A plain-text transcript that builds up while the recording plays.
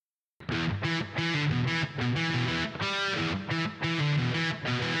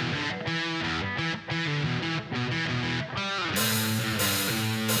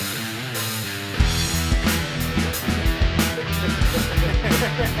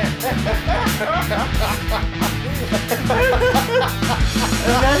And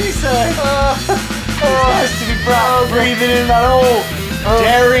then he said, it's nice to be breathing in that old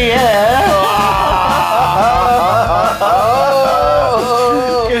dairy air.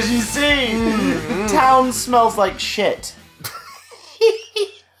 Because you see, town smells like shit.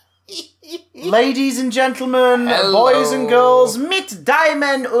 Ladies and gentlemen, boys and girls, mit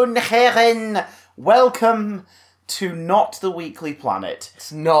Damen und Herren, welcome to Not the Weekly Planet.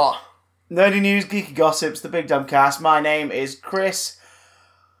 It's not. Nerdy news, geeky gossips, the Big Dumb Cast. My name is Chris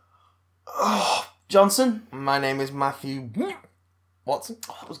Johnson. My name is Matthew Watson.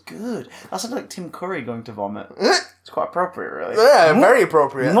 Oh, that was good. That sounded like Tim Curry going to vomit. It's quite appropriate, really. Yeah, very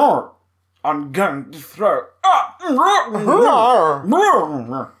appropriate. No, I'm going to throw. That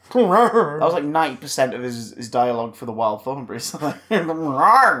was like 90% of his dialogue for the Wild Thornberrys.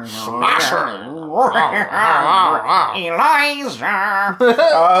 Eliza!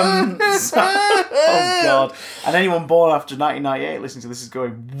 Oh god. And anyone born after 1998 listening to this is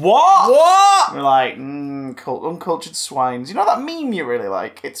going, what? We're like, uncultured swines. You know that meme you really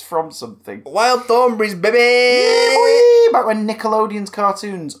like? It's from something. Wild Thornberrys, baby! Yeah, boy! Back when Nickelodeon's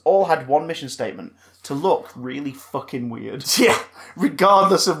cartoons all had one mission statement: to look really fucking weird. Yeah.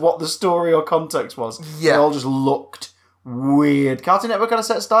 Regardless of what the story or context was. Yeah. They all just looked weird. Cartoon Network had a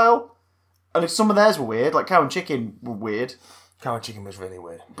set style. And some of theirs were weird. Like Cow and Chicken were weird. Cow and Chicken was really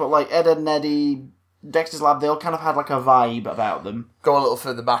weird. But like Ed, Edd and Eddy, Dexter's Lab, they all kind of had like a vibe about them. Go a little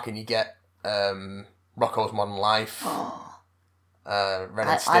further back and you get Rocko's Modern Life. Ren and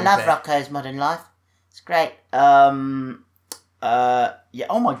Stimpy. I love Rocko's Modern Life. It's great. Yeah,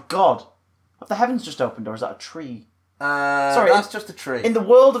 oh my god. Have the heavens just opened or is that a tree? Sorry, that's just a tree. In the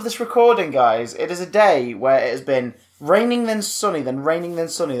world of this recording, guys, it is a day where it has been raining, then sunny, then raining, then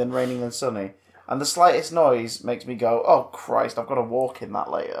sunny, then raining, then sunny. And the slightest noise makes me go, oh Christ, I've got to walk in that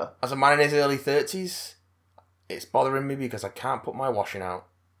later. As a man in his early 30s, it's bothering me because I can't put my washing out.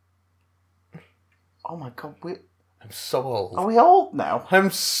 Oh my god, I'm so old. are we old now? I'm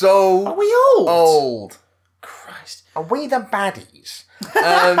so Are we old? old. Christ. Are we the baddies?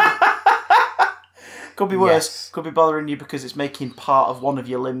 Could be worse. Yes. Could be bothering you because it's making part of one of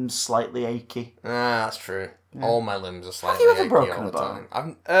your limbs slightly achy. That's true. Yeah. All my limbs are slightly Have you ever achy broken all a the bone?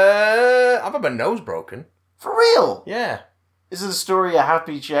 time. I've had my nose broken. For real? Yeah. Is it a story you're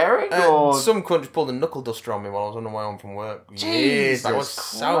happy sharing? Or Some cunt just pulled a knuckle duster on me while I was on the way home from work. Jesus I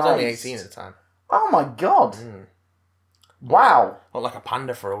was only Christ. 18 at the time. Oh my god. Wow. Looked like a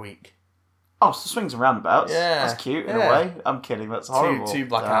panda for a week. Oh, so swings and roundabouts. Yeah. That's cute in a Yeah. way. I'm kidding, that's horrible. Two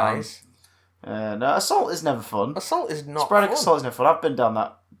black eyes. No, assault is never fun. Assault is not Sporadic fun. assault is never fun. I've been down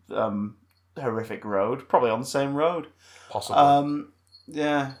that horrific road, probably on the same road. Possibly.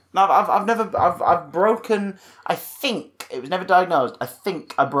 Yeah. No, I've broken. I think it was never diagnosed. I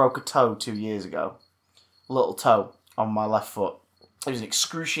think I broke a toe 2 years ago. A little toe on my left foot. It was an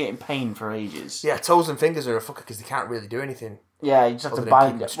excruciating pain for ages. Yeah, toes and fingers are a fucker because they can't really do anything. Yeah, you just have Other to than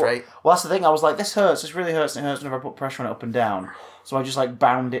bind keep it them straight. Well, that's the thing. I was like, this hurts. This really hurts, and it hurts whenever I put pressure on it up and down. So I just like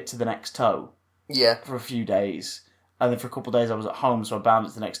bound it to the next toe Yeah. for a few days, and then for a couple of days I was at home, so I bound it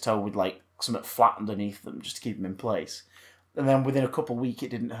to the next toe with like something flat underneath them just to keep them in place. And then within a couple of weeks,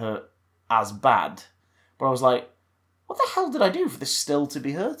 it didn't hurt as bad. But I was like, what the hell did I do for this still to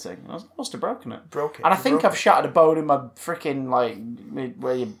be hurting? And I must have broken it. Broke it. And I think I've shattered a bone in my freaking, like,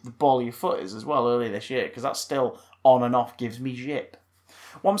 where the ball of your foot is as well earlier this year, because that still on and off gives me jip.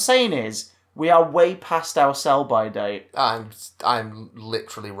 What I'm saying is, we are way past our sell-by date I'm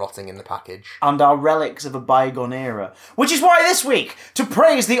literally rotting in the package. and our relics of a bygone era. Which is why this week, to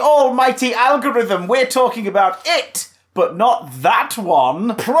praise the almighty algorithm, we're talking about it, but not that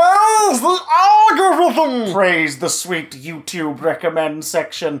one. Praise the algorithm! Praise the sweet YouTube recommend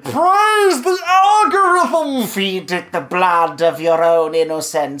section. Praise the algorithm! Feed it the blood of your own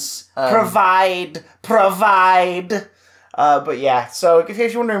innocence. Provide. But yeah, so if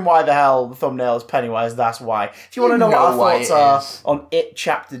you're wondering why the hell the thumbnail is Pennywise, that's why. If you want to know what our why thoughts it are on It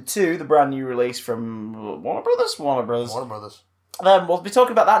Chapter 2, the brand new release from Warner Brothers, then we'll be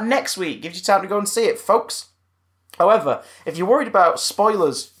talking about that next week. Gives you time to go and see it, folks. However, if you're worried about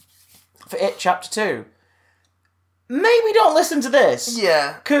spoilers for It Chapter 2, maybe don't listen to this.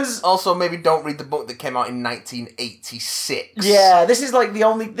 Yeah. Because Also, maybe don't read the book that came out in 1986. yeah, this is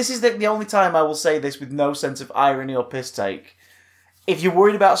the only time I will say this with no sense of irony or piss take. If you're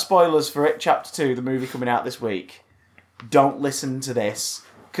worried about spoilers for It Chapter 2, the movie coming out this week, don't listen to this,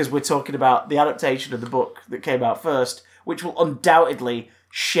 because we're talking about the adaptation of the book that came out first, which will undoubtedly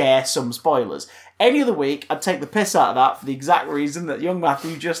share some spoilers. Any other week, I'd take the piss out of that for the exact reason that young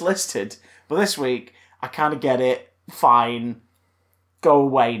Matthew just listed. But this week, I kind of get it. Fine. go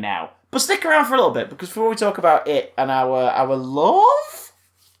away now. But stick around for a little bit, because before we talk about it and our love,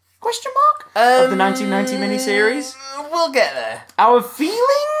 question mark, of the 1990 miniseries, We'll get there. our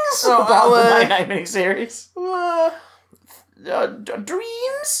feelings about the 1990 miniseries,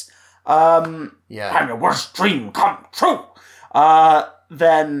 dreams, Yeah. and your worst dream come true.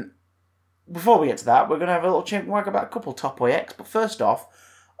 Then, before we get to that, we're going to have a little chink wag about a couple Top Boy X. But first off,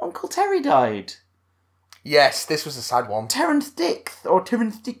 Uncle Terry died. Yes, this was a sad one. Terrence Dix, or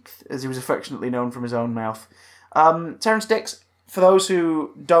Terrence Dix, as he was affectionately known from his own mouth. Terrence Dix, for those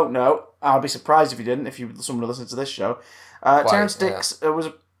who don't know, I'll be surprised if you didn't, if you someone listened to this show. Terrence Dix was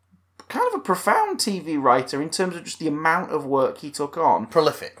kind of a profound TV writer in terms of just the amount of work he took on.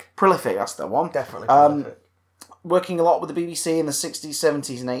 Prolific, That's the one. definitely prolific. Working a lot with the BBC in the 60s,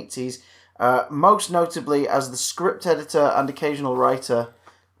 70s and 80s. Most notably as the script editor and occasional writer,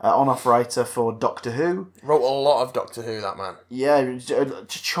 on-off writer for Doctor Who. Wrote a lot of Doctor Who, that man. Yeah, a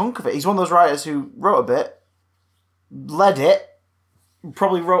chunk of it. He's one of those writers who wrote a bit, led it,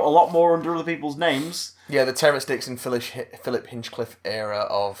 probably wrote a lot more under other people's names. Yeah, the Terrence Dix and Philip Hinchcliffe era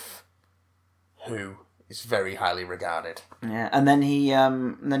of Who is very highly regarded. Yeah, and then he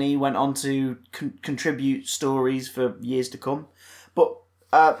went on to contribute stories for years to come. But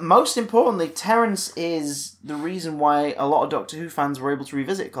most importantly, Terrence is the reason why a lot of Doctor Who fans were able to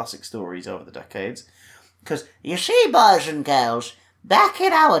revisit classic stories over the decades. Because, you see, boys and girls, back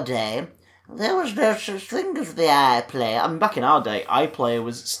in our day, there was no such thing as the iPlayer. I mean, back in our day, iPlayer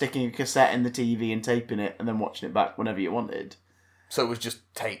was sticking a cassette in the TV and taping it and then watching it back whenever you wanted. So it was just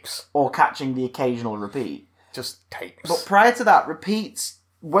tapes. Or catching the occasional repeat. Just tapes. But prior to that, repeats,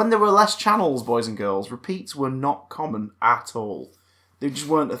 when there were less channels, boys and girls, repeats were not common at all. They just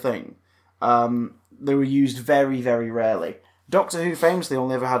weren't a thing. They were used very, very rarely. Doctor Who famously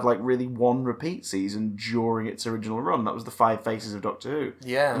only ever had really one repeat season during its original run. That was the 5 Faces of Doctor Who.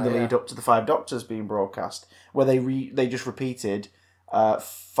 Yeah. In the lead up to the 5 Doctors being broadcast, where they just repeated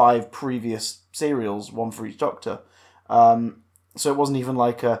 5 previous serials, one for each Doctor. So it wasn't even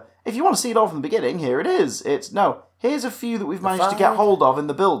if you want to see it all from the beginning, here it is. It's, no, here's a few that we've managed to get hold of in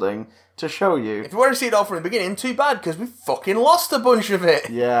the building to show you. If you want to see it all from the beginning, too bad, because we fucking lost a bunch of it.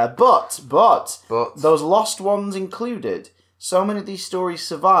 Yeah, but those lost ones included, so many of these stories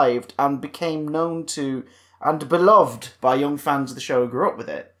survived and became known to and beloved by young fans of the show who grew up with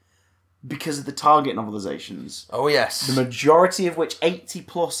it because of the Target novelizations. Oh, yes. The majority of which, 80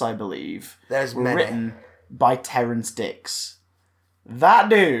 plus, I believe, were many. written by Terrence Dix. That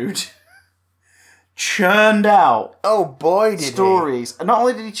dude churned out boy, did stories. And not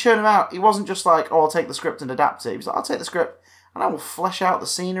only did he churn them out, he wasn't just I'll take the script and adapt it. He was I'll take the script and I will flesh out the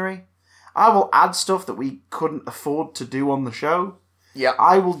scenery. I will add stuff that we couldn't afford to do on the show. Yeah.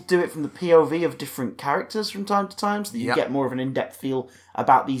 I will do it from the POV of different characters from time to time so that you get more of an in-depth feel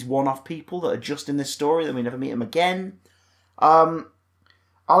about these one-off people that are just in this story, that we never meet them again.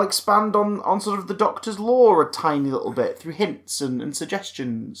 I'll expand on sort of the Doctor's lore a tiny little bit through hints and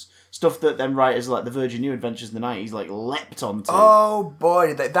suggestions. Stuff that then writers like the Virgin New Adventures in the 90s leapt onto. Oh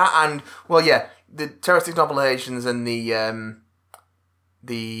boy, that and, well, yeah, the Terrence Dix novelizations and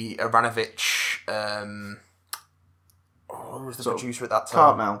the Abranovich, who was the producer at that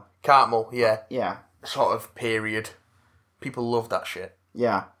time? Cartmel, yeah. Yeah. Sort of period. People loved that shit.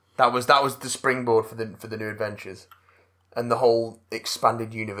 Yeah. That was the springboard for the New Adventures. And the whole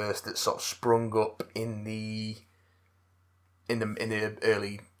expanded universe that sort of sprung up in the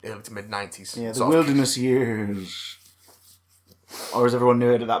early to mid 90s. Yeah, the wilderness years. Or as everyone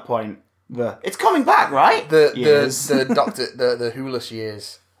knew it at that point, it's coming back, right? The Wholess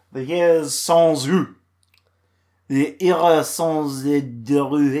years. The years sans eux. The era sans A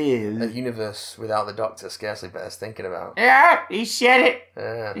de universe without the Doctor scarcely bears thinking about. Yeah, he said it.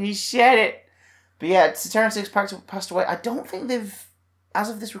 Yeah. He said it. But yeah, Terrence Dix passed away. I don't think they've, as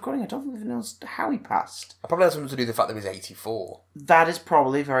of this recording, I don't think they've announced how he passed. I probably has something to do with the fact that he was 84. That is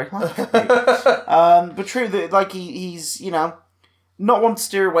probably very likely. But true, that he's, not one to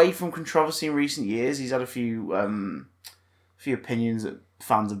steer away from controversy in recent years. He's had a few opinions that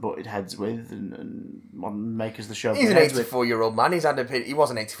fans have butted heads with and modern makers of the show. He's an 84-year-old man. He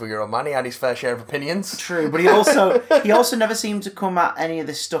was an 84-year-old man. He had his fair share of opinions. True, but he also never seemed to come at any of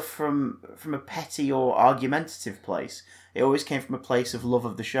this stuff from a petty or argumentative place. It always came from a place of love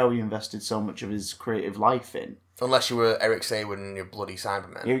of the show he invested so much of his creative life in. Unless you were Eric Saywood and your bloody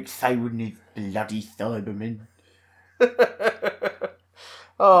Cybermen. Eric Saywood and his bloody Cybermen.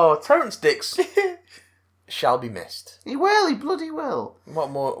 Oh, Terrence Dix shall be missed. He will, he bloody will. What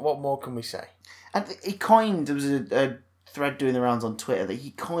more can we say? And he coined, there was a thread doing the rounds on Twitter, that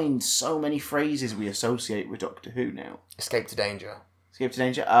he coined so many phrases we associate with Doctor Who now. Escape to danger. Escape to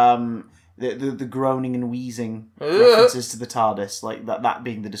Danger. The groaning and wheezing references to the TARDIS, like that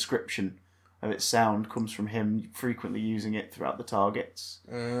being the description of its sound, comes from him frequently using it throughout the targets.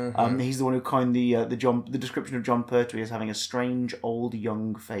 Mm-hmm. He's the one who coined the description of John Pertwee as having a strange old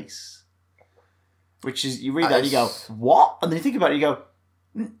young face. Which is, you read that and you go, what? And then you think about it and you go,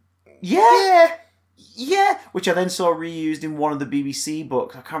 yeah. Which I then saw reused in one of the BBC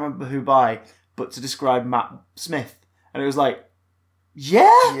books, I can't remember who by, but to describe Matt Smith. And it was like,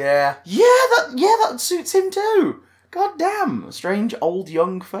 yeah, that suits him too. God damn, a strange old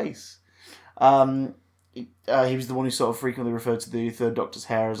young face. He was the one who sort of frequently referred to the Third Doctor's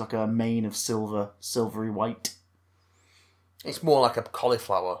hair as like a mane of silvery white. It's more like a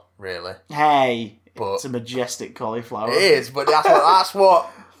cauliflower, really. Hey, but it's a majestic cauliflower. It is, but that's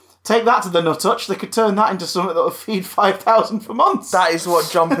what. Take that to the Nutouch. They could turn that into something that would feed 5,000 for months. That is what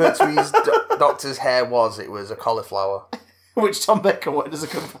John Pertwee's Doctor's hair was. It was a cauliflower. Which Tom Baker wanted as a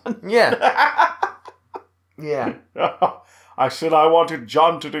companion. Yeah. Yeah. I said I wanted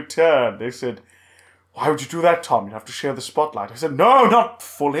John to return. They said, why would you do that, Tom? You'd have to share the spotlight. I said, no, not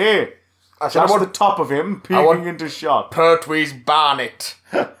fully. I said, Just the top of him peeking into shot. Pertwee's barnet.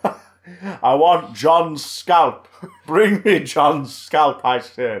 I want John's scalp. Bring me John's scalp, I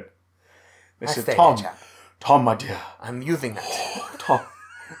said. They said, Tom, my dear. I'm using it. Tom,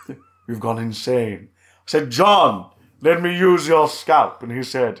 you've gone insane. I said, John, let me use your scalp. And he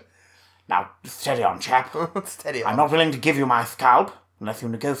said, now, steady on, chap. Steady on. I'm not willing to give you my scalp unless you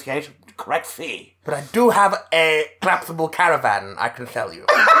negotiate a correct fee. But I do have a collapsible caravan I can sell you.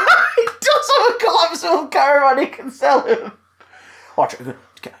 He does have a collapsible caravan he can sell him. Watch,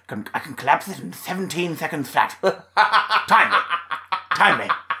 I can collapse it in 17 seconds flat. Time me.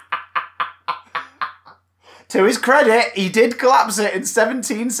 To his credit, he did collapse it in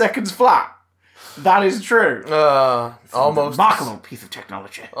 17 seconds flat. That is true. Almost a remarkable piece of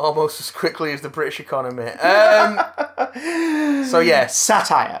technology. Almost as quickly as the British economy. So yes,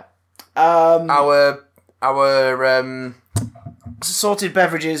 satire. Our assorted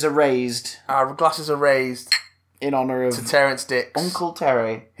beverages are raised. Our glasses are raised in honour of to Terrance Dicks, Uncle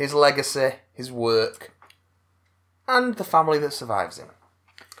Terry, his legacy, his work, and the family that survives him.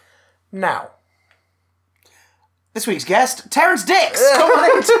 Now, this week's guest, Terrance Dicks. Come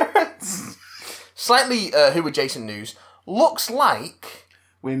on in, Terrance. Slightly Who-adjacent news. Looks like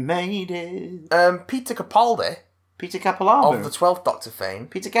we made it. Peter Capaldi, Peter Capaldi of the 12th Doctor fame,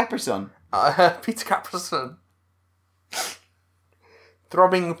 Peter Caprison, Peter Caprison,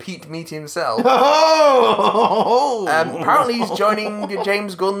 throbbing Pete Meat himself. Apparently he's joining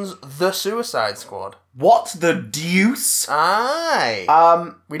James Gunn's The Suicide Squad. What the deuce?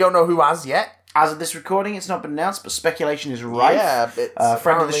 Aye. We don't know who has yet. As of this recording, it's not been announced, but speculation is rife. Yeah,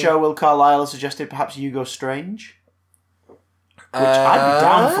 friend of the show, Will Carlisle, has suggested perhaps Hugo Strange. Which I'd be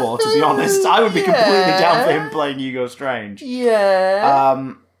down for, to be honest. I would be completely down for him playing Hugo Strange.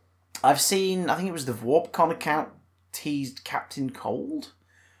 Yeah. I've seen, I think it was the VorpCon account teased Captain Cold.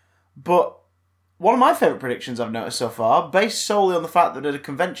 But one of my favourite predictions I've noticed so far, based solely on the fact that at a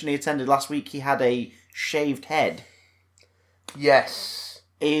convention he attended last week, he had a shaved head. Yes.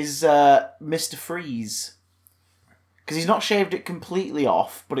 Is Mr. Freeze. Because he's not shaved it completely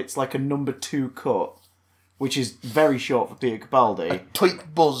off, but it's like a number 2 cut, which is very short for Peter Capaldi. A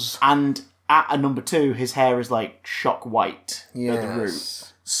tight buzz. And at a number 2, his hair is like shock white at the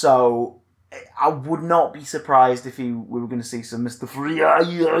root. So I would not be surprised if we were going to see some Mr. Freeze.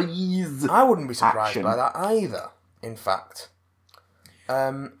 I wouldn't be surprised by that either, in fact.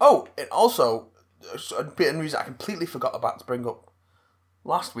 And also, a bit of news that I completely forgot about to bring up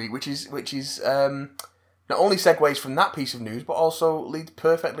last week, which is not only segues from that piece of news, but also leads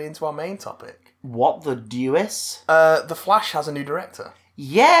perfectly into our main topic. What the deuce? The Flash has a new director.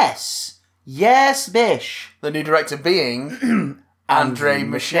 Yes, bish. The new director being Andre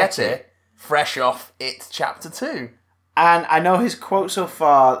Muschietti, fresh off It Chapter 2. And I know his quote so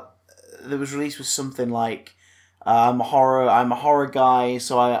far that was released was something like, I'm a horror guy,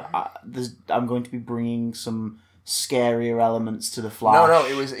 so I'm going to be bringing some scarier elements to the Flash. No,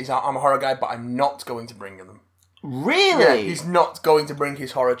 I'm a horror guy, but I'm not going to bring them. Really? Yeah, he's not going to bring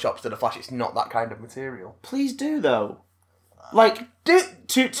his horror chops to the Flash. It's not that kind of material. Please do, though. Like,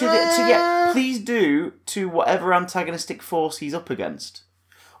 please do to whatever antagonistic force he's up against.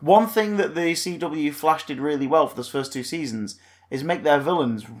 One thing that the CW Flash did really well for those first 2 seasons is make their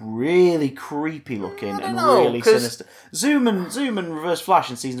villains really creepy looking really sinister. Zoom and Reverse Flash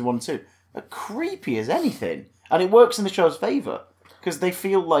in seasons 1 and 2 are creepy as anything. And it works in the show's favour, because they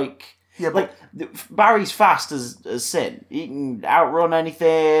feel like Yeah, but Barry's fast as sin. He can outrun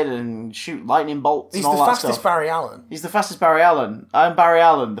anything and shoot lightning bolts. He's and all the that fastest stuff. Barry Allen. He's the fastest Barry Allen. I'm Barry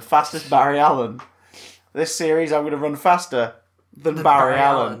Allen, the fastest Barry Allen. This series, I'm going to run faster than Barry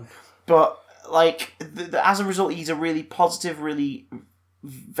Allen. But like, as a result, he's a really positive, really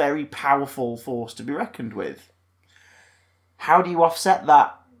very powerful force to be reckoned with. How do you offset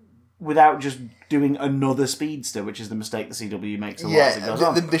that without just doing another speedster, which is the mistake the CW makes a lot as it goes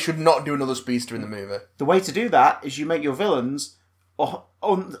on? They should not do another speedster in the movie. The way to do that is you make your villains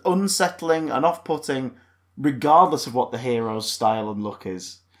unsettling and off-putting, regardless of what the hero's style and look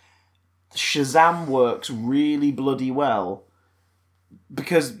is. Shazam works really bloody well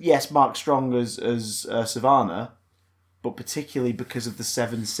because, yes, Mark Strong as Sivana, but particularly because of the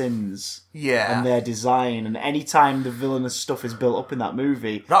Seven Sins and their design. And any time the villainous stuff is built up in that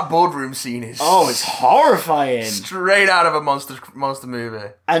movie, that boardroom scene is it's horrifying, straight out of a monster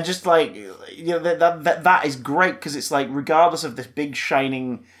movie. And just like, you know, that is great because it's like, regardless of this big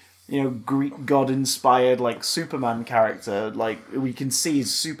shining, you know, Greek god inspired like Superman character, like we can see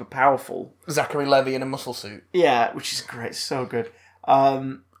is super powerful. Zachary Levi in a muscle suit. Yeah, which is great, so good.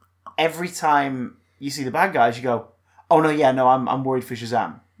 Every time you see the bad guys, you go, oh no, I'm worried for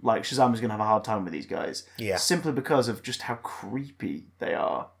Shazam. Like, Shazam is going to have a hard time with these guys. Yeah. Simply because of just how creepy they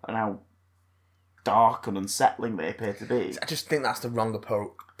are and how dark and unsettling they appear to be. I just think that's the wrong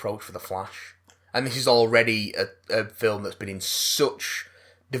approach for The Flash. And this is already a film that's been in such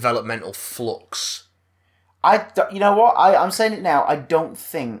developmental flux. You know what? I'm saying it now. I don't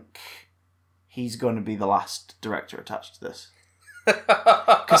think he's going to be the last director attached to this.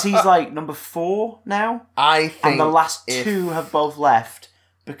 Because he's like number 4 now. I think, and the last 2 have both left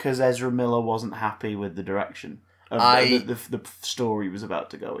because Ezra Miller wasn't happy with the direction of the story was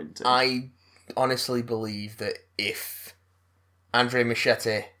about to go into. I honestly believe that if Andre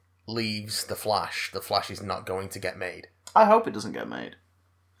Machete leaves The Flash is not going to get made. I hope it doesn't get made.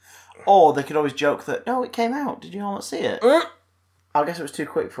 Or they could always joke that, no, it came out. Did you all not see it? I guess it was too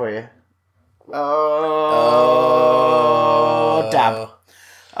quick for you. Oh, damn.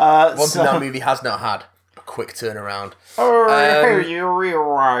 One thing that movie has not had, a quick turnaround.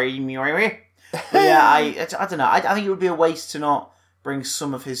 Yeah, I don't know. I think it would be a waste to not bring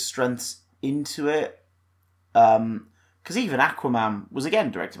some of his strengths into it. Because even Aquaman was,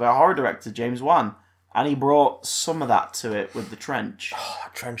 again, directed by a horror director, James Wan. And he brought some of that to it with the trench. Oh,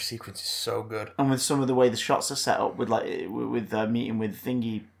 that trench sequence is so good. And with some of the way the shots are set up, with meeting with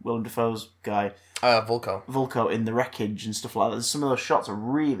Thingy, Willem Dafoe's guy. Vulko in the wreckage and stuff like that. Some of those shots are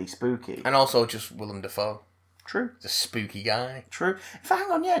really spooky. And also just Willem Dafoe. True. He's a spooky guy. True. In fact,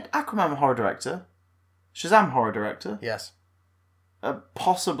 hang on, yeah, Aquaman horror director. Shazam horror director. Yes.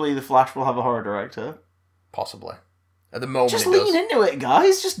 Possibly The Flash will have a horror director. Possibly. At the moment just it lean does. into it,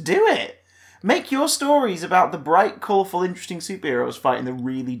 guys. Just do it. Make your stories about the bright, colourful, interesting superheroes fighting the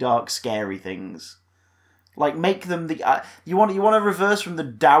really dark, scary things. Like, make them the... you want to reverse from the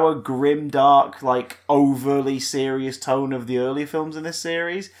dour, grim, dark, like, overly serious tone of the earlier films in this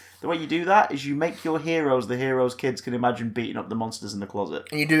series. The way you do that is you make your heroes the heroes kids can imagine beating up the monsters in the closet.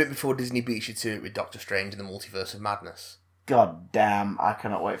 And you do it before Disney beats you to it with Doctor Strange and the Multiverse of Madness. God damn, I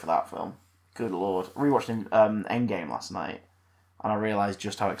cannot wait for that film. Good lord. I rewatched Endgame last night. And I realised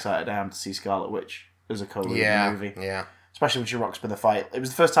just how excited I am to see Scarlet Witch as a co-lead in the movie. Yeah. Especially when she rocks in the fight. It was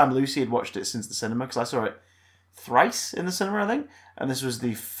the first time Lucy had watched it since the cinema, because I saw it thrice in the cinema, I think. And this was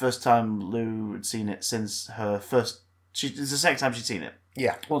the first time Lou had seen it since her first... It's the second time she'd seen it.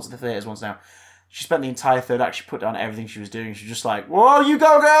 Yeah. Once at the theatres, once now. She spent the entire third act, she put down everything she was doing. She was just like, whoa, you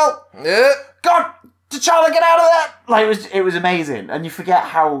go, girl! Yeah. God, T'Challa, get out of there! Like, it was amazing. And you forget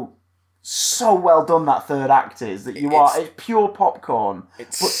how... so well done that third act is that it's pure popcorn.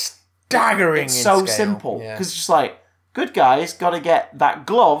 It's staggering. It's so simple because it's just like, good guy's got to get that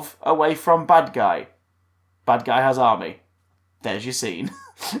glove away from bad guy. Bad guy has army. There's your scene.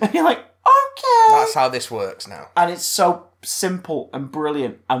 And you're like, okay. That's how this works now. And it's so simple and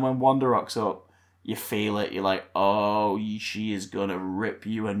brilliant. And when Wanda rocks up, you feel it. You're like, oh, she is gonna rip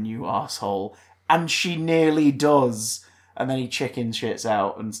you a new asshole, and she nearly does. And then he chicken shits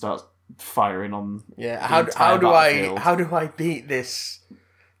out and starts firing on. Yeah, how do I beat this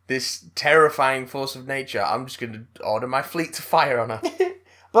terrifying force of nature? I'm just going to order my fleet to fire on her.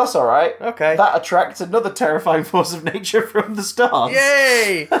 That's all right. Okay, that attracts another terrifying force of nature from the stars.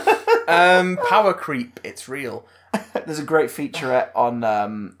 Yay! Power creep. It's real. There's a great featurette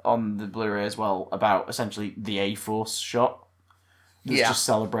on the Blu-ray as well about essentially the A-Force shot. It's just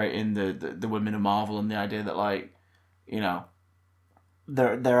celebrating the women of Marvel and the idea that, like, you know,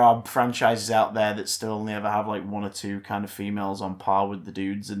 there are franchises out there that still only ever have like one or two kind of females on par with the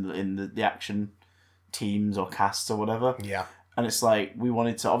dudes in the action teams or casts or whatever. Yeah. And it's like, we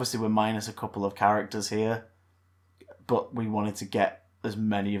wanted to, obviously we're minus a couple of characters here, but we wanted to get as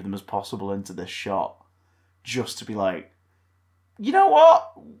many of them as possible into this shot, just to be like, you know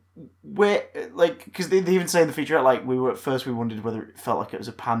what? We're, like, because they even say in the featurette, like, we wondered whether it felt like it was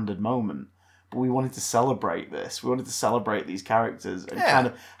a pandered moment, but we wanted to celebrate this. We wanted to celebrate these characters and kind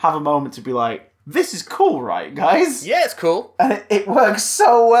of have a moment to be like, this is cool, right, guys? Yeah, it's cool. And it works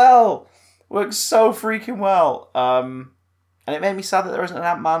so well. Works so freaking well. And it made me sad that there isn't an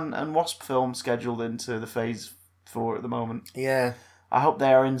Ant-Man and Wasp film scheduled into the Phase 4 at the moment. Yeah. I hope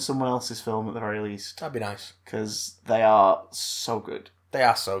they are in someone else's film at the very least. That'd be nice. Because they are so good. They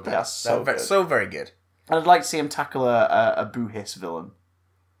are so good. They are so good. So very good. And I'd like to see him tackle a Boo Hiss villain.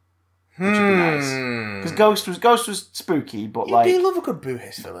 Which would be nice. Because Ghost was spooky, but You do love a good Boo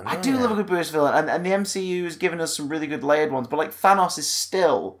Hiss villain. I do love a good Boo Hiss villain. And the MCU has given us some really good layered ones. But like Thanos is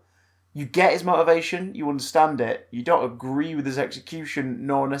still... You get his motivation, you understand it, you don't agree with his execution,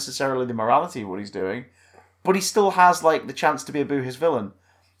 nor necessarily the morality of what he's doing, but he still has, like, the chance to be a Boo Hiss villain.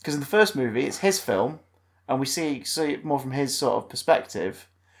 Because in the first movie, it's his film, and we see it more from his sort of perspective.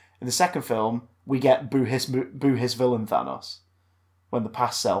 In the second film, we get Boo Hiss villain Thanos, when the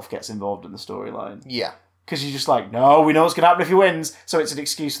past self gets involved in the storyline. Yeah. Because you're just like, no, we know what's going to happen if he wins, so it's an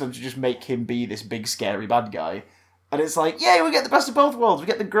excuse for them to just make him be this big, scary bad guy. And it's like, yeah, we get the best of both worlds. We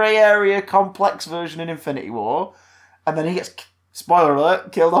get the grey area, complex version in Infinity War. And then he gets, spoiler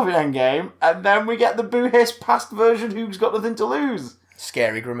alert, killed off in Endgame. And then we get the Boo Hiss past version who's got nothing to lose.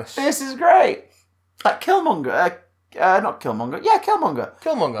 Scary Grimace. This is great. Like Killmonger. Not Killmonger. Yeah, Killmonger.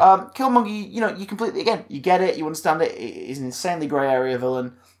 Killmonger, you completely, again, you get it, you understand it. He's an insanely grey area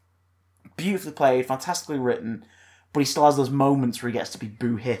villain. Beautifully played, fantastically written. But he still has those moments where he gets to be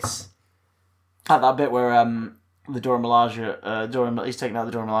Boo Hiss. Like that bit where... the Dora Milaje, he's taking out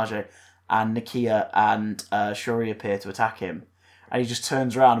the Dora Milaje, and Nakia and Shuri appear to attack him. And he just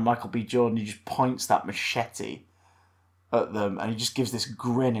turns around, and Michael B. Jordan, he just points that machete at them, and he just gives this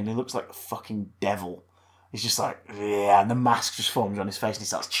grin, and he looks like a fucking devil. He's just like, yeah, and the mask just forms on his face, and he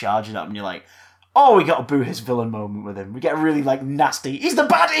starts charging at him, and you're like, oh, we got a Boo Hiss villain moment with him. We get a really, like, nasty, he's the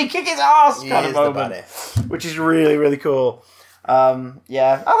baddie, kick his ass kind of moment. Which is really, really cool.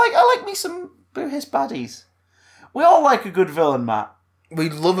 Yeah, I like me some Boo Hiss baddies. We all like a good villain, Matt. We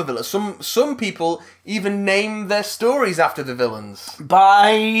love a villain. Some people even name their stories after the villains.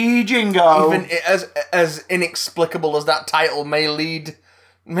 By Jingo. Even as inexplicable as that title may lead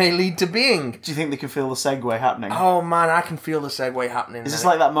to being. Do you think they can feel the segue happening? Oh man, I can feel the segue happening. Is this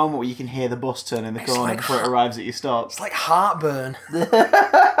like that moment where you can hear the bus turn in the corner before it arrives at your stop? It's like heartburn.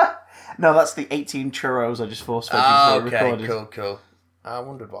 No, that's the 18 churros I just force-fed before I recorded. Okay, cool. I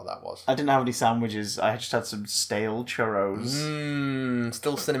wondered what that was. I didn't have any sandwiches. I just had some stale churros.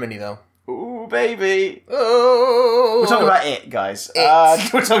 Still cinnamony though. Ooh, baby. Oh. We're talking about It, guys.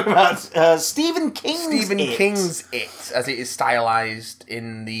 We're talking about Stephen King's It, as it is stylized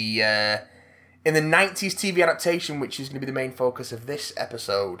in the 90s TV adaptation, which is going to be the main focus of this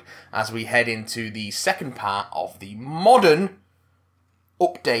episode, as we head into the second part of the modern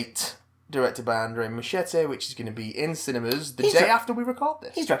update, directed by Andre Muschietti, which is going to be in cinemas the day after we record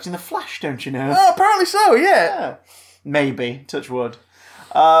this. He's directing The Flash, don't you know? Oh, apparently so, yeah. Maybe. Touch wood.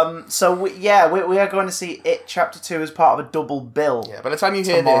 So, we are going to see It Chapter 2 as part of a double bill. Yeah, by the time you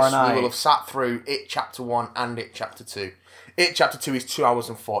hear this, we will have sat through It Chapter 1 and It Chapter 2. It Chapter 2 is 2 hours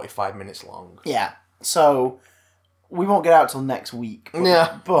and 45 minutes long. Yeah. So, we won't get out till next week.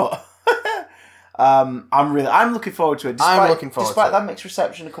 But I'm looking forward to it. Despite that mixed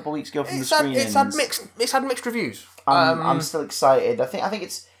reception a couple of weeks ago from the screenings. It's had mixed reviews. I'm still excited. I think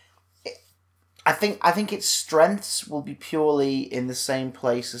its strengths will be purely in the same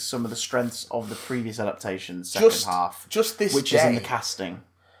place as some of the strengths of the previous adaptations, second half. Just this which day, is in the casting.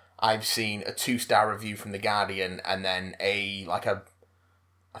 I've seen a 2-star review from The Guardian, and then I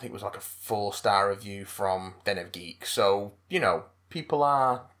think it was like a 4-star review from Den of Geek. So, people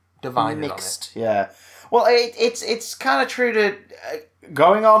are divided mixed, on it. Yeah. Well, it's kind of true to...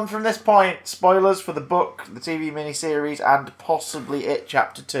 going on from this point, spoilers for the book, the TV miniseries, and possibly It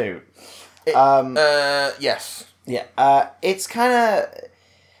Chapter 2. Yes. Yeah. It's kind of...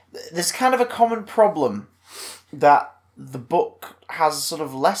 There's kind of a common problem that the book has sort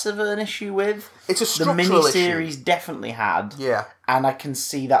of less of an issue with. It's a structural issue. The miniseries definitely had. Yeah. And I can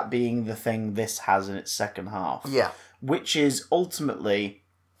see that being the thing this has in its second half. Yeah. Which is ultimately,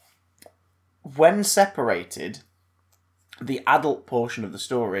 when separated, the adult portion of the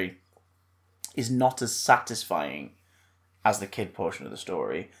story is not as satisfying as the kid portion of the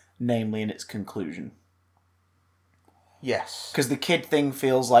story, namely in its conclusion. Yes. Because the kid thing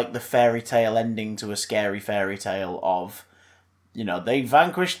feels like the fairy tale ending to a scary fairy tale of, they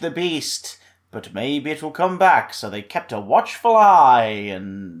vanquished the beast, but maybe it will come back, so they kept a watchful eye,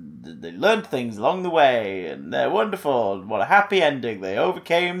 and they learned things along the way, and they're wonderful, what a happy ending, they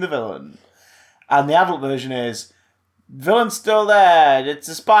overcame the villain. And the adult version is, villain's still there, it's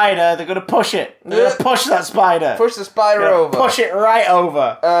a spider, they're going to push it. They're going to push that spider. Push the spider over. Push it right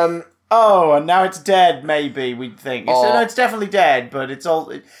over. Oh, and now it's dead, maybe, we'd think. It's definitely dead, but it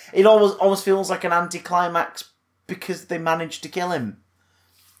almost feels like an anticlimax because they managed to kill him.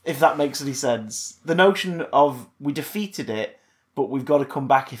 If that makes any sense. The notion of we defeated it, but we've got to come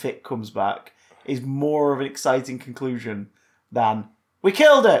back if it comes back, is more of an exciting conclusion than, we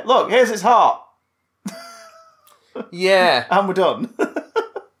killed it, look, here's its heart. Yeah. And we're done.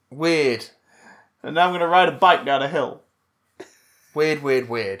 Weird. And now I'm going to ride a bike down a hill. Weird. With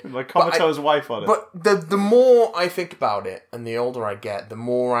my comatose wife on it. But the more I think about it, and the older I get, the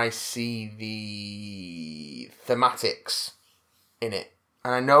more I see the thematics in it.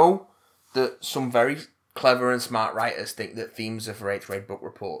 And I know that some very clever and smart writers think that themes are for 8th grade book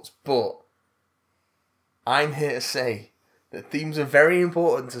reports, but I'm here to say that themes are very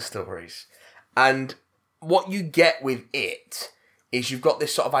important to stories. And what you get with it is you've got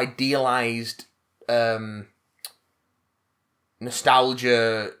this sort of idealised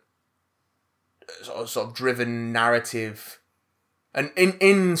nostalgia sort of driven narrative, and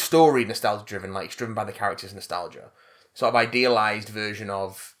in story nostalgia driven, like it's driven by the characters' nostalgia, sort of idealized version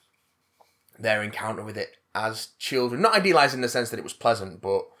of their encounter with it as children. Not idealized in the sense that it was pleasant,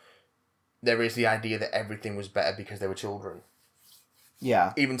 but there is the idea that everything was better because they were children.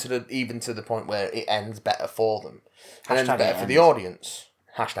 Yeah. Even to the point where it ends better for them. And Hashtag ends better for it the ends. audience.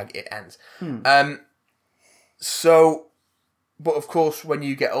 Hashtag it ends. But of course, when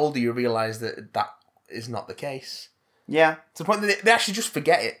you get older, you realise that that is not the case. Yeah. To the point that they actually just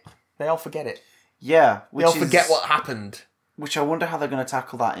forget it. They all forget it. Yeah. They all forget what happened. Which I wonder how they're going to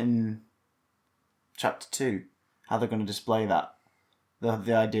tackle that in chapter 2. How they're going to display that.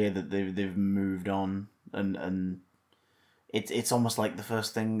 The idea that they've moved on and it's almost like the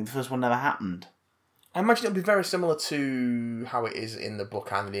first one never happened. I imagine it'll be very similar to how it is in the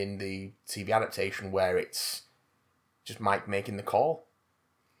book and in the TV adaptation, where it's just Mike making the call.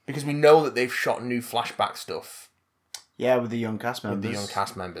 Because we know that they've shot new flashback stuff. Yeah, with the young cast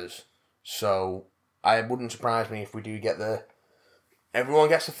members. So, it wouldn't surprise me if we do get everyone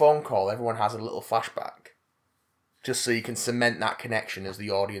gets a phone call, everyone has a little flashback. Just so you can cement that connection as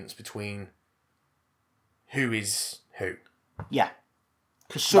the audience between who is who. Yeah.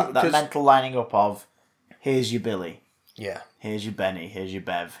 Because that mental lining up of, here's your Billy. Yeah. Here's your Benny. Here's your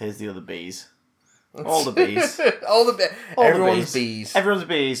Bev. Here's the other bees. All the bees. Everyone's bees. Everyone's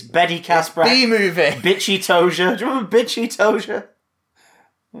bees. Betty Casper. Bee movie. Bitchy Toja. Do you remember Bitchy Toja?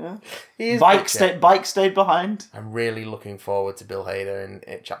 Yeah. Bike stayed behind. I'm really looking forward to Bill Hader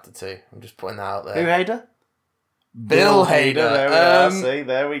in chapter 2. I'm just putting that out there. Who Hader? Bill Hader. There we are. See,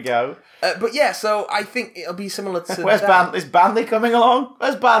 there we go. But yeah, so I think it'll be similar to Where's that. Is Banley coming along?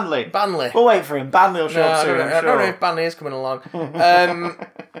 Where's Banley? Banley. We'll wait for him. Banley will show up soon, I don't know if Banley is coming along.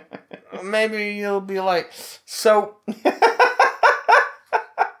 Maybe you'll be like... So...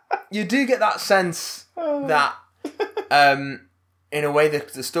 you do get that sense that... in a way,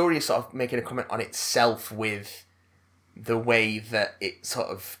 the story is sort of making a comment on itself with the way that it sort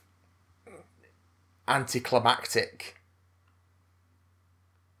of... anticlimactic,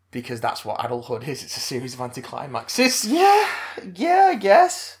 because that's what adulthood is. It's a series of anticlimaxes. Yeah, I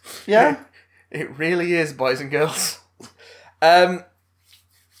guess. Yeah. It really is, boys and girls.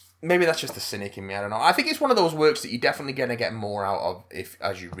 Maybe that's just the cynic in me, I don't know. I think it's one of those works that you're definitely going to get more out of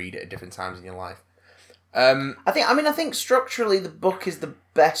as you read it at different times in your life. I think structurally the book is the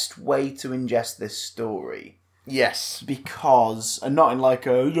best way to ingest this story. Yes. Because, and not in like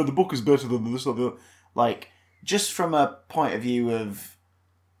the book is better than this or the... Like, just from a point of view of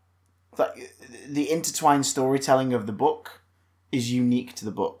like, the intertwined storytelling of the book is unique to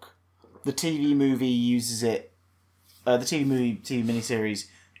the book. The TV movie uses it. The TV miniseries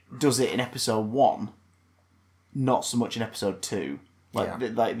does it in episode 1, not so much in episode 2. Like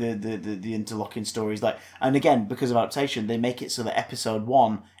the interlocking stories, and again because of adaptation, they make it so that episode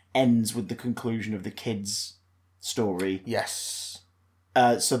 1 ends with the conclusion of the kids' story. Yes.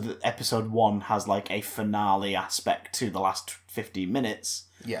 So that episode 1 has like a finale aspect to the last 15 minutes.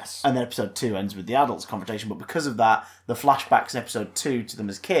 Yes. And then episode 2 ends with the adults' confrontation. But because of that, the flashbacks in episode 2 to them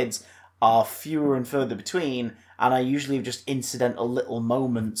as kids are fewer and further between, and are usually just incidental little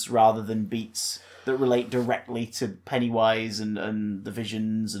moments rather than beats that relate directly to Pennywise and the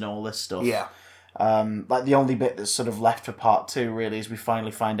visions and all this stuff. Yeah. Like the only bit that's sort of left for part 2 really is we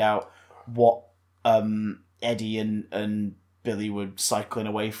finally find out what Eddie and Billy were cycling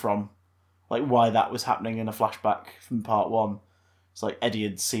away from, like why that was happening in a flashback from part 1. It's like Eddie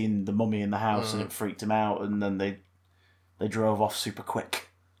had seen the mummy in the house and it freaked him out, and then they drove off super quick.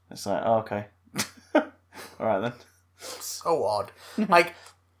 It's like, oh, okay. All right then. So odd. Like,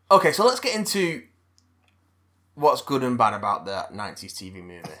 okay, so let's get into what's good and bad about that 90s TV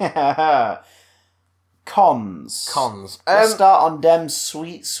movie. Cons. Let's start on them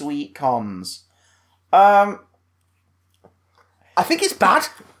sweet, sweet cons. I think it's bad.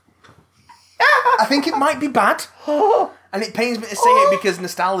 I think it might be bad. And it pains me to say it because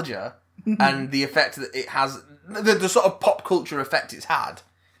nostalgia and the effect that it has, the sort of pop culture effect it's had.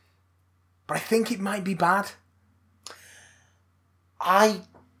 But I think it might be bad. I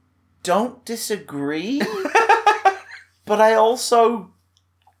don't disagree. But I also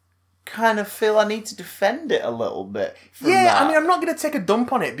kind of feel I need to defend it a little bit. I mean, I'm not going to take a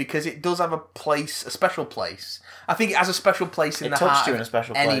dump on it because it does have a special place. I think it has a special place in the heart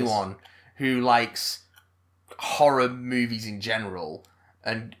of anyone who likes horror movies in general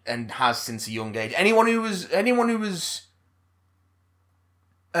and has since a young age. Anyone who was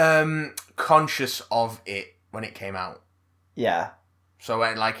conscious of it when it came out. Yeah. So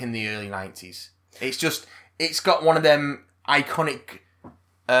like in the early 90s. It's got one of them iconic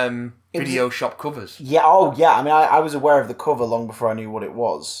video shop covers. Yeah, I mean, I was aware of the cover long before I knew what it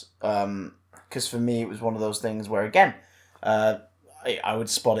was. Because for me, it was one of those things where, again, I would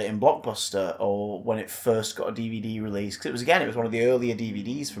spot it in Blockbuster or when it first got a DVD release. Because it was one of the earlier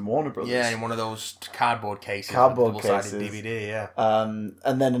DVDs from Warner Brothers. Yeah, in one of those cardboard cases. Double-sided DVD, yeah.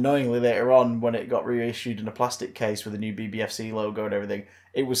 And then annoyingly later on, when it got reissued in a plastic case with a new BBFC logo and everything,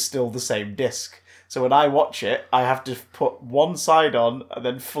 it was still the same disc. So when I watch it, I have to put one side on and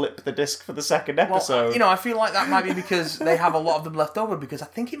then flip the disc for the second episode. Well, I feel like that might be because they have a lot of them left over, because I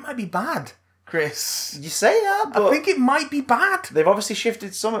think it might be bad, Chris. You say that, but I think it might be bad. They've obviously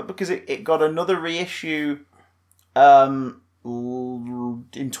shifted some because it got another reissue in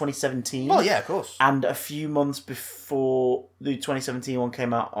 2017. Well, yeah, of course. And a few months before the 2017 one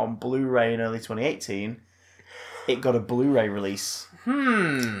came out on Blu-ray in early 2018, it got a Blu-ray release.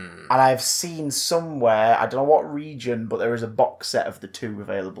 And I've seen somewhere, I don't know what region, but there is a box set of the two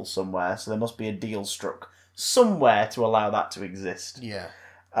available somewhere, so there must be a deal struck somewhere to allow that to exist. Yeah.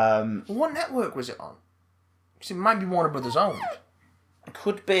 What network was it on? Because it might be Warner Brothers owned.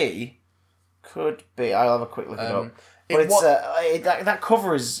 Could be. I'll have a quick look it up. But that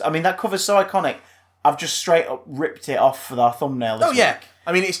cover is, I mean, that cover's so iconic. I've just straight up ripped it off for our thumbnail this week. Yeah.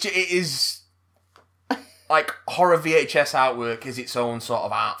 I mean, it is like horror VHS artwork is its own sort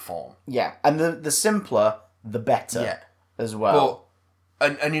of art form. Yeah, and the simpler, the better as well.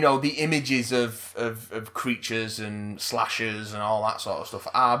 But, and the images of creatures and slashers and all that sort of stuff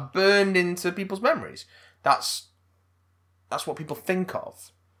are burned into people's memories. That's what people think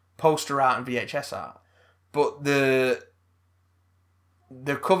of. Poster art and VHS art. But the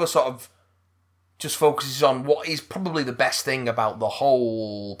cover sort of just focuses on what is probably the best thing about the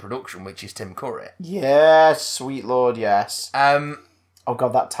whole production, which is Tim Curry. Yes, sweet lord, yes. Oh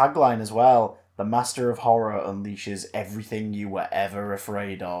god, that tagline as well. The master of horror unleashes everything you were ever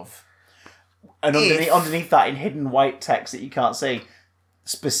afraid of. And underneath that, in hidden white text that you can't see,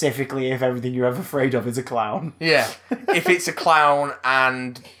 specifically if everything you're ever afraid of is a clown. Yeah. If it's a clown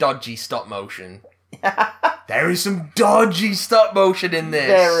and dodgy stop motion. There is some dodgy stop motion in this.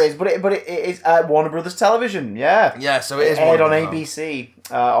 There is, but it is Warner Brothers Television, yeah. Yeah, so it is aired on ABC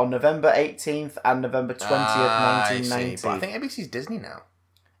on November 18th and November 20th, 1990. But I think ABC's Disney now.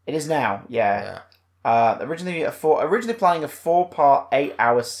 It is now, yeah. Originally playing a 4-part,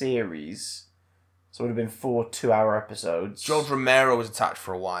 8-hour series, so it would have been 4 2-hour episodes. George Romero was attached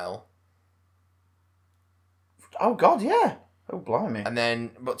for a while. Oh god, yeah. Oh, blimey.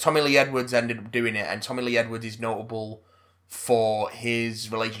 But Tommy Lee Edwards ended up doing it, and Tommy Lee Edwards is notable for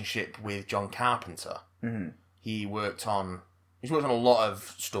his relationship with John Carpenter. Mm-hmm. He's worked on a lot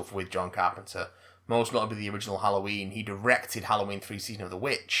of stuff with John Carpenter, most notably the original Halloween. He directed Halloween 3: Season of the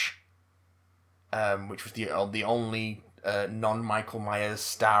Witch, which was the only non-Michael Myers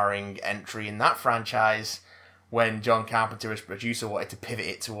starring entry in that franchise when John Carpenter as producer wanted to pivot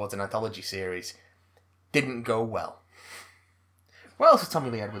it towards an anthology series. Didn't go well. What else has Tommy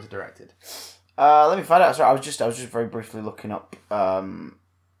Lee Edwards directed? Let me find out. Sorry, I was just very briefly looking up.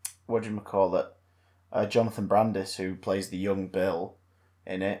 What do you call it? Jonathan Brandis, who plays the young Bill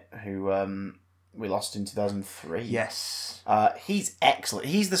in it, who we lost in 2003. Yes. He's excellent.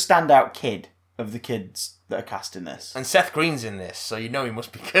 He's the standout kid of the kids that are cast in this. And Seth Green's in this, so you know he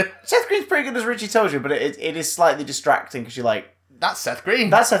must be good. Seth Green's pretty good as Richie tells you, but it is slightly distracting because you're like, That's Seth Green.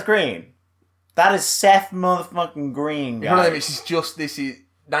 that's Seth Green. That is Seth motherfucking Green, guys. You know, this is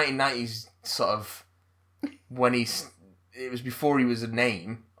 1990s sort of when it was before he was a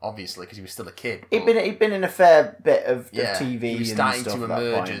name, obviously, because he was still a kid. He'd been in a fair bit of TV. He was and starting stuff to at that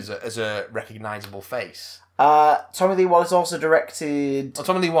emerge point. as a recognisable face. Tommy Lee Wallace also directed... Oh,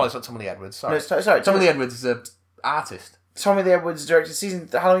 Tommy Lee Wallace, not Tommy Lee Edwards. Sorry. No, sorry. Tommy Lee Edwards is an artist. Tommy Lee Edwards directed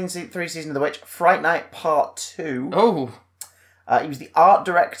Halloween 3 Season of the Witch, Fright Night Part 2. Oh. He was the art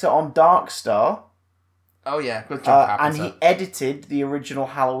director on Dark Star. Oh yeah, good job, Carpenter. And he edited the original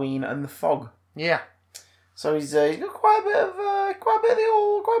Halloween and The Fog. Yeah. So he's got quite a bit of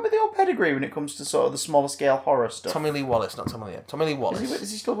the old pedigree when it comes to sort of the smaller scale horror stuff. Tommy Lee Wallace, not Tommy Lee. Tommy Lee Wallace.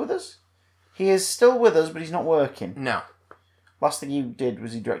 Is he still with us? He is still with us, but he's not working. No. Last thing he did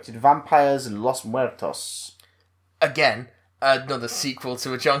was he directed Vampires and Los Muertos. Again, another sequel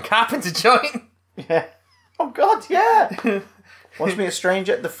to a John Carpenter joint. Yeah. Oh God, yeah. Watch Me a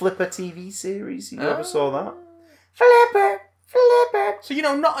Stranger, the Flipper TV series. You ever saw that? Flipper. So,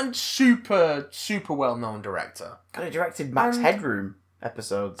 not a super well-known director. Could have directed Max Headroom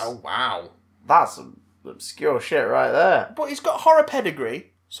episodes. Oh, wow. That's some obscure shit right there. But he's got horror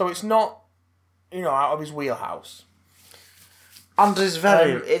pedigree, so it's not, out of his wheelhouse. And it's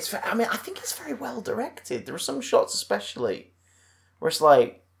very... I think it's very well directed. There are some shots especially where it's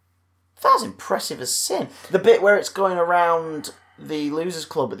like, that's impressive as sin. The bit where it's going around the Losers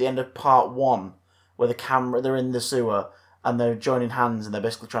Club at the end of part 1, where they're in the sewer, and they're joining hands and they're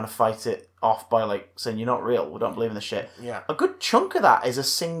basically trying to fight it off by saying, you're not real, we don't believe in this shit. Yeah. A good chunk of that is a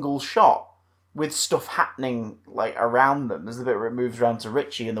single shot with stuff happening around them. There's the bit where it moves around to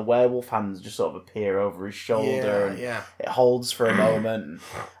Richie and the werewolf hands just sort of appear over his shoulder and it holds for a moment.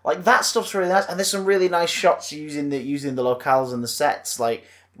 That stuff's really nice. And there's some really nice shots using the locales and the sets,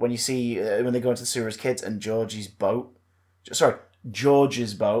 when you see when they go into the sewer as kids and George's boat. He's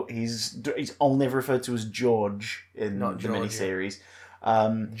only ever referred to as George in the miniseries.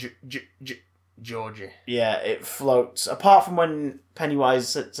 Georgie. Yeah, it floats. Apart from when Pennywise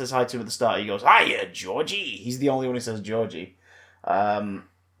says hi to him at the start, he goes, "Hiya, Georgie." He's the only one who says Georgie.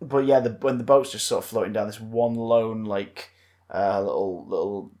 But yeah, when the boat's just sort of floating down this one lone little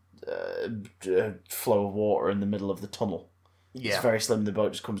flow of water in the middle of the tunnel. Yeah. It's very slim. The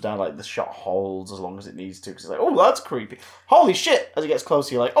boat just comes down, the shot holds as long as it needs to. Because it's oh, that's creepy. Holy shit! As it gets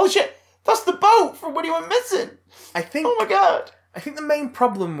closer, you're like, oh shit, that's the boat from when you went missing. Oh my God. I think the main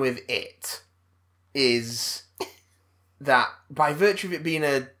problem with it is that by virtue of it being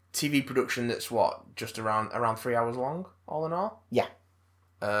a TV production that's just around 3 hours long, all in all. Yeah.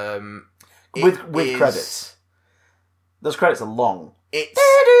 With credits. Those credits are long. It's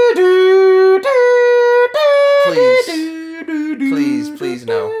Please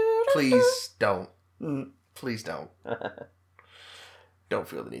no. Please don't. Please don't. Don't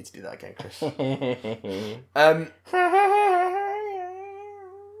feel the need to do that again, Chris.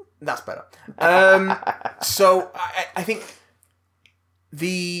 That's better. So I think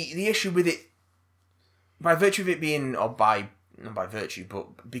the issue with it, by virtue of it being, or by not by virtue,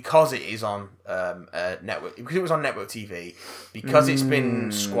 but because it is on network, because it was on network TV, because it's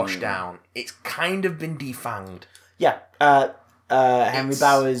been squashed down, it's kind of been defanged. Yeah. Henry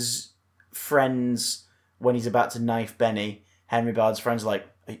Bauer's friends, when he's about to knife Benny, Henry Bauer's friends are like,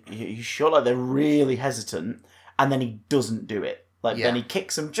 are you sure? They're really hesitant, and then he doesn't do it. Benny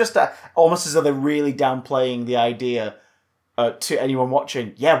kicks him just almost as though they're really downplaying the idea to anyone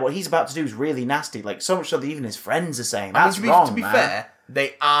watching. Yeah, what he's about to do is really nasty. So much so that even his friends are saying, that's wrong, to be fair,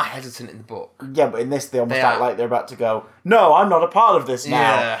 they are hesitant in the book. Yeah, but in this, they almost act like they're about to go, no, I'm not a part of this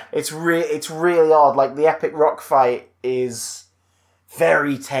now. Yeah. It's really odd. The epic rock fight is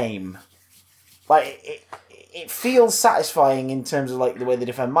very tame. It feels satisfying in terms of the way they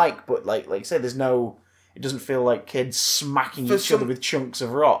defend Mike, but like you say, it doesn't feel like kids smacking each other with chunks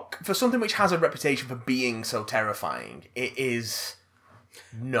of rock. For something which has a reputation for being so terrifying, it is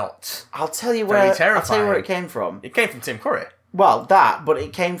not. I'll tell you where it came from. It came from Tim Curry. Well, but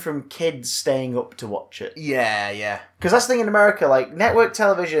it came from kids staying up to watch it. Yeah. Because that's the thing in America, network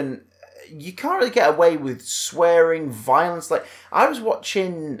television, you can't really get away with swearing, violence. I was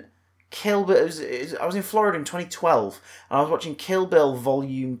watching Kill Bill. I was in Florida in 2012, and I was watching Kill Bill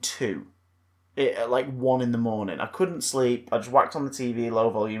Volume 2 at 1 a.m. I couldn't sleep. I just whacked on the TV, low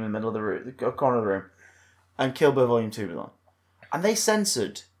volume, in the middle of the corner of the room, and Kill Bill Volume 2 was on. And they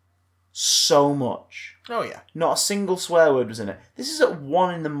censored so much. Oh, yeah. Not a single swear word was in it. This is at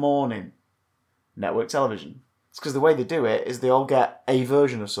 1 a.m. network television. It's because the way they do it is they all get a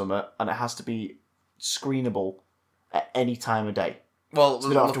version of something, and it has to be screenable at any time of day. Well, So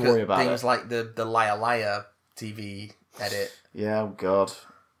we don't have to worry about things it. like the Liar Liar TV edit. Yeah, oh God.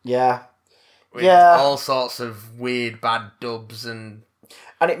 Yeah. With Yeah. all sorts of weird bad dubs and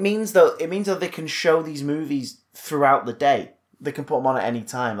And it means that they can show these movies throughout the day. They can put them on at any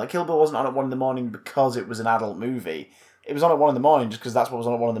time. Like Kill Bill wasn't on at 1 a.m. because it was an adult movie. It was on at 1 a.m. just because that's what was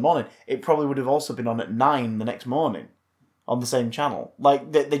on at 1 a.m. It probably would have also been on at 9 the next morning on the same channel.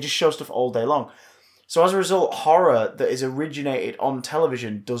 Like, they just show stuff all day long. So as a result, horror that is originated on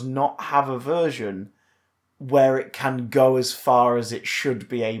television does not have a version where it can go as far as it should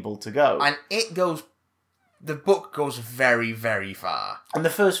be able to go. and the book goes very, very far. And the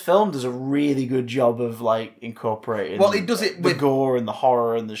first film does a really good job of like incorporating. Well, it does it the with gore and the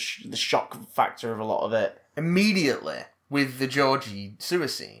horror and the shock factor of a lot of it. immediately with the Georgie sewer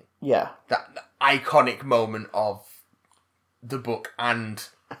scene. Yeah, That iconic moment of the book and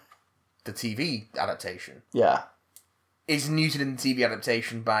the TV adaptation yeah, is neutered in the TV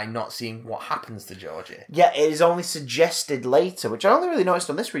adaptation by not seeing what happens to Georgie. yeah. It is only suggested later, which I only really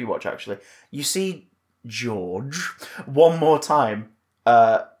noticed on this rewatch. Actually, you see George one more time,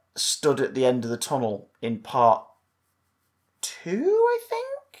 stood at the end of the tunnel in part 2, I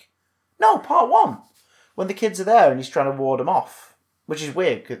think. No, part 1, when the kids are there and he's trying to ward them off, which is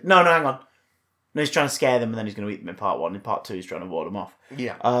weird. No, hang on. No, he's trying to scare them and then he's going to eat them in part 1. In part 2, he's trying to ward them off.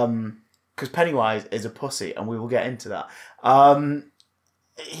 Yeah. Because Pennywise is a pussy, and we will get into that.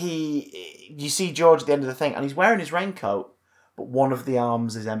 You see George at the end of the thing, and he's wearing his raincoat, but one of the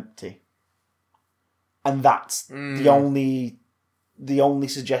arms is empty, and that's the only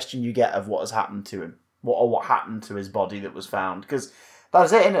suggestion you get of what has happened to him, what happened to his body that was found. Because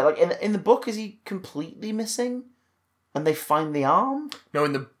that's it, isn't it? Like in the book, is he completely missing, and they find the arm? No,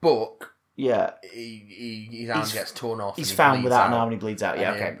 in the book, Yeah, his arm gets torn off. he's and he found without an bleeds arm, out. and he bleeds out.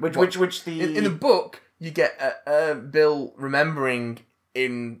 Yeah, okay. What- Which in the book, you get Bill remembering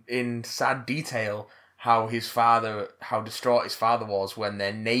in sad detail how distraught his father was when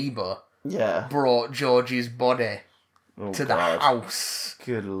their neighbour yeah. brought George's body Oh, to God. the house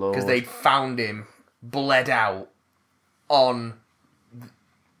Good lord. because they'd found him bled out on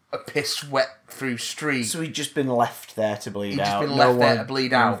a piss wet through street. So he'd just been left there to bleed He'd out. just been No left there one to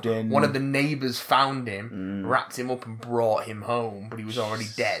bleed moved out. in. One of the neighbours found him, wrapped him up, and brought him home, but he was already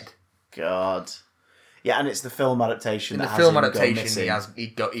dead. God. Yeah, and it's the film adaptation. In that the has film him go adaptation, missing. he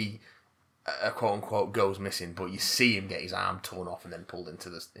quote unquote goes missing, but you see him get his arm torn off and then pulled into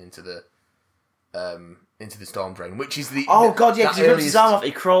the storm drain, which is the Oh God, yeah, that because he rips his earliest- arm off.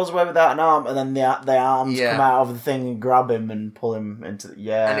 He crawls away without an arm, and then the arms Yeah. come out of the thing and grab him and pull him into.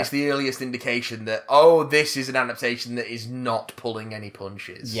 and it's the earliest indication that this is an adaptation that is not pulling any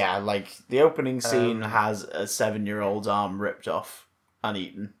punches. Yeah, like the opening scene has a 7-year-old's arm ripped off and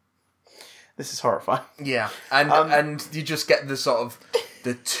eaten. This is horrifying. Yeah, and you just get the sort of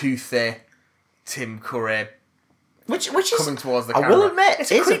the toothy Tim Curry Which is coming towards the I camera. will admit,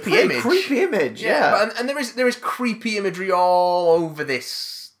 it's a creepy pretty image. creepy image. Yeah, but, and there is creepy imagery all over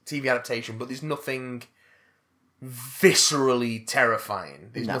this TV adaptation, but there's nothing viscerally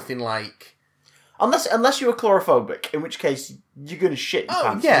terrifying. There's nothing like unless you're chlorophobic, in which case you're going to shit your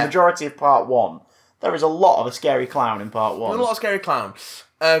pants. yeah. The majority of part 1, there is a lot of a scary clown in part 1. there's a lot of scary clown,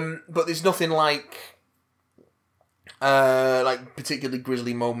 but there's nothing like particularly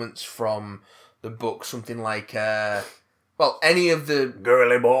grisly moments from the book. Something like any of the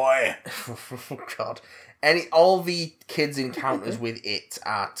Girly boy. oh God, all the kids' encounters with it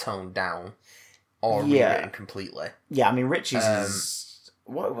are toned down or Yeah. rewritten completely. Yeah, I mean Richie's is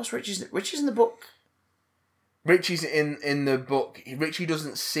what's Richie's? Richie's in the book. Richie's in the book. Richie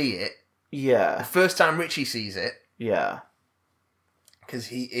doesn't see it. Yeah, The first time Richie sees it, yeah. because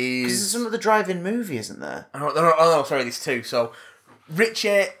he Because there's is. some of the drive-in movie, isn't there? Oh, no, sorry, there's two. So,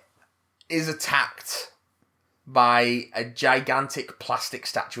 Richie is attacked by a gigantic plastic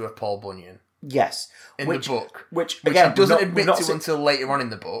statue of Paul Bunyan Yes, in the book, Which which again he doesn't we've admit not to seen, until later on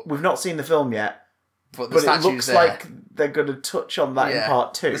in the book. we've not seen the film yet, But the but it statue's looks there. like they're going to touch on that in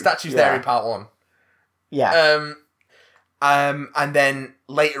part 2. The statue's Yeah. there in part 1. Yeah, And then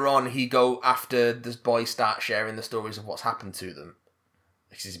later on, after this boys start sharing the stories of what's happened to them.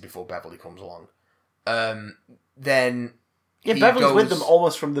 This is before Beverly comes along. Then yeah. he Beverly's with goes- them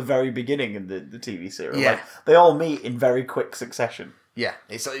almost from the very beginning in the TV series. Yeah. Like, they all meet in very quick succession. Yeah,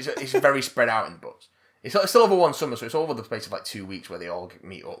 it's very spread out in the books. It's still over one summer, so it's over the space of like 2 weeks where they all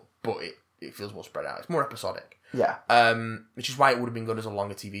meet up, but it feels more spread out. It's more episodic. Yeah, Which is why it would have been good as a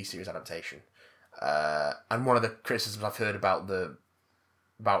longer TV series adaptation. And one of the criticisms I've heard about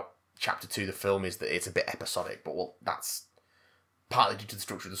Chapter 2, the film, is that it's a bit episodic, but that's partly due to the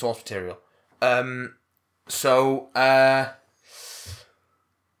structure of the source material. So the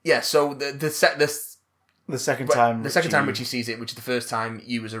second time Richie sees it, which is the first time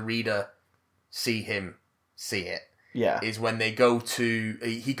you as a reader see him see it, is when they go to...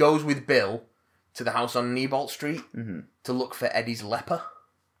 He goes with Bill to the house on Newbolt Street to look for Eddie's leper.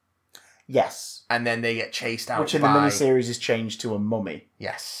 Yes. And then they get chased out which in the miniseries is changed to a mummy.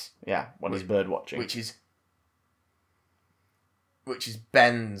 Yes. Yeah, when he's bird watching. Which is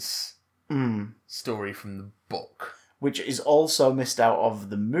Ben's story from the book. Which is also missed out of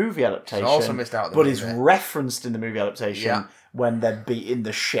the movie adaptation. It's also missed out of the movie. But is referenced in the movie adaptation when they're beating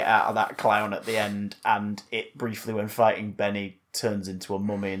the shit out of that clown at the end, and it briefly, when fighting Benny, turns into a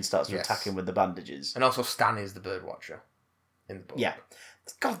mummy and starts to attack him with the bandages. And also Stan is the bird watcher in the book. Yeah.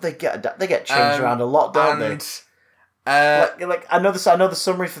 God, they get changed around a lot, don't they? Like another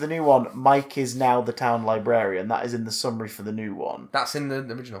summary for the new one. Mike is now the town librarian. That is in the summary for the new one. That's in the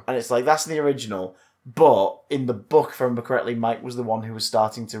original. And it's like, that's in the original. But in the book, if I remember correctly, Mike was the one who was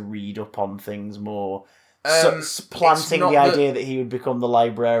starting to read up on things more, planting the idea that he would become the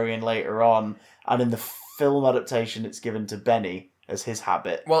librarian later on. And in the film adaptation, it's given to Benny as his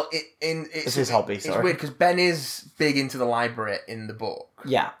habit. Well, it's his hobby. It's weird because Ben is big into the library in the book.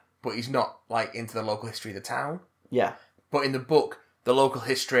 Yeah, but he's not like into the local history of the town. Yeah, but in the book, the local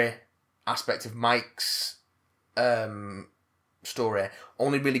history aspect of Mike's story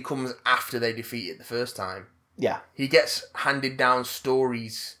only really comes after they defeat it the first time. Yeah. He gets handed down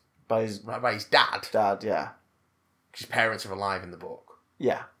stories by his dad. Dad, yeah. His parents are alive in the book.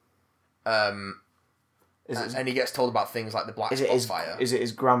 Yeah. And he gets told about things like the Black Spot Fire. Is it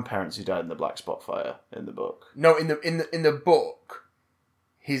his grandparents who died in the Black Spot Fire in the book? No, in the book,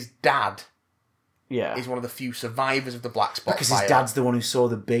 his dad is one of the few survivors of the Black Spot Fire. Because his dad's the one who saw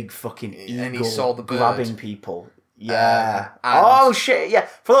the big fucking eagle and he saw the bird grabbing people. Yeah. Oh, shit, yeah.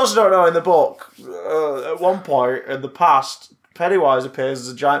 For those who don't know, in the book, at one point in the past, Pennywise appears as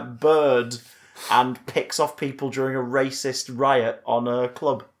a giant bird and picks off people during a racist riot on a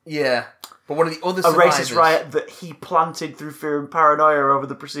club. Yeah. But one of the other survivors... A racist riot that he planted through fear and paranoia over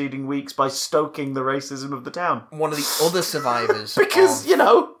the preceding weeks by stoking the racism of the town. One of the other survivors... Because,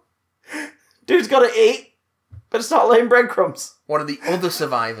 dude's got to eat. Better start laying breadcrumbs. One of the other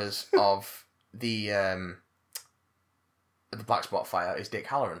survivors of the Black Spot Fire is Dick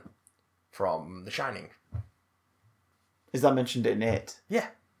Halloran from The Shining. Is that mentioned in it? Yeah.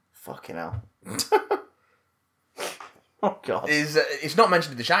 Fucking hell. Oh, God. It's not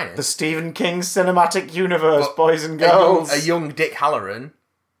mentioned in The Shining. The Stephen King cinematic universe, boys and girls. A young Dick Halloran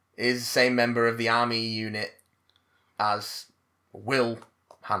is the same member of the army unit as Will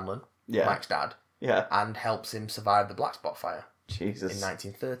Hanlon, Mike's dad, and helps him survive the Black Spot Fire. Jesus. In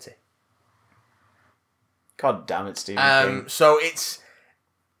 1930. God damn it, Stephen King. So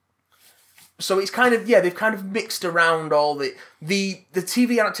it's kind of, they've kind of mixed around all the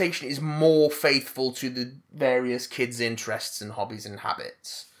TV adaptation is more faithful to the various kids' interests and hobbies and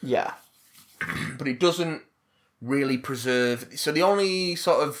habits. Yeah. But it doesn't really preserve... So the only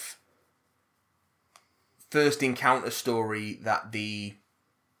sort of first encounter story that the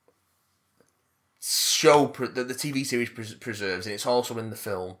TV series preserves, and it's also in the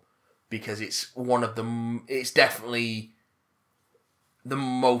film, because it's one of it's definitely the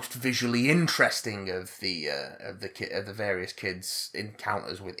most visually interesting of the various kids'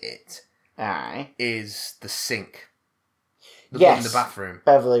 encounters with it. Aye. Is the sink. The yes. one in the bathroom.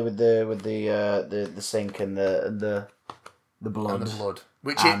 Beverly with the sink and the blood. And the blood.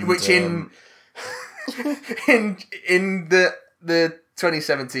 In the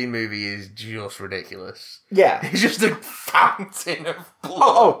 2017 movie is just ridiculous. Yeah. It's just a fountain of blood.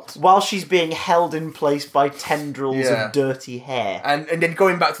 Oh, while she's being held in place by tendrils of dirty hair. And then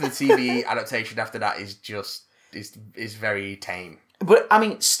going back to the TV adaptation after that is very tame. But, I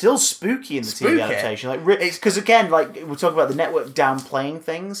mean, still spooky in the TV adaptation. Because, again, we're talking about the network downplaying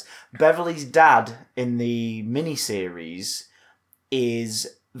things. Beverly's dad in the miniseries is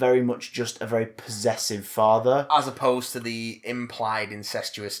very much just a very possessive father. As opposed to the implied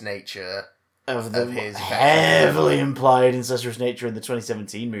incestuous nature of his... Heavily implied incestuous nature in the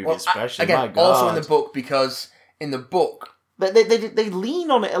 2017 movie, especially. Again, my God. also in the book, because in the book... They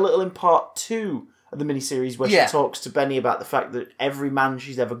lean on it a little in part 2 of the miniseries, where she talks to Benny about the fact that every man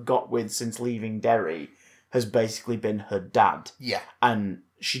she's ever got with since leaving Derry has basically been her dad. Yeah. And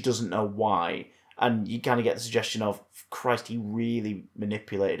she doesn't know why. And you kind of get the suggestion of, Christ, he really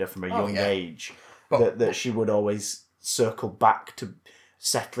manipulated her from a young age. That she would always circle back to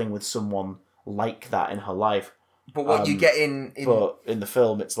settling with someone like that in her life. But what you get in... But in the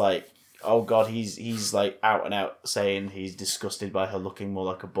film, it's like, oh God, he's like out and out saying he's disgusted by her looking more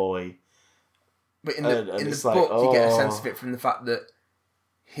like a boy. But in the book, you get a sense of it from the fact that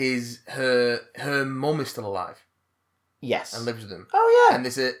her mum is still alive. Yes. And lives with him. Oh, yeah. And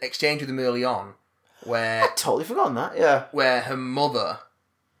there's an exchange with him early on where... I'd totally forgotten that, yeah. Where her mother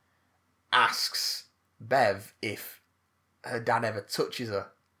asks Bev if her dad ever touches her.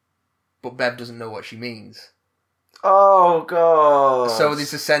 But Bev doesn't know what she means. Oh, God. So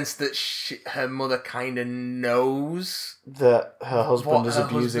there's a sense that her mother kind of knows... That her husband is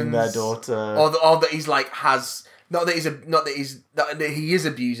abusing their daughter. Or that he's like, has... Not that he is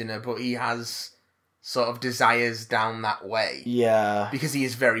abusing her, but he has sort of desires down that way. Yeah. Because he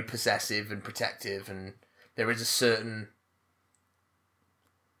is very possessive and protective, and there is a certain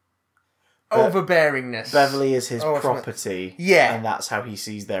overbearingness. Beverly is his property. Yeah. And that's how he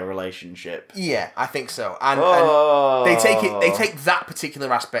sees their relationship. Yeah, I think so. And they take that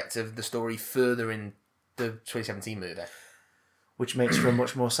particular aspect of the story further in the 2017 movie. Which makes for a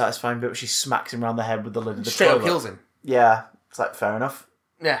much more satisfying bit where she smacks him around the head with the lid of the Straight toilet. up kills him. Yeah. It's like, fair enough.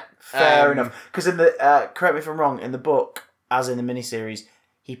 Yeah. Fair enough. Because in the, correct me if I'm wrong, in the book, as in the miniseries,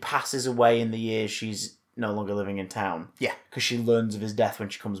 he passes away in the years she's no longer living in town. Yeah. Because she learns of his death when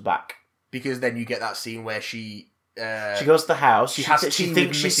she comes back. Because then you get that scene where she goes to the house. She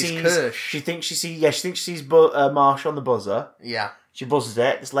thinks she sees She thinks she sees Marsh on the buzzer. Yeah. She buzzes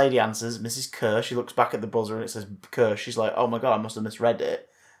it. This lady answers, Mrs. Kerr. She looks back at the buzzer and it says Kerr. She's like, oh my God, I must have misread it.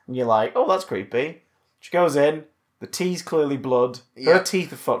 And you're like, oh, that's creepy. She goes in. The tea's clearly blood. Her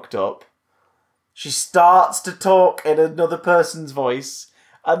teeth are fucked up. She starts to talk in another person's voice.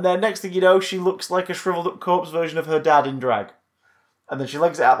 And then next thing you know, she looks like a shriveled up corpse version of her dad in drag. And then she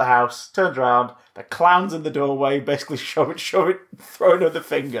legs it out the house, turns around, the clown's in the doorway, basically throwing her the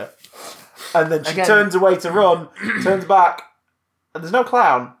finger. And then she turns away to run, turns back, and there's no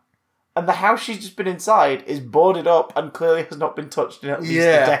clown. And the house she's just been inside is boarded up and clearly has not been touched in at least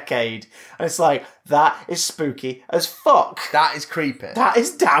a decade. And it's like, that is spooky as fuck. That is creepy. That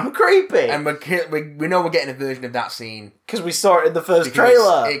is damn creepy. And we know we're getting a version of that scene. Because we saw it in the first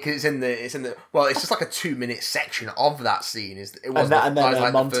trailer. It's in the well, it's just like a 2-minute section of that scene. And then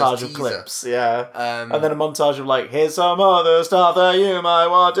a montage of clips. Yeah. And then a montage of like, here's some other stuff that you might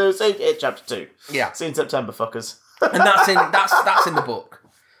want to see. Chapter 2. Yeah. See in September, fuckers. And that's in the book.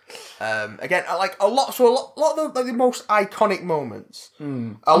 Again, like a lot of the most iconic moments.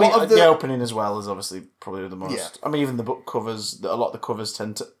 A lot of the opening as well is obviously probably the most. Yeah. I mean, even the book covers. A lot of the covers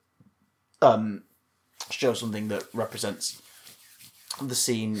tend to show something that represents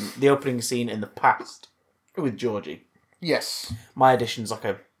the opening scene in the past with Georgie. Yes, my edition's like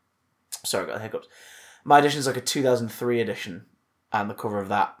sorry, I got the hiccups. My edition's like a 2003 edition, and the cover of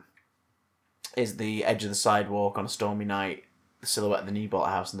that is the edge of the sidewalk on a stormy night. The silhouette of the Neibolt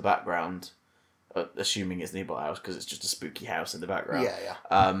house in the background, assuming it's Neibolt house because it's just a spooky house in the background. Yeah.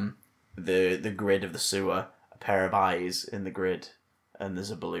 The grid of the sewer, a pair of eyes in the grid, and there's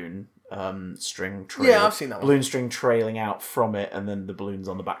a balloon string trail. Yeah, I've seen that one. Balloon string trailing out from it, and then the balloon's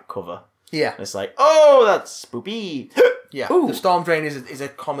on the back cover. Yeah. And it's like, oh, that's spooky. Yeah. Ooh. The storm drain is a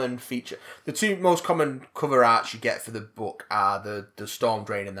common feature. The two most common cover arts you get for the book are the storm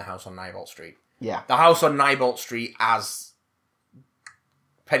drain and the house on Neibolt Street. Yeah. The house on Neibolt Street as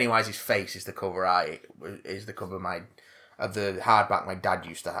Pennywise's face is the cover of the hardback my dad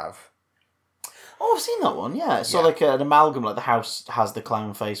used to have. Oh, I've seen that one. Yeah, so like an amalgam, like the house has the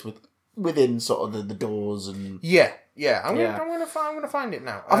clown face within sort of the doors and. Yeah. I'm gonna find it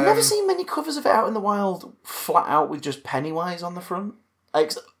now. I've never seen many covers of it out in the wild, flat out with just Pennywise on the front,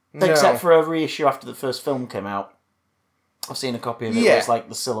 except for a reissue after the first film came out. I've seen a copy of it. Where it's like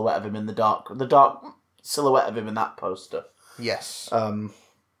the silhouette of him in the dark silhouette of him in that poster. Yes.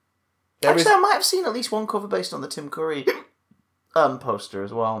 Actually, I might have seen at least one cover based on the Tim Curry poster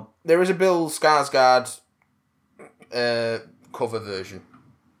as well. There is a Bill Skarsgård cover version.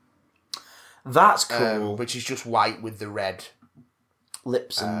 That's cool. Which is just white with the red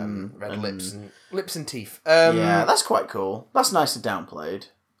lips and lips and teeth. Yeah, that's quite cool. That's nicely downplayed.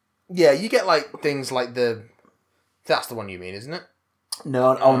 Yeah, you get like things like that's the one you mean, isn't it?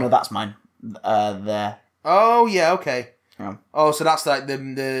 No, no, that's mine. There. Oh yeah, okay. Yeah. Oh, so that's like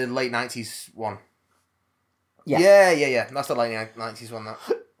the late 90s one. Yeah. That's the late 90s one. That.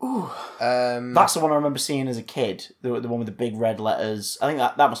 Ooh. That's the one I remember seeing as a kid. The one with the big red letters. I think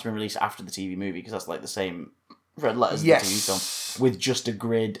that must have been released after the TV movie because that's like the same red letters as the TV film with just a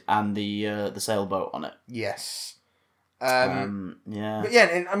grid and the sailboat on it. Yes. Yeah. But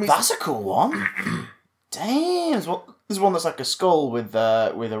yeah, I mean that's a cool one. Damn. There's one that's like a skull with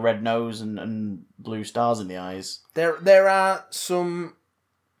a red nose and blue stars in the eyes. There are some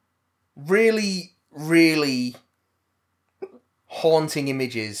really, really haunting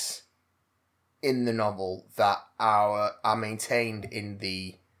images in the novel that are maintained in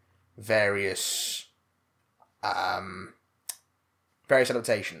the various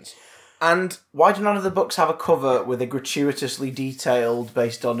adaptations. And why do none of the books have a cover with a gratuitously detailed,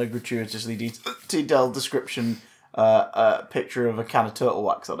 based on a gratuitously detailed description, picture of a can of turtle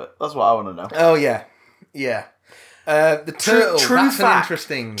wax on it? That's what I want to know. Oh yeah. The turtle. That's fact,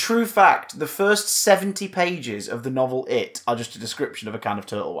 interesting. True fact. The first 70 pages of the novel "It" are just a description of a can of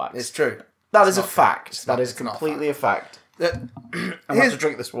turtle wax. It's true. That is a fact. That is completely a fact. I'm going to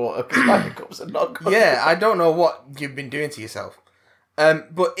drink this water because my cups are not good. Yeah, I don't know what you've been doing to yourself.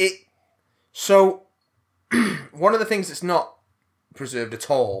 But it... So, one of the things that's not preserved at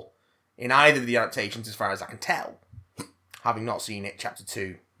all in either of the adaptations, as far as I can tell, having not seen it, Chapter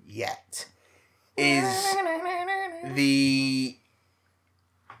 2, yet, is the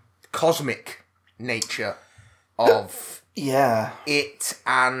cosmic nature of it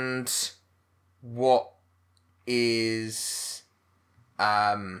and what is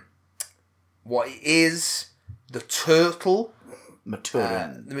the turtle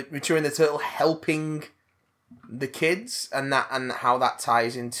Maturin. Maturin the turtle helping the kids, and how that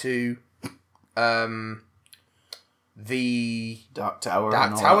ties into the Dark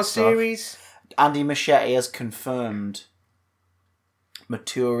Tower series. Andy Muschietti has confirmed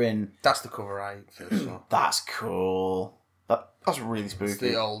Maturin. That's the cover I first saw. That's cool. That's really spooky. It's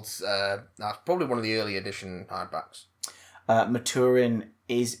the old. That's probably one of the early edition hardbacks. Maturin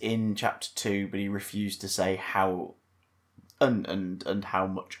is in Chapter 2, but he refused to say how and how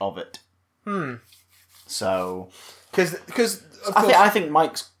much of it. So, because I think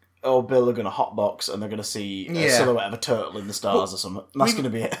Mike's or Bill are going to hotbox and they're going to see a silhouette of a turtle in the stars or something. That's going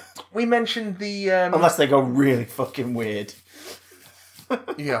to be it. We mentioned the unless they go really fucking weird.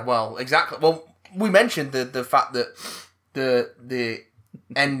 Yeah, well, exactly. Well, we mentioned the fact that the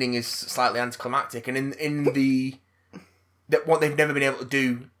ending is slightly anticlimactic, and in the that what they've never been able to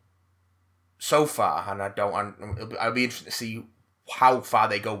do so far, and I'll be interested to see how far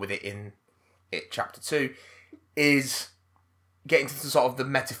they go with it in Chapter 2, is getting to sort of the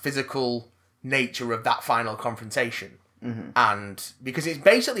metaphysical nature of that final confrontation. And because it's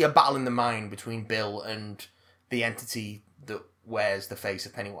basically a battle in the mind between Bill and the entity that wears the face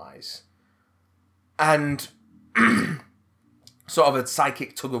of Pennywise, and sort of a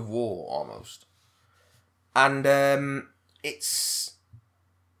psychic tug of war almost. And it's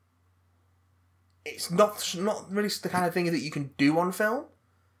not really the kind of thing that you can do on film,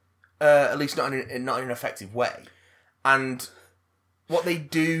 at least not in an effective way. And what they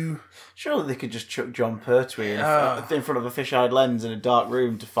do... Surely they could just chuck John Pertwee in front of a fish-eyed lens in a dark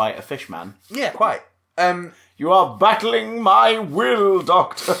room to fight a fishman. Yeah, quite. You are battling my will,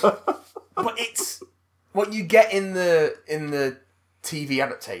 Doctor. But it's what you get in the TV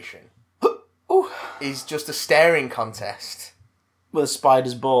adaptation is just a staring contest with a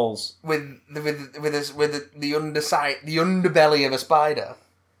spider's balls, with the underside, the underbelly of a spider,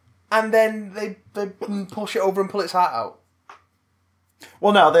 and then they push it over and pull its heart out.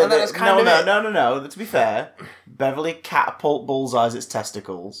 Well, no, no. To be fair, Beverly catapult bullseyes its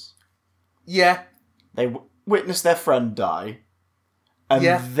testicles. Yeah, they witness their friend die, and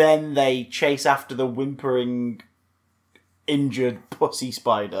then they chase after the whimpering, injured pussy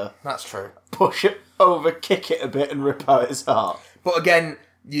spider. That's true. Push it over, kick it a bit, and rip out its heart. But again,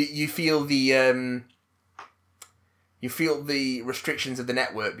 you feel the restrictions of the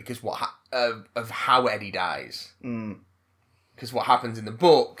network because of how Eddie dies. Because what happens in the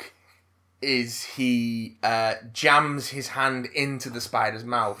book is he jams his hand into the spider's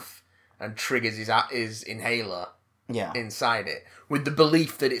mouth and triggers his inhaler inside it with the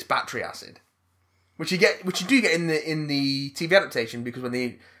belief that it's battery acid, which you do get in the TV adaptation, because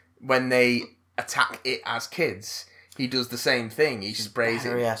when they attack it as kids, he does the same thing. He sprays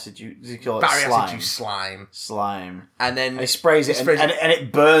battery it. Acid slime. Slime. And then he sprays it, and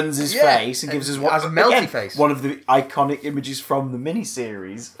it burns his face and gives us a melty face. One of the iconic images from the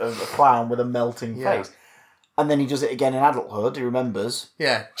miniseries of a clown with a melting face. And then he does it again in adulthood. He remembers.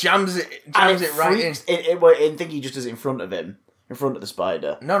 Yeah, jams it right in. I think he just does it in front of him. In front of the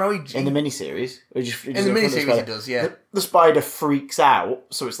spider. No, in the miniseries. In the miniseries he does, yeah. The spider freaks out,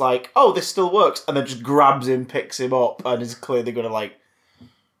 so it's like, oh, this still works, and then just grabs him, picks him up, and is clearly going to,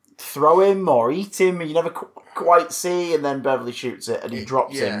 throw him or eat him, and you never quite see, and then Beverly shoots it, and he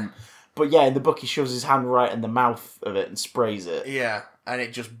drops him. But in the book he shoves his hand right in the mouth of it and sprays it. Yeah, and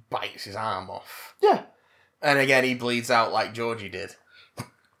it just bites his arm off. Yeah. And again, he bleeds out like Georgie did.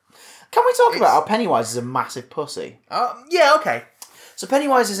 Can we talk about how Pennywise is a massive pussy? Yeah, okay. So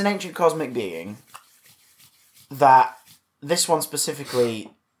Pennywise is an ancient cosmic being that this one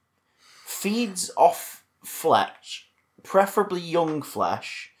specifically feeds off flesh, preferably young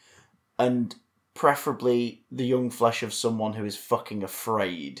flesh, and preferably the young flesh of someone who is fucking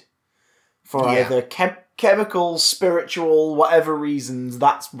afraid. For either chemical, spiritual, whatever reasons,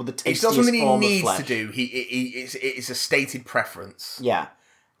 that's the tastiest It's not something he form needs of flesh. to do. It's a stated preference. Yeah.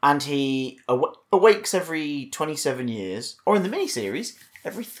 And he awakes every 27 years, or in the miniseries,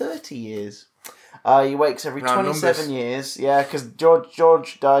 every 30 years. He wakes every Round 27 numbers. years, yeah, because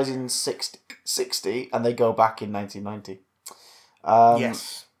George dies in 60, and they go back in 1990.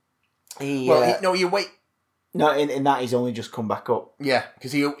 Yes. He, you wait. No, in that he's only just come back up. Yeah,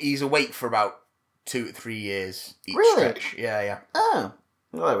 because he's awake for about 2 to 3 years each Really? stretch. Yeah. Oh,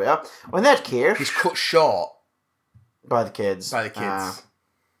 well, there we are. When that case He's cut short by the kids.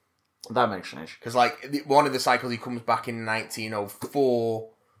 That makes sense. because one of the cycles he comes back in 1904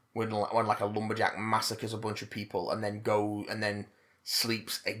 when like a lumberjack massacres a bunch of people and then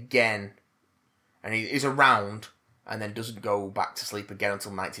sleeps again, and he is around. And then doesn't go back to sleep again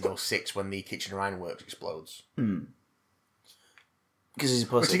until 1906 when the Kitchener Ironworks explodes. Because he's a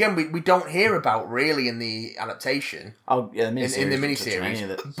pussy. Which again, we don't hear about really in the adaptation. Oh, yeah, the in the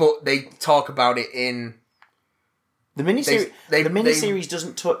miniseries. But they talk about it in... The miniseries, the miniseries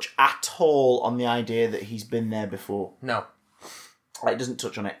doesn't touch at all on the idea that he's been there before. No. It doesn't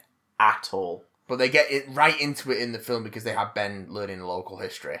touch on it at all. But they get it right into it in the film because they have Ben learning local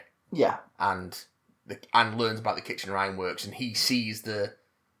history. Yeah. And learns about the Kitchener Ironworks, and he sees the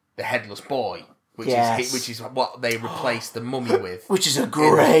headless boy, which is what they replaced the mummy with. Which is a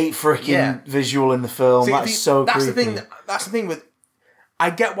great freaking visual in the film. See, that's so creepy. That's the thing with... I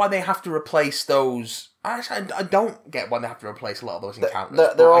get why they have to replace those... Actually, I don't get why they have to replace a lot of those encounters.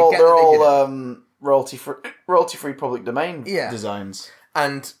 They're all royalty-free public domain designs.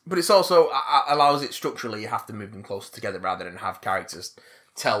 But it's also allows it structurally. You have to move them closer together rather than have characters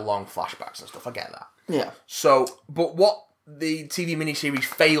tell long flashbacks and stuff. I get that. Yeah. So, but what the TV miniseries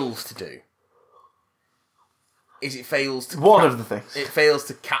fails to do is it fails to... of the things. It fails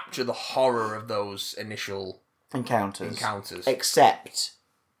to capture the horror of those initial encounters. Except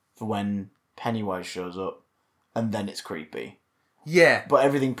for when Pennywise shows up, and then it's creepy. Yeah. But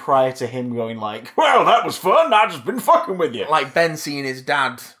everything prior to him going like, well, that was fun, I've just been fucking with you. Like Ben seeing his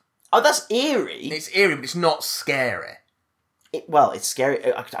dad. Oh, that's eerie. It's eerie, but it's not scary. It's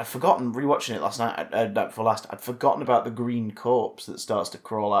scary. I'd forgotten, rewatching it last night, before last, I'd forgotten about the green corpse that starts to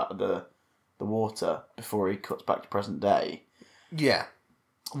crawl out of the water before he cuts back to present day. Yeah.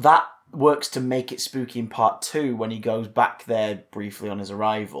 That works to make it spooky in part 2 when he goes back there briefly on his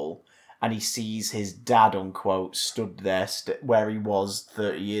arrival and he sees his dad, unquote, stood there where he was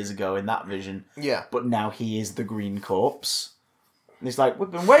 30 years ago in that vision. Yeah. But now he is the green corpse. And he's like,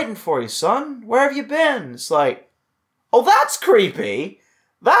 we've been waiting for you, son. Where have you been? It's like, oh, that's creepy.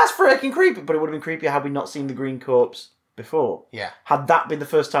 That's freaking creepy. But it would have been creepier had we not seen the green corpse before. Yeah. Had that been the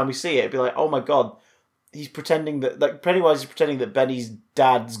first time we see it, it'd be like, oh my god, he's pretending that, like, Pennywise is pretending that Benny's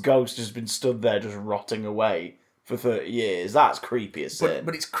dad's ghost has been stood there just rotting away for 30 years. That's creepy as sin.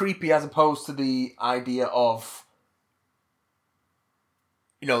 But it's creepy as opposed to the idea of,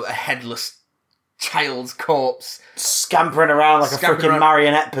 a headless child's corpse scampering around like a freaking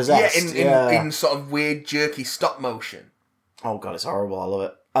marionette possessed. In sort of weird, jerky stop motion. Oh god, it's horrible. I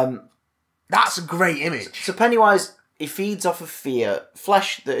love it. That's a great image. So Pennywise, he feeds off of fear.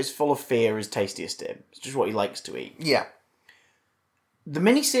 Flesh that is full of fear is tastiest to him. It's just what he likes to eat. Yeah. The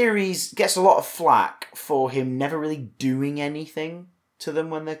miniseries gets a lot of flack for him never really doing anything to them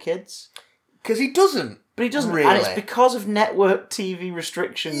when they're kids. Because he doesn't. But he doesn't, really. And it's because of network TV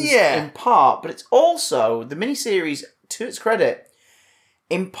restrictions Yeah. in part, but it's also, the miniseries, to its credit,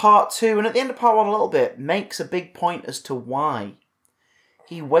 in part 2, and at the end of part 1 a little bit, makes a big point as to why.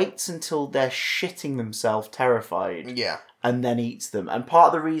 He waits until they're shitting themselves terrified, Yeah. and then eats them. And part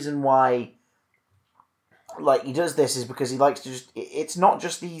of the reason why, like, he does this is because he likes to just, it's not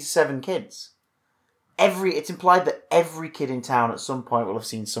just these 7 kids. It's implied that every kid in town at some point will have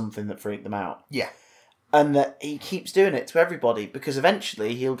seen something that freaked them out. Yeah. And that he keeps doing it to everybody because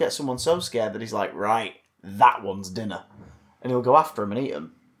eventually he'll get someone so scared that he's like, right, that one's dinner. And he'll go after him and eat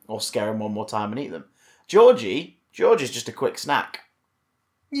them. Or scare him one more time and eat them. George is just a quick snack.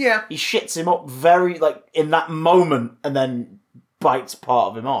 Yeah. He shits him up very, like, in that moment and then bites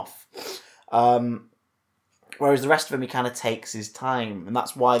part of him off. Whereas the rest of him, he kind of takes his time. And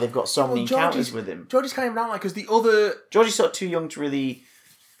that's why they've got so many encounters with him. Georgie's kind of down, like, because the other... Georgie's sort of too young to really,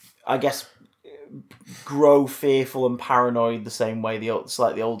 I guess, grow fearful and paranoid the same way the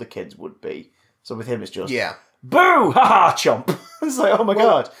slightly older kids would be. So with him, it's just boo, haha, chomp. It's like, oh my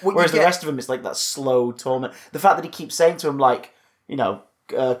god. Whereas the rest of him, it's like that slow torment. The fact that he keeps saying to him, like, you know,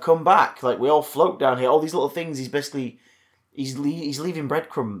 come back, like we all float down here. All these little things. He's basically he's leaving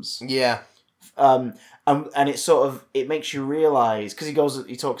breadcrumbs. Yeah. And it's sort of, it makes you realise, because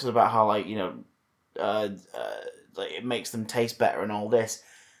he talks about how, like, you know, like it makes them taste better and all this.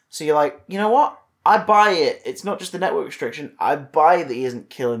 So you're like, you know what? I buy it. It's not just the network restriction. I buy that he isn't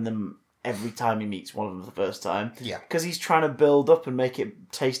killing them every time he meets one of them the first time. Yeah. Because he's trying to build up and make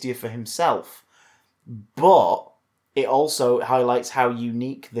it tastier for himself. But it also highlights how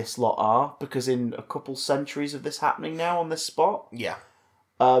unique this lot are, because in a couple centuries of this happening now on this spot,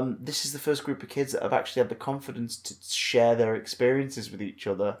 this is the first group of kids that have actually had the confidence to share their experiences with each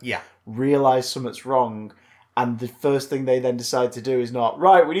other, realise something's wrong, and the first thing they then decide to do is not,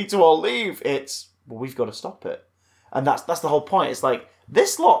 right, we need to all leave, it's, well, we've got to stop it. And that's the whole point. It's like,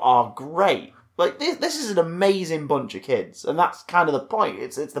 this lot are great. Like, this is an amazing bunch of kids, and that's kind of the point.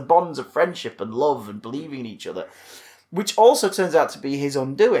 It's the bonds of friendship and love and believing in each other, which also turns out to be his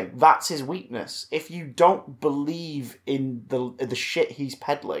undoing. That's his weakness. If you don't believe in the shit he's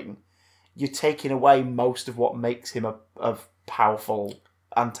peddling, you're taking away most of what makes him a powerful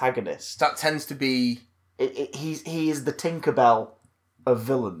antagonist. That tends to be... He is the Tinkerbell of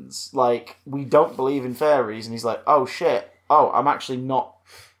villains. Like, we don't believe in fairies, and he's like, oh shit, oh, I'm actually not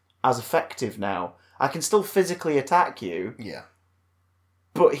as effective now. I can still physically attack you. Yeah.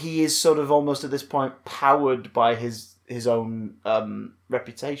 But he is sort of almost at this point powered by his own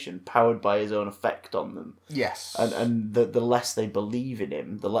reputation, powered by his own effect on them. Yes. And the less they believe in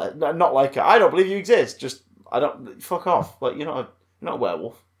him, not like, I don't believe you exist, just, fuck off. Like, you're not a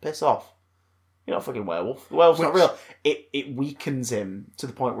werewolf. Piss off. You're not a fucking werewolf. The werewolf's not real. It weakens him to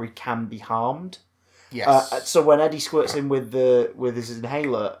the point where he can be harmed. Yes. So when Eddie squirts him with his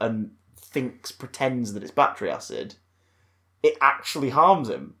inhaler and pretends that it's battery acid, it actually harms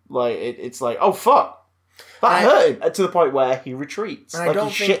him. Like, it's like, oh fuck, that hurt him, to the point where he retreats. Like,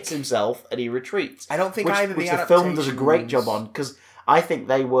 he shits himself and he retreats. I don't think either which the film does a great job on, because I think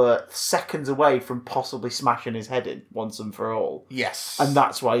they were seconds away from possibly smashing his head in once and for all. Yes. And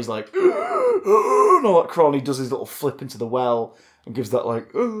that's why he's like, and all that crawl. He does his little flip into the well and gives that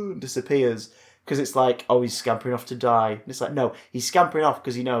like, and disappears. Because it's like, oh, he's scampering off to die. And it's like, no, he's scampering off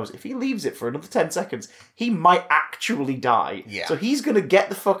because he knows if he leaves it for another 10 seconds, he might actually die. Yeah. So he's going to get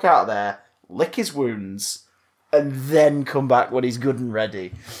the fuck out of there, lick his wounds, and then come back when he's good and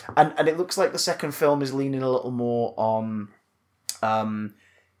ready. And it looks like the second film is leaning a little more on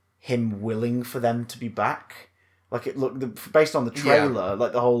him willing for them to be back. Like, it looked, based on the trailer,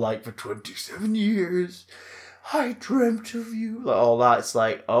 like the whole, like, for 27 years, I dreamt of you. Like, all that. It's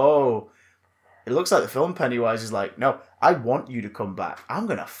like, oh... It looks like the film Pennywise is like, no, I want you to come back. I'm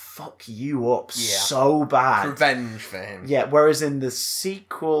going to fuck you up so bad. Revenge for him. Yeah, whereas in the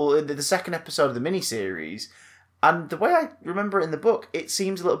sequel, in the second episode of the miniseries, and the way I remember it in the book, it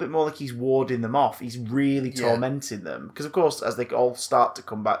seems a little bit more like he's warding them off. He's really tormenting them. Because, of course, as they all start to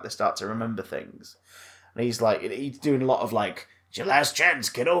come back, they start to remember things. And he's doing a lot of like, it's your last chance,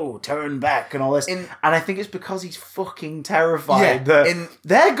 kiddo, turn back, and all this. And I think it's because he's fucking terrified that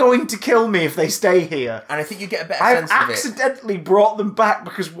they're going to kill me if they stay here. And I think you get a better sense of it. I've accidentally brought them back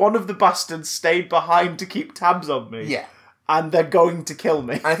because one of the bastards stayed behind to keep tabs on me. Yeah. And they're going to kill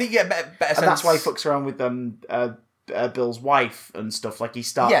me. And I think you get a better sense... And that's why he fucks around with Bill's wife and stuff. Like, he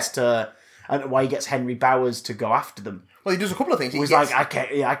starts to... And why he gets Henry Bowers to go after them. Well, he does a couple of things. He's like, I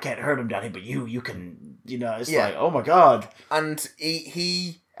can't hurt him, Danny, but you can, you know, it's like, oh my god. And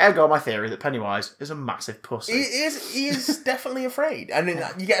he Ergo, my theory that Pennywise is a massive pussy. He is definitely afraid. And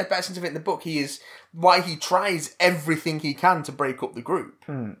you get a better sense of it in the book. Why he tries everything he can to break up the group.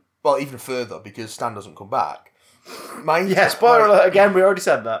 Well, even further, because Stan doesn't come back. Spoiler alert, again, we already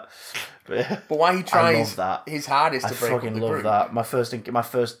said that. But why he tries his hardest to break up the group. I fucking love that.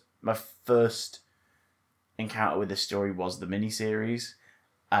 My first encounter with this story was the miniseries,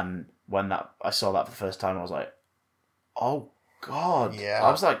 and when I saw that for the first time, I was like, "Oh God!" Yeah.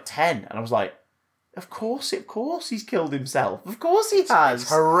 I was like 10, and I was like, "Of course he's killed himself. Of course he has. It's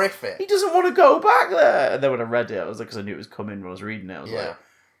horrific. He doesn't want to go back there." And then when I read it, I was like, because I knew it was coming when I was reading it, I was like,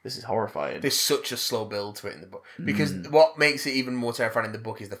 "This is horrifying." There's such a slow build to it in the book, because what makes it even more terrifying in the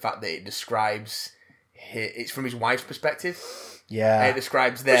book is the fact that it describes it's from his wife's perspective. Yeah, it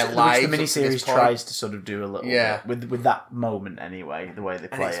describes their lives. Which the miniseries tries to sort of do a little bit with that moment anyway, the way they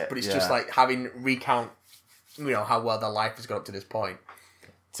play it. But it's just like recount, how well their life has got up to this point,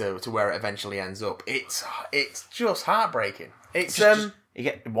 to where it eventually ends up. It's just heartbreaking. It's You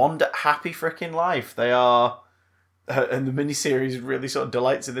get Wanda, happy freaking life. They are, and the miniseries really sort of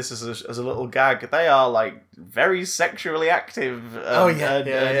delights in this as a little gag. They are like very sexually active. And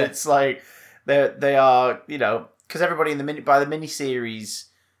it's like they are, you know, because everybody in the by the miniseries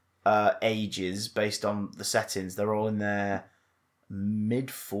ages based on the settings, they're all in their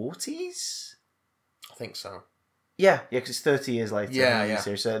mid-40s. I think so. Yeah, because it's 30 years later. Yeah.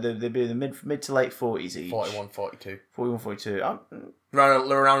 So they'd be in the mid to late 40s each. 41, 42. 41, 42.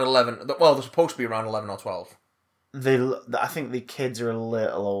 Around 11. Well, they're supposed to be around 11 or 12. I think the kids are a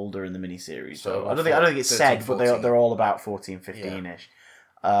little older in the miniseries. So I don't think it's 13, said, 14. But they're all about 14, 15-ish.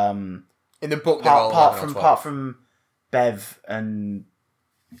 In the book, they're all apart from Bev and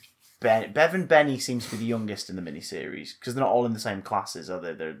Benny seems to be the youngest in the miniseries because they're not all in the same classes, are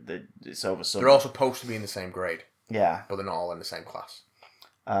they? It's over summer. They're all supposed to be in the same grade. Yeah. But they're not all in the same class.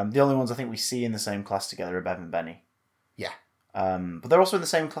 The only ones I think we see in the same class together are Bev and Benny. Yeah. But they're also in the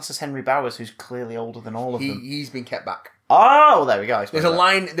same class as Henry Bowers, who's clearly older than all of them. He's been kept back. Oh, well, there we go. There is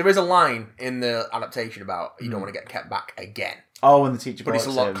a line in the adaptation about you don't want to get kept back again. Oh, and the teacher. But it's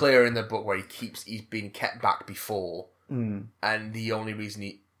a lot clearer in the book where he's been kept back before, and the only reason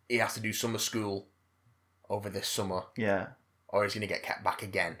he has to do summer school over this summer, or he's going to get kept back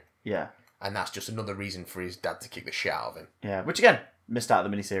again. Yeah. And that's just another reason for his dad to kick the shit out of him. Yeah, which again, missed out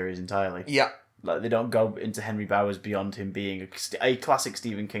of the miniseries entirely. Yeah. Like, they don't go into Henry Bowers beyond him being a classic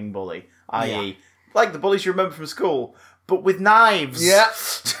Stephen King bully, i.e., like the bullies you remember from school, but with knives. Yeah.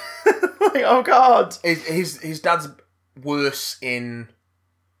 Like, oh God. His dad's worse in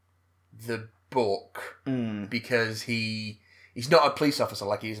the book because he's not a police officer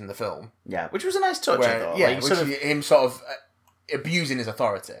like he is in the film. Yeah, which was a nice touch, I thought. Yeah, him sort of abusing his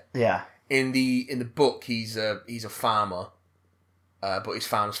authority. Yeah. In the book, he's a farmer, but his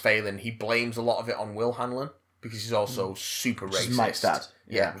farm's failing. He blames a lot of it on Will Hanlon because he's also super racist. Which is Mike's dad.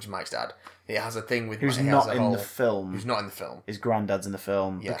 Yeah, which is Mike's dad. He has a thing with who's not in the film. Who's not in the film. His granddad's in the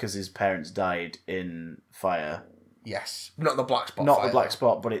film because his parents died in fire. Yes, not the black spot. Not fire, the black though.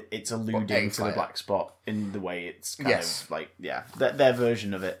 spot, but it's alluding to the black spot in the way it's kind of like their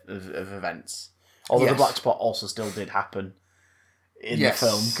version of it of events. Although the black spot also still did happen in the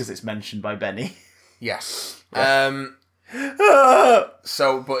film because it's mentioned by Benny. Yes.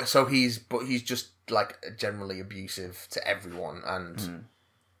 So he's just like generally abusive to everyone and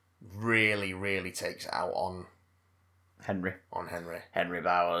really, really takes it out on Henry. Henry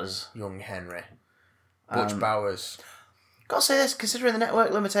Bowers. Young Henry. Butch Bowers. Gotta say this, considering the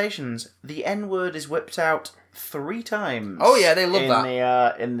network limitations, the N-word is whipped out 3 times. Oh yeah, they love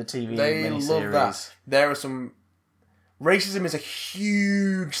that. In the TV they miniseries. Love that. There are some... Racism is a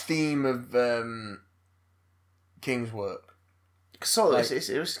huge theme of King's work. So it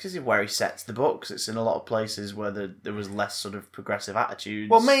was because of where he sets the books. It's in a lot of places where there was less sort of progressive attitudes.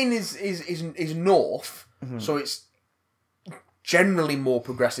 Well, Maine is north, so it's generally more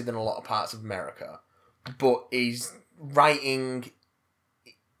progressive than a lot of parts of America. But he's writing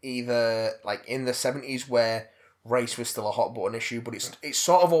either like in the 70s where race was still a hot button issue, but it's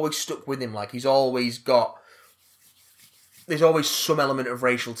sort of always stuck with him. Like there's always some element of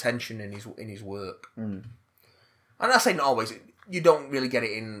racial tension in his work. And I say not always. You don't really get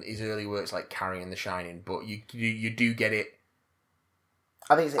it in his early works like Carrie and The Shining, but you do get it.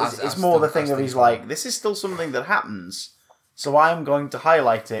 I think it's more the thing of he's like, this is still something that happens, so I'm going to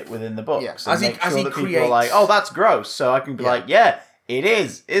highlight it within the books. Yeah. As he people are like, oh, that's gross, so I can be like, yeah, it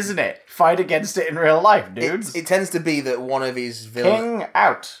is, isn't it? Fight against it in real life, dudes. It tends to be that one of his King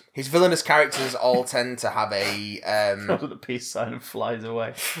out. His villainous characters all tend to have a throws the peace sign and flies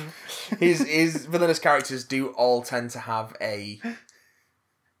away. His villainous characters do all tend to have a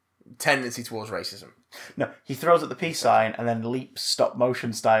tendency towards racism. No, he throws up the peace sign and then leaps stop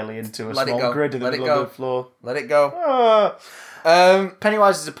motion stylely into a small grid in the middle of the floor. Let it go.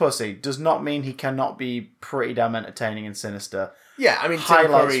 Pennywise is a pussy. Does not mean he cannot be pretty damn entertaining and sinister. Yeah, I mean,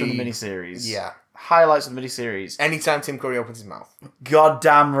 highlights from the miniseries. Yeah. Highlights of the miniseries. Anytime Tim Curry opens his mouth.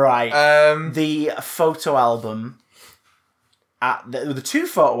 Goddamn right. The photo album. The 2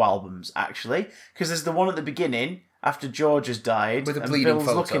 photo albums, actually. Because there's the one at the beginning, after George has died. With a and bleeding Bill's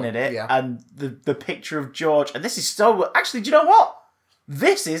photo. looking at it. Yeah. And the picture of George. And this is so... Actually, do you know what?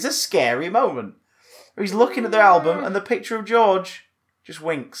 This is a scary moment. He's looking at the album and the picture of George just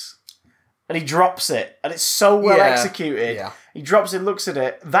winks. And he drops it. And it's so well executed. Yeah. He drops it, looks at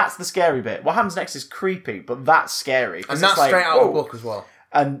it. That's the scary bit. What happens next is creepy, but that's scary. And that's straight out of the book as well.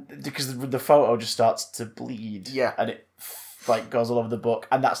 And because the photo just starts to bleed. Yeah. And it goes all over the book.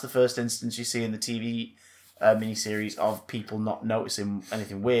 And that's the first instance you see in the TV miniseries of people not noticing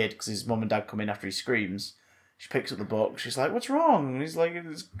anything weird because his mum and dad come in after he screams. She picks up the book. She's like, "What's wrong?" And he's like,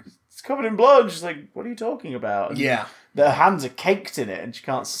 "It's covered in blood." She's like, "What are you talking about?" And her hands are caked in it, and she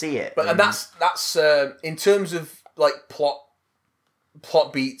can't see it. But and that's in terms of like plot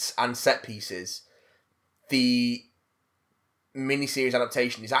beats and set pieces, the miniseries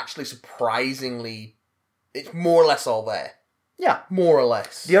adaptation is actually surprisingly. It's more or less all there. Yeah, more or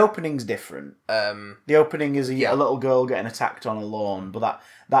less. The opening's different. The opening is a little girl getting attacked on a lawn, but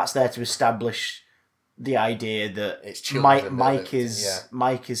that's there to establish the idea that it's children, Mike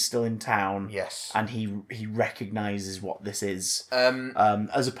is still in town. Yes, and he recognizes what this is.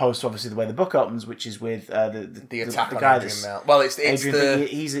 As opposed to obviously the way the book opens, which is with the attack the on guy Adrian Mel. Well, it's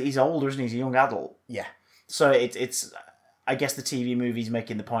he's older, isn't he? He's a young adult. Yeah. So it's I guess the TV movie's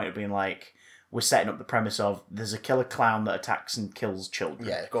making the point of being like, we're setting up the premise of there's a killer clown that attacks and kills children.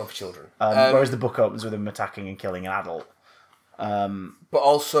 Yeah, going for children. Whereas the book opens with him attacking and killing an adult. But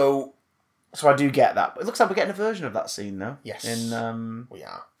also... So I do get that. But it looks like we're getting a version of that scene, though. Yes. We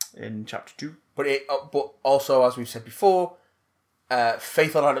are. In Chapter 2. But also, as we've said before,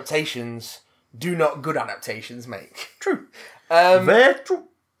 faithful adaptations do not good adaptations make. True. Very true.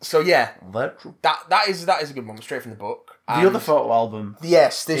 So yeah. Very true. That is a good one, straight from the book. The other photo album.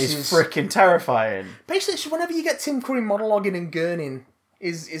 Yes, this is freaking terrifying. Basically, whenever you get Tim Curry monologuing and gurning,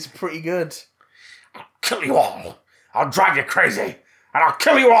 is pretty good. I'll kill you all. I'll drive you crazy, and I'll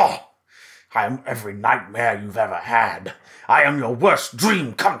kill you all. I am every nightmare you've ever had. I am your worst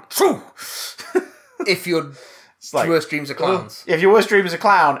dream come true. If your worst dreams are clowns. If your worst dream is a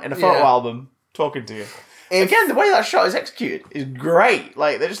clown in a photo album talking to you. Again, the way that shot is executed is great.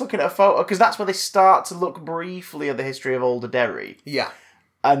 Like, they're just looking at a photo, because that's where they start to look briefly at the history of Older Derry. Yeah.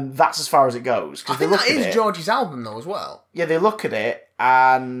 And that's as far as it goes. I think that is George's album, though, as well. Yeah, they look at it,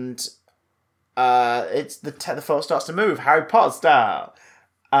 and it's the photo starts to move, Harry Potter style.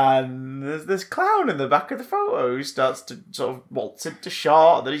 And there's this clown in the back of the photo who starts to sort of waltz into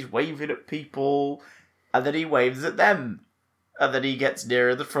shot, and then he's waving at people, and then he waves at them. And then he gets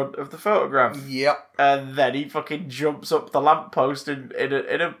nearer the front of the photograph. Yep. And then he fucking jumps up the lamppost in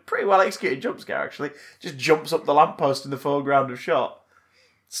a pretty well executed jump scare, actually. Just jumps up the lamppost in the foreground of shot.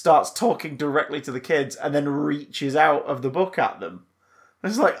 Starts talking directly to the kids, and then reaches out of the book at them.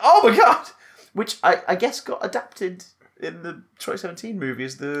 And it's like, oh my god! Which I guess got adapted in the 2017 movie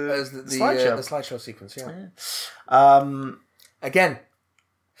as the slideshow. The slideshow sequence, yeah. Again,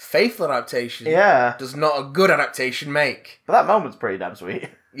 faithful adaptation does not a good adaptation make. But that moment's pretty damn sweet.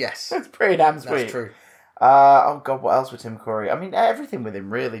 Yes. It's pretty damn sweet. That's true. Oh god, what else with Tim Curry? I mean, everything with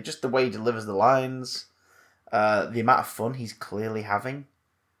him, really. Just the way he delivers the lines. The amount of fun he's clearly having.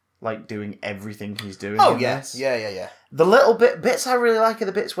 Like, doing everything he's doing. Oh, yes. Yeah. The little bits I really like are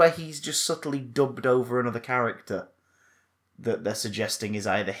the bits where he's just subtly dubbed over another character that they're suggesting is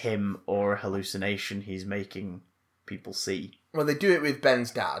either him or a hallucination he's making people see. Well, they do it with Ben's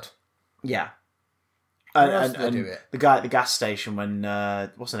dad. Yeah. And they do it? The guy at the gas station when,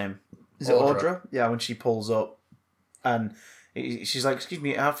 what's her name? Is it Audra? Yeah, when she pulls up and she's like, excuse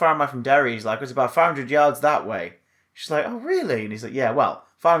me, how far am I from Derry? He's like, it's about 500 yards that way. She's like, oh, really? And he's like, yeah, well,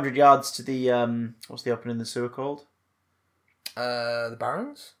 500 yards to the, what's the opening in the sewer called? The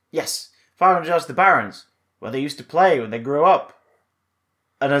Barrens? Yes, 500 yards to the Barrens, where they used to play when they grew up.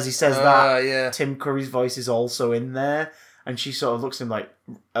 And as he says that, Tim Curry's voice is also in there. And she sort of looks at him like,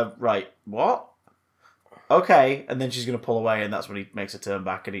 right, what? Okay. And then she's going to pull away, and that's when he makes a turn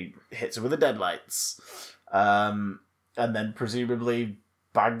back and he hits her with the deadlights. And then presumably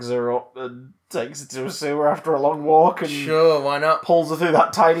bags her up and takes her to a sewer after a long walk. And sure, why not? Pulls her through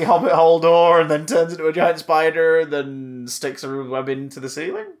that tiny hobbit hole door and then turns into a giant spider and then sticks her web into the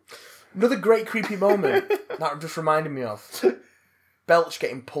ceiling. Another great creepy moment that just reminded me of. Belch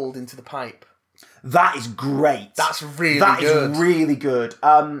getting pulled into the pipe. That is great. That's really good. That is really good.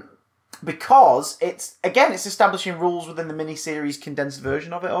 Because it's establishing rules within the miniseries condensed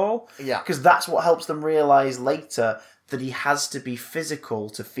version of it all. Yeah. Because that's what helps them realise later that he has to be physical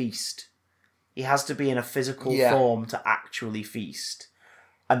to feast. He has to be in a physical form to actually feast.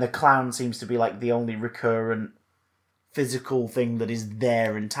 And the clown seems to be like the only recurrent physical thing that is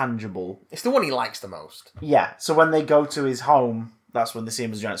there and tangible. It's the one he likes the most. Yeah. So when they go to his home, that's when they see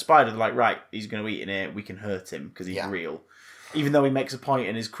him as a giant spider. They're like, right, he's going to eat in here. We can hurt him because he's real. Even though he makes a point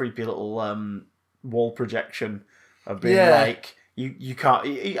in his creepy little wall projection of being like, you can't...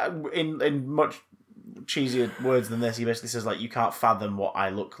 in much cheesier words than this, he basically says, like, you can't fathom what I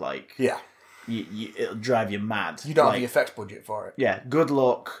look like. Yeah. It'll drive you mad. You don't have the effects budget for it. Yeah, good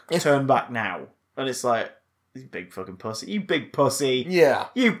luck. Turn back now. And it's like, You big fucking pussy. You big pussy. Yeah.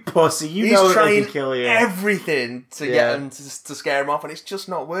 You pussy. You He's know that they trying can kill you. everything to get him to scare him off, and it's just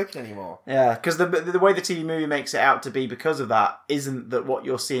not working anymore. Yeah, because the way the TV movie makes it out to be because of that isn't that what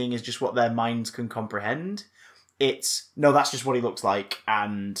you're seeing is just what their minds can comprehend. It's, no, that's just what he looks like,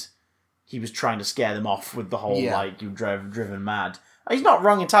 and he was trying to scare them off with the whole, like, you driven mad. He's not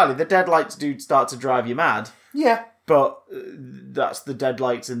wrong entirely. The deadlights do start to drive you mad. Yeah. But that's the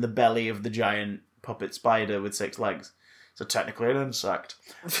deadlights in the belly of the giant puppet spider with 6 legs. So technically an insect.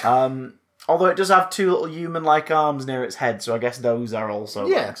 Although it does have 2 little human-like arms near its head, so I guess those are also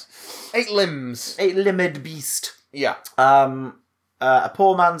legs. 8 limbs. 8-limbed beast. Yeah. A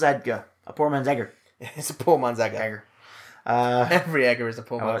poor man's Edgar. A poor man's Edgar. It's a poor man's Edgar. Every Edgar is a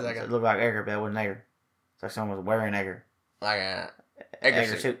poor man's Edgar. It looked like Edgar, but it wasn't Edgar. It's like someone was wearing Edgar. Like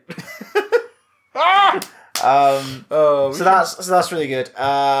Edgar suit. So that's really good.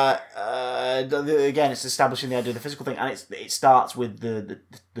 Again, it's establishing the idea of the physical thing, and it starts with the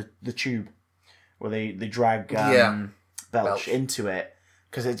tube where they drag Belch into it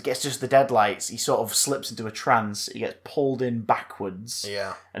because it gets just the deadlights. He sort of slips into a trance. He gets pulled in backwards.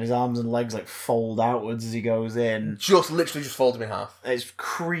 Yeah, and his arms and legs like fold outwards as he goes in. Literally folds him in half. It's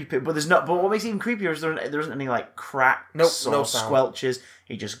creepy, but there's not. But what makes it even creepier is there isn't any like cracks or squelches.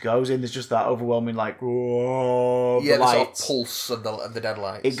 He just goes in. There's just that overwhelming like whoa. Yeah, the sort of pulse of the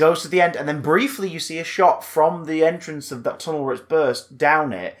deadlights. It goes to the end, and then briefly you see a shot from the entrance of that tunnel where it's burst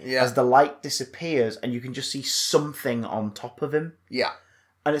down it as the light disappears, and you can just see something on top of him. Yeah,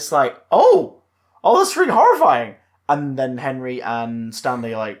 and it's like, oh, that's really horrifying. And then Henry and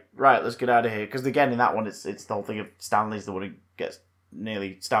Stanley are like, right, let's get out of here, because again in that one it's the whole thing of Stanley's the one who gets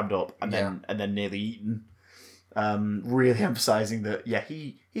nearly stabbed up and then nearly eaten. Really emphasising that,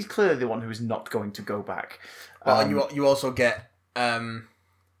 he's clearly the one who is not going to go back. Well, and you also get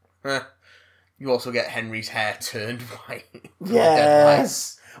Henry's hair turned white.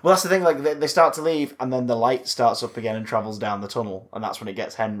 Yes. Well, that's the thing. Like they start to leave, and then the light starts up again and travels down the tunnel, and that's when it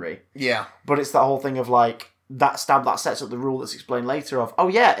gets Henry. Yeah. But it's that whole thing of like that stab that sets up the rule that's explained later of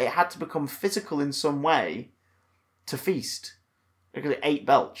it had to become physical in some way to feast because it ate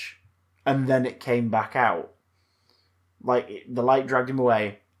Belch, and then it came back out. Like, the light dragged him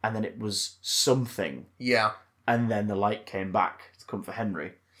away, and then it was something. Yeah. And then the light came back to come for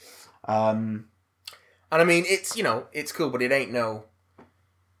Henry. And I mean, it's, it's cool, but it ain't no...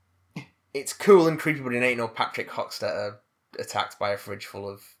 It's cool and creepy, but it ain't no Patrick Hockstetter attacked by a fridge full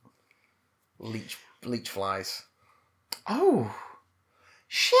of leech flies. Oh.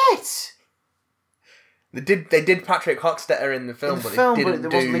 Shit! They did Patrick Hockstetter in the film, but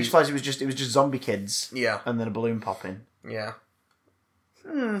it wasn't leech flies. It was just zombie kids. Yeah, and then a balloon popping. Yeah,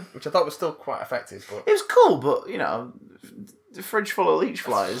 which I thought was still quite effective. But it was cool, but the fridge full of leech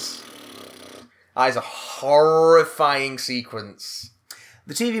flies. That is a horrifying sequence.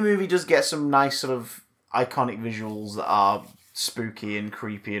 The TV movie does get some nice sort of iconic visuals that are spooky and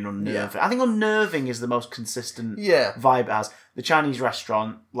creepy and unnerving. Yeah. I think unnerving is the most consistent vibe it has. The Chinese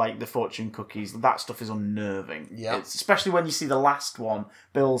restaurant, like the fortune cookies, that stuff is unnerving. Yeah. Especially when you see the last one,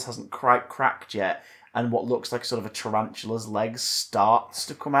 Bill's hasn't quite cracked yet, and what looks like sort of a tarantula's legs starts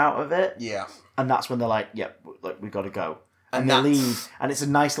to come out of it. Yeah. And that's when they're like, we've got to go. And they leave. And it's a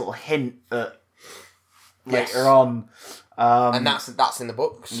nice little hint that later on... and that's in the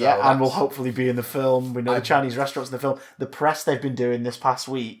book. So and will hopefully be in the film. We know the Chinese restaurants in the film. The press they've been doing this past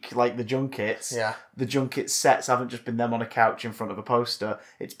week, like the junkets. Yeah. The junket sets haven't just been them on a couch in front of a poster.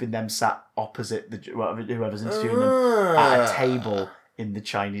 It's been them sat opposite whoever's interviewing them at a table in the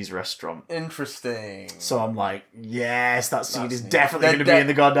Chinese restaurant. Interesting. So I'm like, yes, that scene is definitely going to be in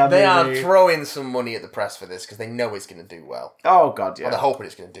the goddamn movie. They are throwing some money at the press for this because they know it's going to do well. Oh god, yeah. Or they're hoping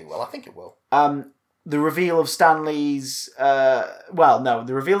it's going to do well. I think it will. The reveal of Stanley's... the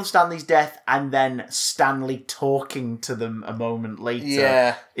reveal of Stanley's death and then Stanley talking to them a moment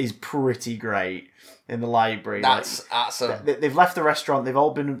later is pretty great in the library. That's awesome. They've left the restaurant, they've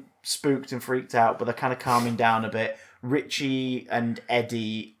all been spooked and freaked out, but they're kind of calming down a bit. Richie and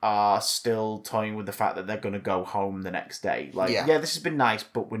Eddie are still toying with the fact that they're going to go home the next day. This has been nice,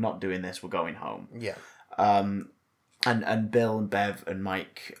 but we're not doing this, we're going home. Yeah. And Bill and Bev and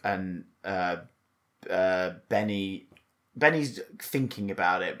Mike and... Benny's thinking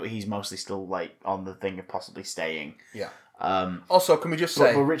about it, but he's mostly still like on the thing of possibly staying. Yeah. Also, can we just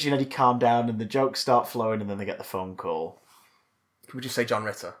say... But Richie and Eddie calm down and the jokes start flowing and then they get the phone call. Can we just say John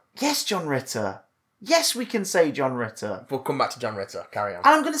Ritter? Yes, John Ritter. Yes, we can say John Ritter. We'll come back to John Ritter. Carry on. And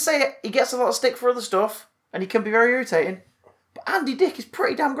I'm going to say it. He gets a lot of stick for other stuff and he can be very irritating. But Andy Dick is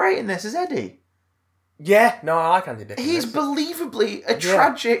pretty damn great in this as Eddie. Yeah, no, I like Andy Dick. He's believably a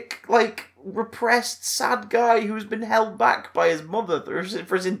tragic, repressed, sad guy who's been held back by his mother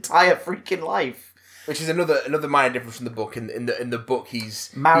for his entire freaking life. Which is another minor difference from the book. In the book,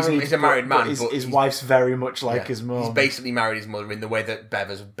 he's a married man. But his wife's very much like his mum. He's basically married his mother in the way that Bev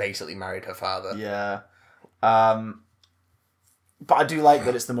has basically married her father. Yeah. But I do like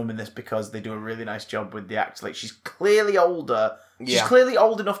that it's the mum in this because they do a really nice job with the act. Like, she's clearly older. She's clearly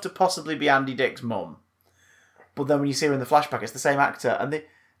old enough to possibly be Andy Dick's mum. But then when you see her in the flashback, it's the same actor. And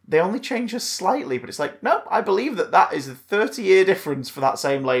they only change her slightly. But it's like, no, I believe that is a 30-year difference for that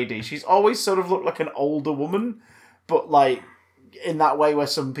same lady. She's always sort of looked like an older woman. But, like, in that way where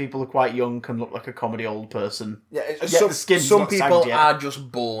some people are quite young can look like a comedy old person. Yeah, some people are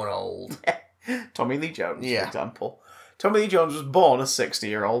just born old. Tommy Lee Jones, for example. Tommy Lee Jones was born a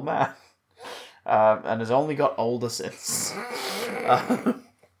 60-year-old man. And has only got older since.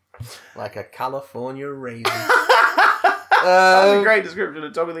 Like a California raisin. That's a great description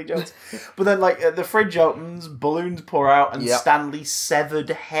of Tommy Lee Jones. But then, like, the fridge opens, balloons pour out, and Stanley's severed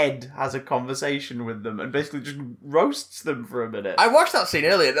head has a conversation with them and basically just roasts them for a minute. I watched that scene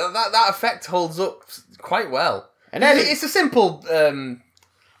earlier. That effect holds up quite well. And Eddie, it's a simple...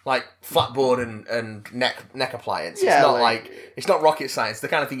 like flatboard and neck appliance. Yeah, it's not it's not rocket science. The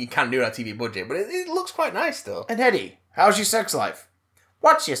kind of thing you can do on a TV budget, but it looks quite nice though. And Eddie, how's your sex life?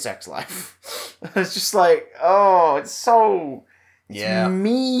 What's your sex life? It's just like, oh, it's so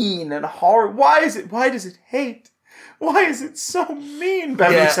mean and horrible. Why does it hate? Why is it so mean?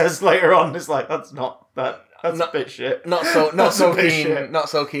 Beverly says later on, it's like, that's a bit shit. Not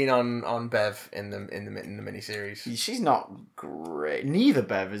so keen on Bev in the miniseries. She's not great. Neither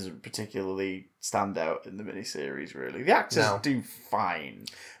Bev is particularly standout in the miniseries. Really, the actors do fine,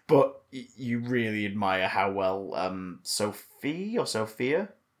 but you really admire how well Sophia.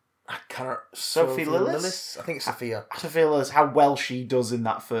 I can't. Sophie Lillis? I think it's Sophia. Sophia Lillis. How well she does in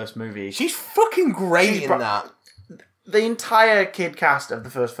that first movie. She's fucking great in that. The entire kid cast of the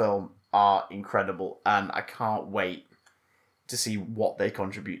first film are incredible, and I can't wait to see what they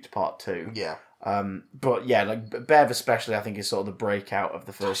contribute to part 2. Yeah. But yeah, like Bev especially, I think is sort of the breakout of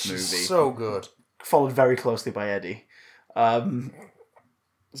the first movie. So good. Followed very closely by Eddie.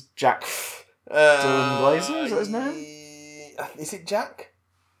 Jack Dylan Glazer, is that his name? Is it Jack?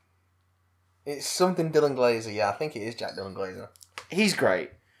 It's something Dylan Glazer. Yeah, I think it is Jack Dylan Glazer. He's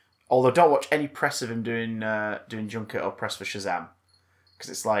great. Although don't watch any press of him doing Junket or press for Shazam, because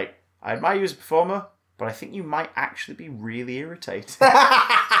it's like, I admire you as a performer, but I think you might actually be really irritating. You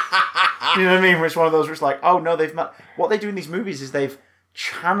know what I mean? Where it's one of those where it's like, oh no, what they do in these movies is they've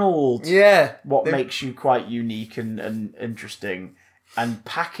channeled what makes you quite unique and interesting and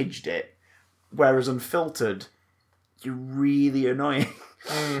packaged it, whereas unfiltered, you're really annoying.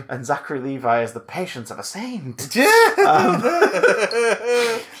 And Zachary Levi is the patience of a saint.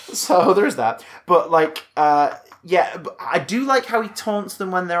 So there's that. But like, but I do like how he taunts them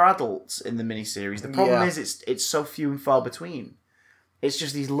when they're adults in the miniseries. The problem is it's so few and far between. It's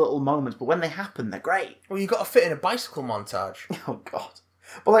just these little moments, but when they happen, they're great. Well, you got to fit in a bicycle montage. Oh God.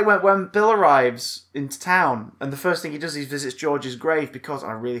 But like when Bill arrives into town, and the first thing he does is visits George's grave, because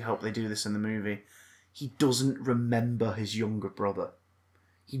I really hope they do this in the movie. He doesn't remember his younger brother.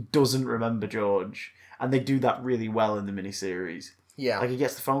 He doesn't remember George. And they do that really well in the miniseries. Yeah. Like, he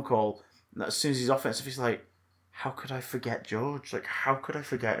gets the phone call, and as soon as he's off it, he's like, how could I forget George? Like, how could I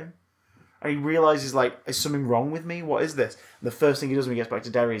forget him? And he realises, like, is something wrong with me? What is this? And the first thing he does when he gets back to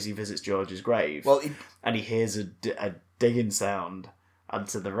Derry is he visits George's grave. Well, and he hears a digging sound. And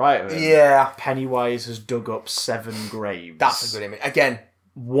to the right of him, Pennywise has dug up 7 graves. That's a good image. Again,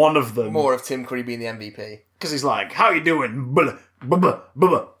 one of them. More of Tim Curry being the MVP. Because he's like, how you doing, Billy boy?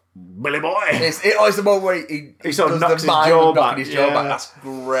 It's the moment where he sort of knocks his jaw back. That's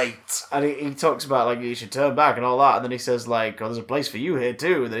great. And he talks about, like, you should turn back and all that. And then he says, like, oh, there's a place for you here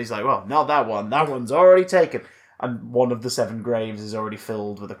too. And then he's like, well, not that one. That one's already taken. And one of the 7 graves is already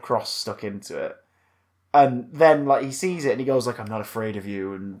filled with a cross stuck into it. And then, like, he sees it and he goes, like, I'm not afraid of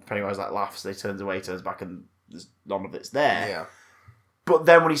you. And Pennywise, like, laughs. And he turns away, turns back, and there's none of it's there. Yeah. But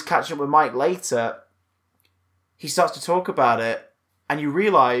then when he's catching up with Mike later, he starts to talk about it. And you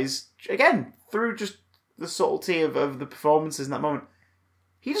realise, again, through just the subtlety of the performances in that moment,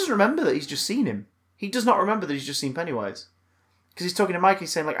 he doesn't remember that he's just seen him. He does not remember that he's just seen Pennywise. Because he's talking to Mike,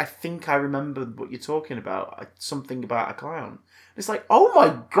 he's saying, like, I think I remember what you're talking about. Something about a clown. And it's like, oh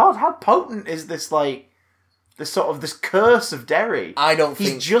my God, how potent is this, like, this curse of Derry?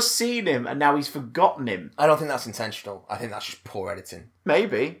 He's just seen him, and now he's forgotten him. I don't think that's intentional. I think that's just poor editing.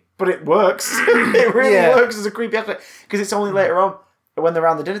 Maybe. But it works. It really works as a creepy aspect. Because it's only later on, when they're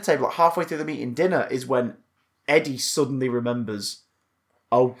around the dinner table, like halfway through the meeting dinner, is when Eddie suddenly remembers,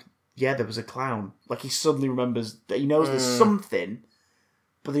 oh, yeah, there was a clown. Like, he suddenly remembers that he knows there's something,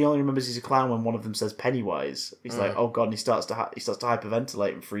 but he only remembers he's a clown when one of them says Pennywise. He's like, oh god, and he starts to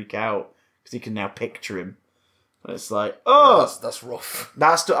hyperventilate and freak out because he can now picture him. And it's like, oh, yeah, that's rough.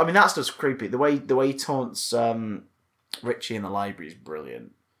 That's just creepy. The way he taunts Richie in the library is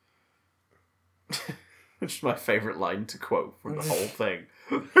brilliant. Which is my favourite line to quote from the whole thing.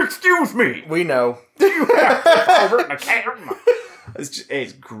 Excuse me. We know. You have to over the camera.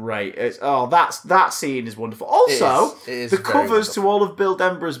 It's great. That scene is wonderful. Also, it is the very covers wonderful. to all of Bill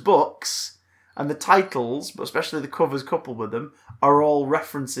Denborough's books and the titles, but especially the covers coupled with them, are all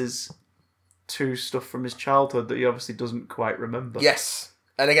references to stuff from his childhood that he obviously doesn't quite remember. Yes.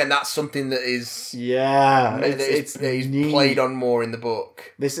 And again, that's something that is... Yeah. It's neat. played on more in the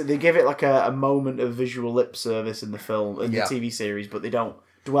book. They give it like a moment of visual lip service in the film, in the TV series, but they don't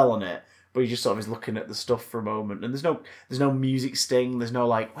dwell on it. But he just sort of is looking at the stuff for a moment. And there's no music sting, there's no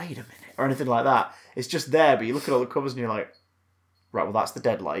like, wait a minute, or anything like that. It's just there, but you look at all the covers and you're like, right, well, that's the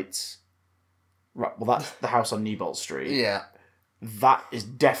Deadlights. Right, well, that's the house on Newbolt Street. Yeah. That is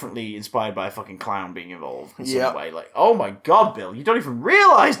definitely inspired by a fucking clown being involved in some way. Like, oh my god, Bill, you don't even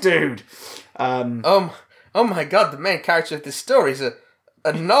realise, dude! Oh my god, the main character of this story is a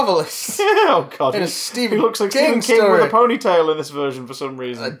novelist. Oh god, in a he Stephen looks like King Stephen King story. with a ponytail in this version for some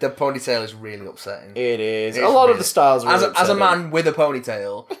reason. The ponytail is really upsetting. It is. It's A lot really- of the styles are really As a upsetting. man with a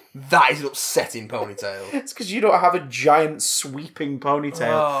ponytail, that is an upsetting ponytail. It's because you don't have a giant sweeping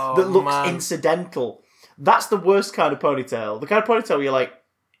ponytail Oh, that looks man. incidental. That's the worst kind of ponytail. The kind of ponytail where you're like,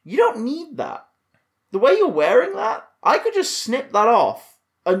 you don't need that. The way you're wearing that, I could just snip that off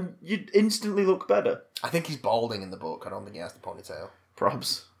and you'd instantly look better. I think he's balding in the book. I don't think he has the ponytail.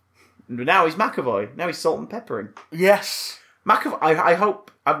 Probs. But now he's McAvoy. Now he's salt and peppering. Yes. McAvoy, I hope,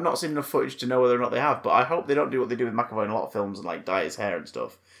 I've not seen enough footage to know whether or not they have, but I hope they don't do what they do with McAvoy in a lot of films and like dye his hair and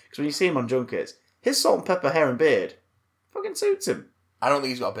stuff. Because when you see him on junkets, his salt and pepper hair and beard fucking suits him. I don't think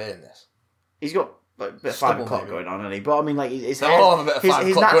he's got a beard in this. He's got like, a bit of Stubble 5 o'clock maybe. going on, hasn't he? But I mean, like his They'll hair, all have a bit of 5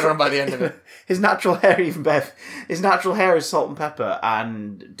 o'clock going on by the end of it. His natural hair, even Bev. His natural hair is salt and pepper,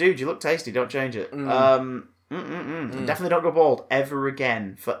 and dude, you look tasty. Don't change it. Definitely don't go bald ever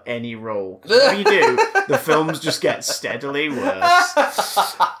again for any role. 'Cause whatever you do, the films just get steadily worse.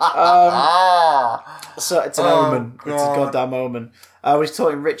 So it's an omen. God. It's a goddamn omen. When he's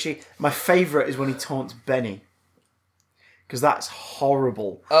taunting Richie, my favourite is when he taunts Benny. Because that's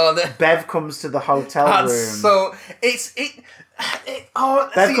horrible. Bev comes to the hotel room. So Bev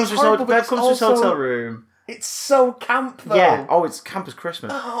comes to his hotel room. It's so camp though. Yeah. Oh, it's Campus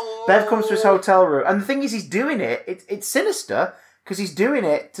Christmas. Oh. Bev comes to his hotel room, and the thing is, he's doing it. It's sinister because he's doing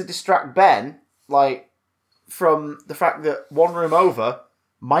it to distract Ben, like from the fact that one room over,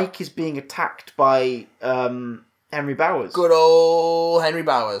 Mike is being attacked by Henry Bowers. Good old Henry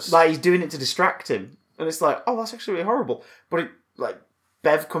Bowers. Like he's doing it to distract him, and it's like, oh, that's actually really horrible. But it like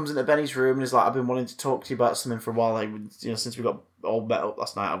Bev comes into Benny's room and is like, I've been wanting to talk to you about something for a while. Like, since we got all met up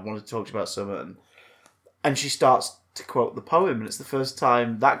last night, I've wanted to talk to you about something. And she starts to quote the poem, and it's the first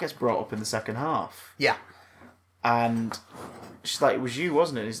time that gets brought up in the second half. Yeah. And she's like, it was you,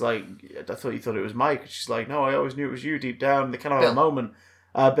 wasn't it? And he's like, I thought you thought it was Mike. And she's like, no, I always knew it was you deep down. And they kind of have a moment.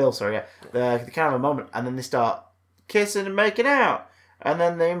 Bill, sorry, yeah. They kind of have a moment, and then they start kissing and making out. And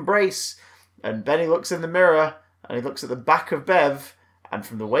then they embrace. And Benny looks in the mirror, and he looks at the back of Bev, and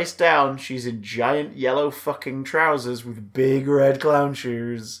from the waist down, she's in giant yellow fucking trousers with big red clown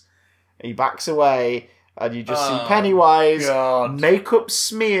shoes. And he backs away, and you just see Pennywise, God. makeup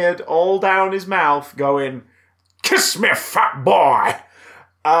smeared all down his mouth, going, "Kiss me, fat boy!"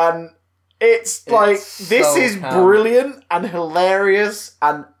 And it's like, this so is camp. brilliant and hilarious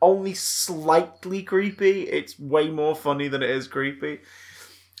and only slightly creepy. It's way more funny than it is creepy.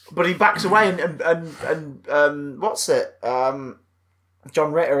 But he backs away, and what's it?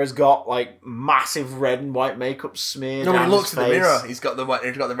 John Ritter has got like massive red and white makeup smeared. No, when down he looks his in the face. mirror, he's got the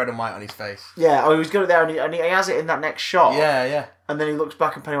red and white on his face. Yeah, he's got it there, and he has it in that next shot. Yeah. And then he looks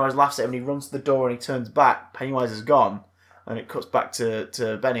back, and Pennywise laughs at him, and he runs to the door, and he turns back. Pennywise is gone, and it cuts back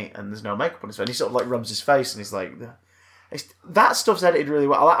to Benny, and there's no makeup on his face. And he sort of like rubs his face, and he's like, that stuff's edited really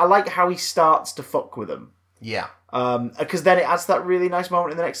well. I like how he starts to fuck with him. Yeah. Because then it adds that really nice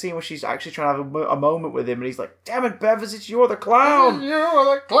moment in the next scene where she's actually trying to have a moment with him, and he's like, "Damn it, Bevis, it's you're the clown."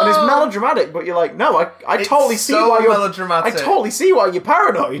 You're the clown. And it's melodramatic, but you're like, no, I It's totally see so why you're melodramatic. I totally see why you're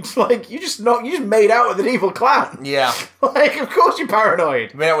paranoid. Like you just made out with an evil clown. Yeah. Like, of course you're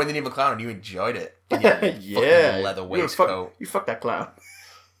paranoid. You made out with an evil clown and you enjoyed it. Yeah, Fucking leather You waistcoat. fuck that clown.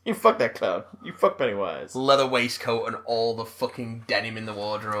 You fuck that clown. You fuck Pennywise. Leather waistcoat and all the fucking denim in the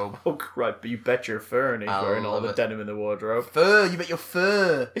wardrobe. Oh, right, but you bet your fur and he's wearing all the denim in the wardrobe. Fur, you bet your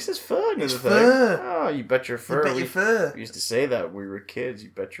fur. It says fur in It's the fur. thing. Oh, you bet your fur. You bet your fur. We used to say that when we were kids.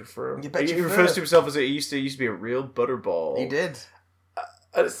 You bet your fur. You bet he your refers fur. to himself as he used to be a real butterball. He did.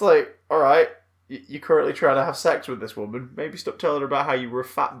 And it's like, all right, you're currently trying to have sex with this woman. Maybe stop telling her about how you were a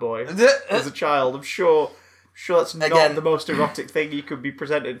fat boy as a child. I'm sure that's not Again, the most erotic thing you could be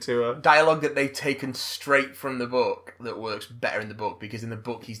presented to her. Dialogue that they've taken straight from the book that works better in the book, because in the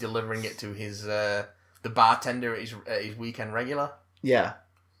book he's delivering it to his the bartender at his weekend regular. Yeah.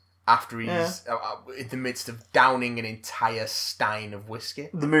 After he's in the midst of downing an entire stein of whiskey.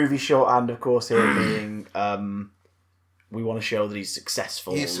 The movie shorthand, of course, here being we want to show that he's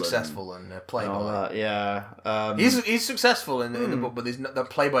successful. He's successful and playboy. All that, yeah. He's successful in the book, but the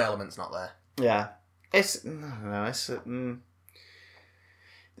playboy element's not there. Yeah. It's no, it's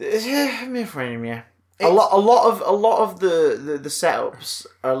yeah. A lot of the setups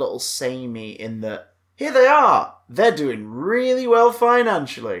are a little samey in that here they are. They're doing really well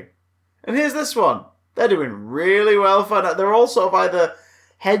financially. And here's this one. They're doing really well financially. They're all sort of either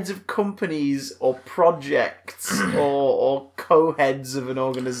heads of companies or projects or co-heads of an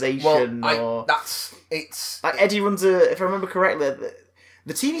organisation. Eddie runs if I remember correctly,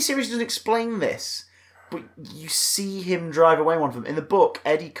 the TV series doesn't explain this, but you see him drive away one of them. In the book,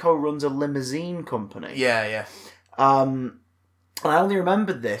 Eddie co-runs a limousine company. Yeah. And I only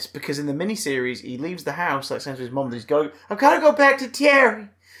remembered this because in the miniseries, he leaves the house, like saying to his mum, that he's going, I've got to go back to Terry.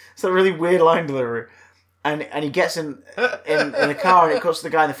 It's a really weird line delivery. And he gets in a car and it cuts to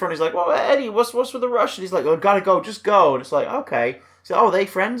the guy in the front. He's like, well, Eddie, what's with the rush? And he's like, I've got to go, just go. And it's like, okay. So, are they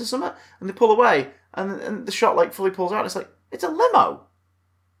friends or something? And they pull away. And the shot like fully pulls out. And it's like, it's a limo.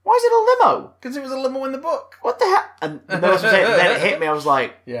 Why is it a limo? Because it was a limo in the book. What the heck? And then it hit me. I was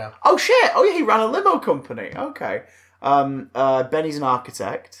like, yeah. Oh shit! Oh yeah, he ran a limo company. Okay. Benny's an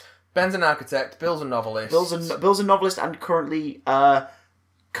architect. Ben's an architect. Bill's a novelist. Bill's a novelist and currently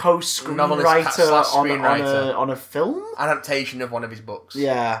co-screenwriter on a film adaptation of one of his books.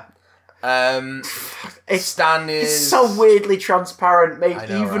 Yeah. Stan is... It's so weirdly transparent, made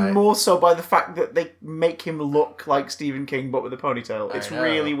even right? more so by the fact that they make him look like Stephen King but with a ponytail. It's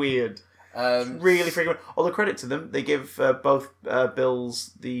really weird. It's really freaking weird. Although credit to them, they give both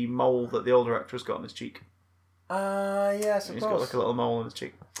Bills the mole that the older actor has got on his cheek. Yeah, I suppose. He's got like a little mole on his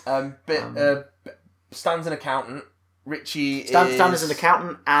cheek. Stan's an accountant. Richie Stan is an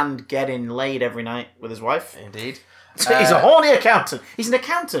accountant and getting laid every night with his wife. Indeed. He's a horny accountant. He's an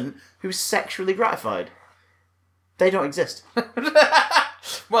accountant who's sexually gratified. They don't exist.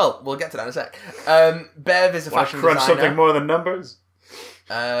 Well, we'll get to that in a sec. Bev is a fashion crunch designer. Something more than numbers.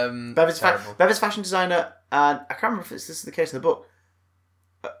 Bev is fashion designer, and I can't remember if this is the case in the book,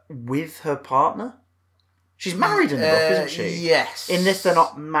 with her partner. She's married in the book, isn't she? Yes. In this, they're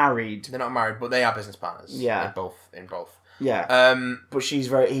not married. They're not married, but they are business partners. Yeah. In both. Yeah. But he's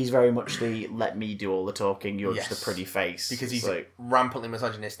very much the let me do all the talking, you're just a pretty face. Because he's like, rampantly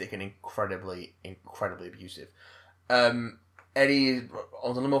misogynistic and incredibly abusive. Eddie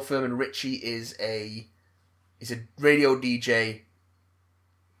owns a limo firm and Richie is a radio DJ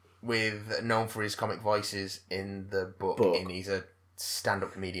known for his comic voices in the book. And he's a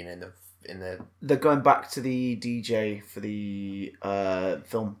stand-up comedian in the They're going back to the DJ for the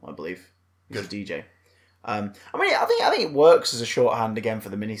film, I believe. He's a DJ. I think it works as a shorthand again for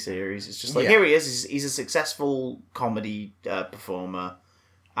the miniseries. It's just like here he is. He's a successful comedy performer,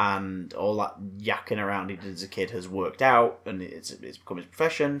 and all that yakking around he did as a kid has worked out, and it's become his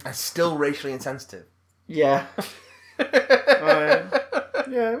profession. And still racially insensitive. Yeah.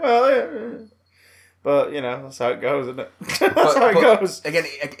 But, that's how it goes, isn't it? That's how it goes. Again,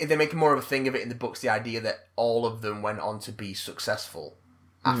 they make more of a thing of it in the books, the idea that all of them went on to be successful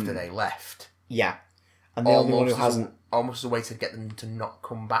after they left. Yeah. And the only one who hasn't... Almost as a way to get them to not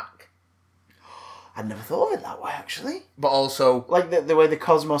come back. I'd never thought of it that way, actually. But also... Like, the way the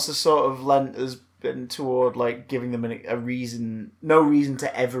cosmos has sort of lent has been toward, like, giving them a reason... No reason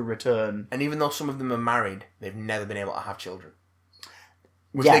to ever return. And even though some of them are married, they've never been able to have children.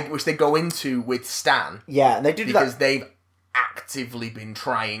 Which they go into with Stan. Yeah, and they do because that. they've actively been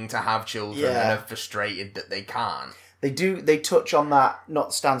trying to have children and are frustrated that they can't. They touch on that,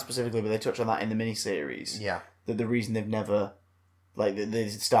 not Stan specifically, but they touch on that in the miniseries. Yeah. That the reason they've never... Like, they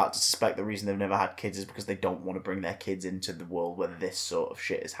start to suspect the reason they've never had kids is because they don't want to bring their kids into the world where this sort of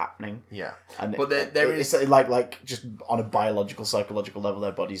shit is happening. Yeah. And but there is... It's like, just on a biological, psychological level,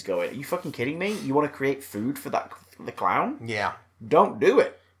 their bodies going, are you fucking kidding me? You want to create food for the clown? Yeah. Don't do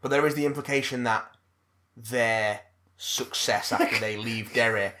it. But there is the implication that their success after they leave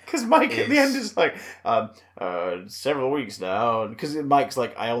Derry. Because Mike at the end is like, several weeks now. Because Mike's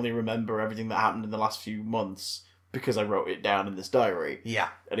like, I only remember everything that happened in the last few months because I wrote it down in this diary. Yeah.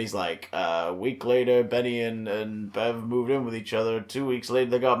 And he's like, a week later, Benny and Bev moved in with each other. 2 weeks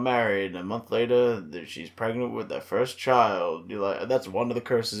later, they got married. A month later, she's pregnant with their first child. You're like, that's one of the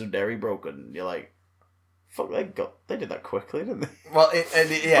curses of Derry broken. You're like, fuck, they did that quickly, didn't they? Well,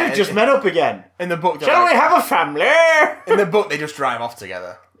 We just met up again. In the book, shall we have a family? In the book, they just drive off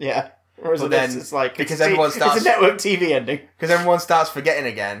together. Yeah. Whereas then it's like because everyone starts, it's a network TV ending. Because everyone starts forgetting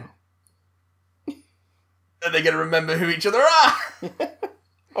again. And they're going to remember who each other are.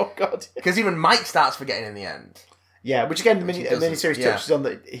 Oh, God. Because even Mike starts forgetting in the end. Yeah, which again, a miniseries yeah. touches on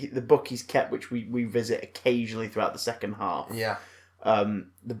the book he's kept, which we visit occasionally throughout the second half. Yeah.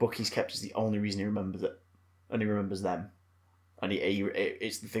 The book he's kept is the only reason he remembers it. And he remembers them. And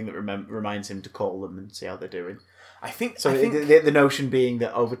it's the thing that reminds him to call them and see how they're doing. I think the notion being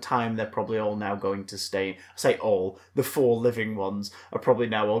that over time they're probably all now going to stay. I say all. The 4 living ones are probably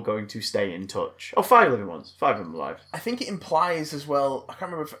now all going to stay in touch. Oh, 5 living ones. 5 of them alive. I think it implies as well. I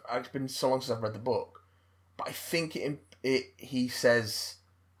can't remember if it's been so long since I've read the book, but I think he says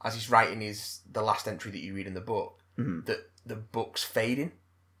as he's writing the last entry that you read in the book that the book's fading.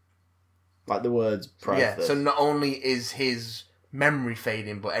 Like the words prior. Yeah. To So not only is his memory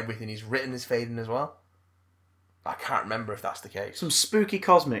fading, but everything he's written is fading as well. I can't remember if that's the case. Some spooky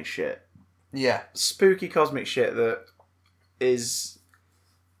cosmic shit. Yeah. Spooky cosmic shit that is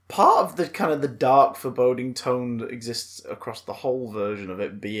part of the kind of the dark, foreboding tone that exists across the whole version of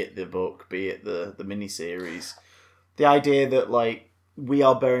it, be it the book, be it the miniseries. The idea that, like, we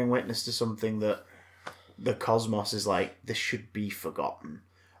are bearing witness to something that the cosmos is like, this should be forgotten.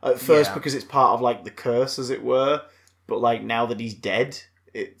 At first, because it's part of, like, the curse, as it were, but, like, now that he's dead,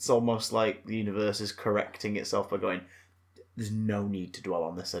 it's almost like the universe is correcting itself by going, there's no need to dwell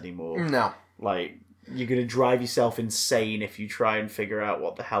on this anymore. No. Like, you're going to drive yourself insane if you try and figure out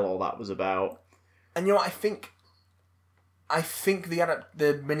what the hell all that was about. And you know what, I think the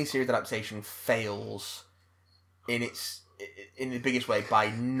miniseries adaptation fails in the biggest way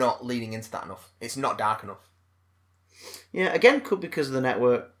by not leaning into that enough. It's not dark enough. Yeah, again, could because of the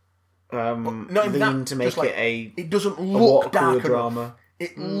network lean to make it doesn't look dark drama. Enough.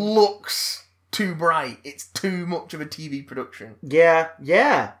 It looks too bright. It's too much of a TV production. Yeah.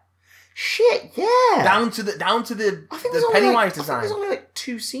 Shit, yeah. Down to the Pennywise design. I think there's only like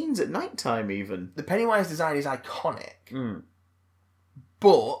 2 scenes at night time even. The Pennywise design is iconic.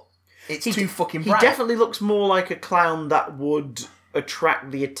 But it's too fucking bright. He definitely looks more like a clown that would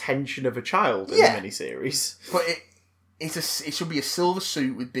attract the attention of a child in the miniseries. But it should be a silver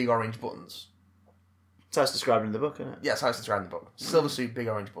suit with big orange buttons. That's how it's described in the book, isn't it? Yeah, that's how it's described in the book. Silver suit, big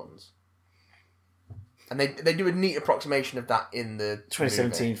orange buttons. And they do a neat approximation of that in the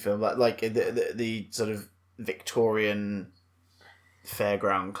 2017 movie. film, like the sort of Victorian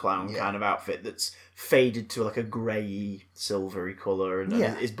fairground clown kind of outfit that's faded to like a grey, silvery colour, and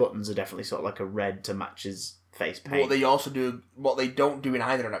his buttons are definitely sort of like a red to match his face paint. What they don't do in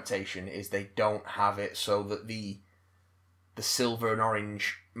either adaptation is they don't have it so that the silver and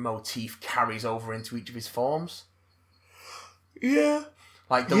orange motif carries over into each of his forms. Yeah.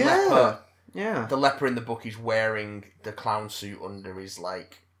 Like the leper. Yeah. The leper in the book is wearing the clown suit under his,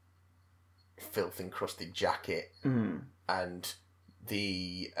 like, filth encrusted jacket. And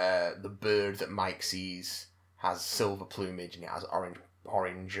the bird that Mike sees has silver plumage and it has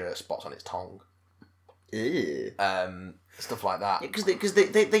orange spots on its tongue. Ew. Stuff like that. Because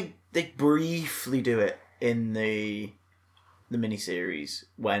they briefly do it in the miniseries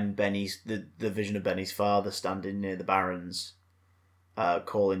when Benny's the vision of Benny's father standing near the Barrens,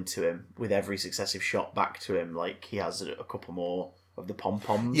 calling to him with every successive shot back to him, like he has a couple more of the pom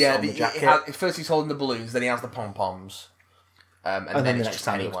poms on the jacket. First he's holding the balloons, then he has the pom poms, and then the it's next just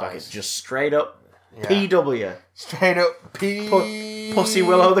time he looks back, Pennywise. it's just straight up PW, Straight up Pussy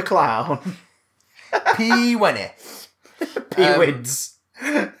Willow the Clown, P Winnie, P Wids.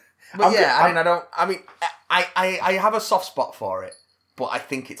 But I have a soft spot for it, but I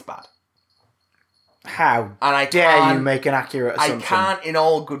think it's bad. How and I dare you make an accurate assumption? I can't, in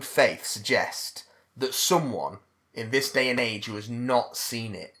all good faith, suggest that someone in this day and age who has not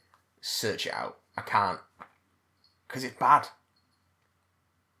seen it search it out. I can't, because it's bad,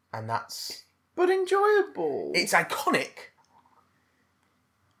 and that's but enjoyable. It's iconic.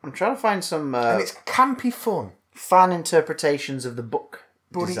 I'm trying to find some and it's campy fun. Fan interpretations of the book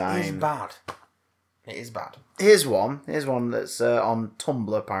but design. It is bad. It is bad. Here's one that's on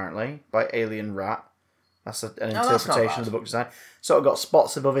Tumblr, apparently, by Alien Rat. That's an interpretation of the book design. Sort of got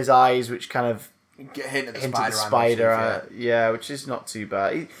spots above his eyes, which kind of Get hint at the hint spider. at the spider, yeah, which is not too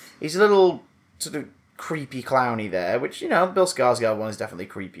bad. He's a little sort of creepy clowny there, which, you know, Bill Skarsgård one is definitely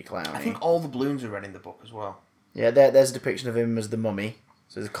creepy clowny. I think all the balloons are red in the book as well. Yeah, there's a depiction of him as the mummy.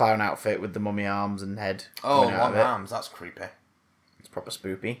 So there's a clown outfit with the mummy arms and head. Oh, long arms. That's creepy. It's proper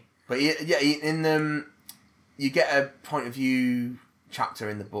spoopy. But yeah, you get a point of view chapter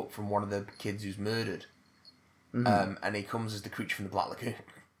in the book from one of the kids who's murdered, and he comes as the creature from the Black Lagoon.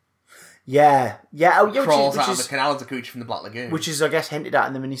 Yeah. Oh, yeah. Crawls out of the canal as the creature from the Black Lagoon. Which is, I guess, hinted at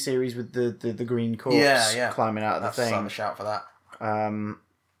in the miniseries with the green corpse climbing out of the thing. That's a shout for that. And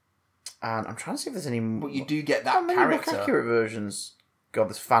I'm trying to see if there's any... But you do get that character. More accurate versions. God,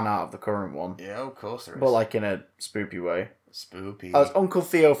 there's fan art of the current one. Yeah, of course there is. But, like, in a spoopy way. Spoopy. Oh, it's Uncle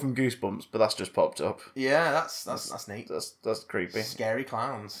Theo from Goosebumps, but that's just popped up. Yeah, that's neat. That's creepy. Scary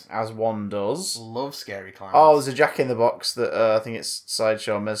clowns. As one does. Love scary clowns. Oh, there's a Jack in the Box that I think it's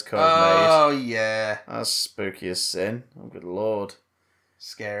Sideshow Mezco made. Oh, yeah. That's spooky as sin. Oh, good lord.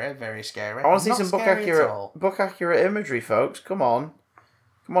 Scary, very scary. I want to see some book accurate imagery, folks. Come on,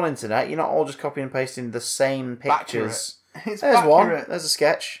 internet. You're not all just copying and pasting the same pictures. There's one. There's a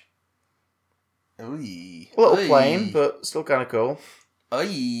sketch. Ooh. A little plain, but still kind of cool.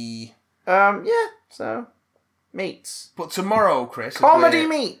 Ooh. Yeah. So, meets. But tomorrow, Chris, comedy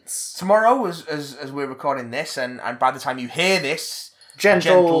meets. Tomorrow, as we're recording this, and by the time you hear this,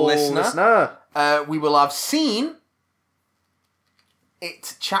 gentle listener, we will have seen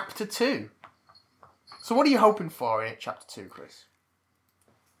it, Chapter 2. So, what are you hoping for in it, Chapter 2, Chris?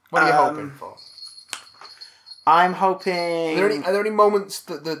 What are you hoping for? I'm hoping... Are there any moments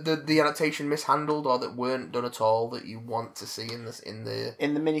that the adaptation mishandled or that weren't done at all that you want to see in the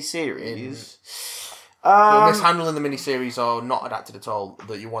miniseries? Mishandled in the miniseries or not adapted at all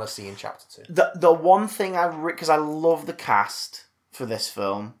that you want to see in Chapter 2? The one thing because I love the cast for this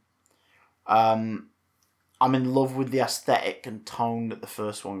film. I'm in love with the aesthetic and tone that the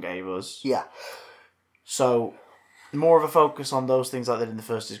first one gave us. Yeah. So... more of a focus on those things like they did in the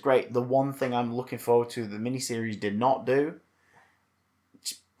first is great. The one thing I'm looking forward to the miniseries did not do,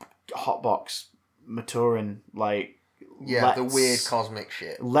 hotbox Maturin, like... yeah, the weird cosmic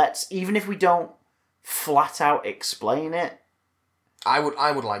shit. Even if we don't flat out explain it... I would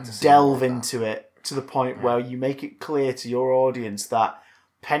like to see delve into it to the point where you make it clear to your audience that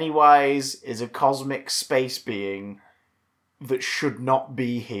Pennywise is a cosmic space being that should not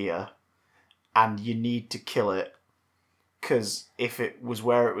be here, and you need to kill it. Because if it was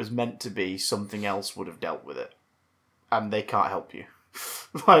where it was meant to be, something else would have dealt with it. And they can't help you.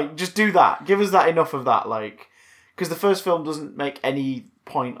 Like, just do that. Give us that enough of that, like... because the first film doesn't make any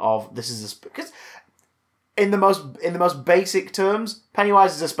point of, this is a... because in the most basic terms,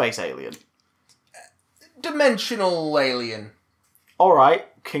 Pennywise is a space alien. Dimensional alien.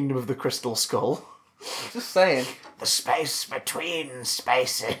 Alright, Kingdom of the Crystal Skull. Just saying. The space between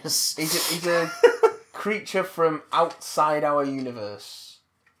spaces. He's a creature from outside our universe.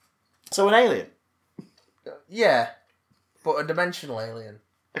 So an alien? Yeah, but a dimensional alien.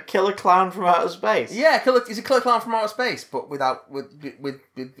 A killer clown from outer space? Yeah, he's a killer clown from outer space, but with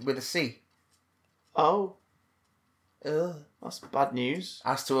a C. Oh. That's bad news.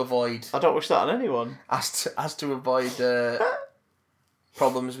 Has to avoid... I don't wish that on anyone. Has to avoid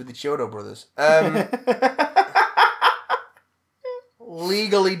problems with the Chiodo brothers.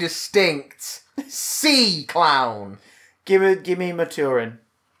 Legally distinct C clown. Give me Maturin.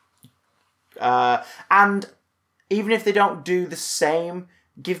 And even if they don't do the same,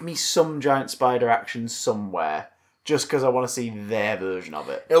 give me some giant spider action somewhere. Just because I want to see their version of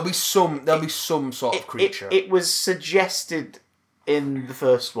it. There'll be some sort of creature. It was suggested in the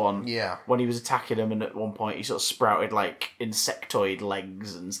first one. Yeah. When he was attacking them, and at one point he sort of sprouted like insectoid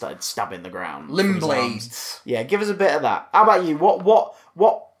legs and started stabbing the ground. Limb blades. Yeah, give us a bit of that. How about you? What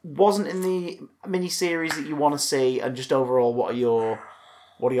wasn't in the miniseries that you want to see, and just overall, what are your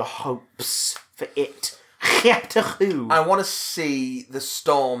hopes for it? I want to see the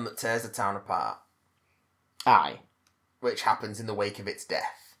storm that tears the town apart. Aye. Which happens in the wake of its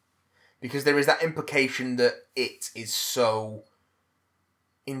death. Because there is that implication that it is so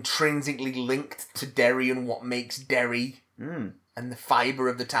intrinsically linked to Derry and what makes Derry and the fibre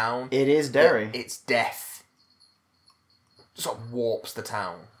of the town. It is Derry. Its death sort of warps the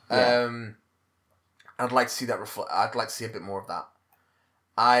town. Yeah. I'd like to see that I'd like to see a bit more of that.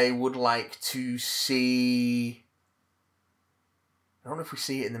 I would like to see... I don't know if we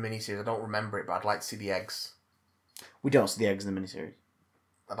see it in the miniseries. I don't remember it, but I'd like to see the eggs. We don't see the eggs in the miniseries.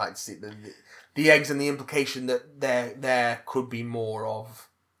 I'd like to see the eggs and the implication that there could be more of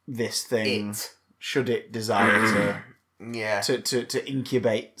this thing. Should it desire to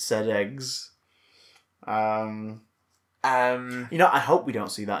incubate said eggs. I hope we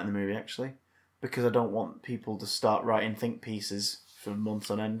don't see that in the movie, actually. Because I don't want people to start writing think pieces for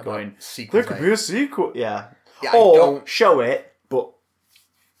months on end going, there could be a sequel. Yeah. Or show it, but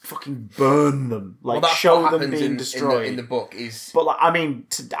fucking burn them. Like, show them being destroyed. In the book is... But, like, I mean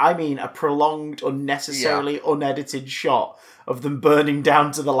a prolonged, unnecessarily unedited shot of them burning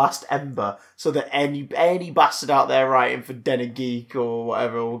down to the last ember so that any bastard out there writing for Den of Geek or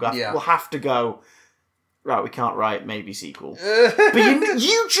whatever will have to go... Right, we can't write maybe sequel. But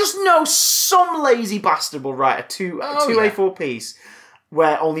you just know some lazy bastard will write a two A4 piece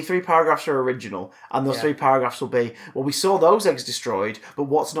where only 3 paragraphs are original, and those 3 paragraphs will be, well, we saw those eggs destroyed, but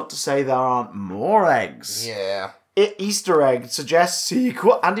what's not to say there aren't more eggs? Yeah. Easter egg suggests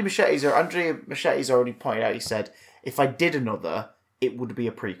sequel. Andrea Machete's already pointed out, he said, if I did another, it would be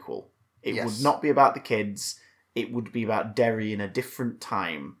a prequel. It would not be about the kids, it would be about Derry in a different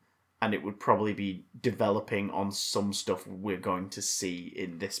time. And it would probably be developing on some stuff we're going to see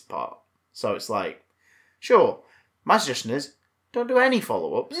in this part. So it's like, sure. My suggestion is, don't do any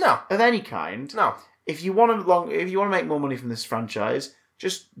follow-ups. No. Of any kind. No. If you want to make more money from this franchise,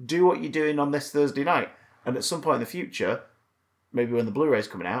 just do what you're doing on this Thursday night. And at some point in the future, maybe when the Blu-ray's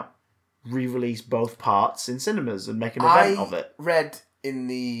coming out, re-release both parts in cinemas and make an event of it. I read in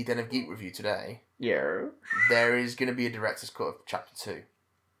the Den of Geek review today, there is going to be a director's cut of Chapter 2.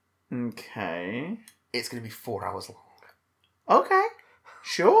 Okay. It's going to be 4 hours long. Okay.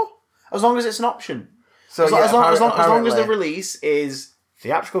 Sure. As long as it's an option. So as long as the release is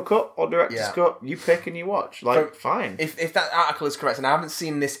theatrical cut or director's cut, you pick and you watch. Like, fine. If that article is correct, and I haven't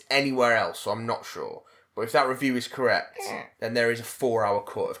seen this anywhere else, so I'm not sure, but if that review is correct, then there is a 4-hour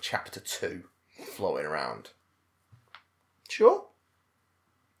cut of Chapter 2 floating around. Sure.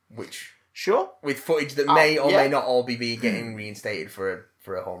 Sure. With footage that may or may not all be getting reinstated for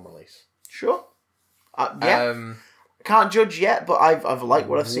a home release. Sure. Can't judge yet, but I've liked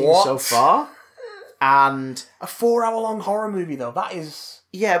what I've seen so far. And a 4-hour long horror movie, though, that is...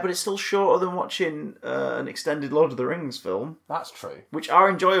 Yeah, but it's still shorter than watching an extended Lord of the Rings film. That's true. Which are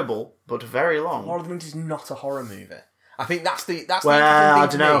enjoyable, but very long. Lord of the Rings is not a horror movie. I think that's the I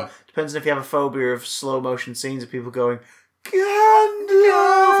don't know. Depends on if you have a phobia of slow motion scenes of people going,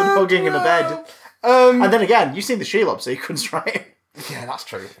 Gandalf! And hugging in the bed. And then again, you've seen the Shelob sequence, right? Yeah, that's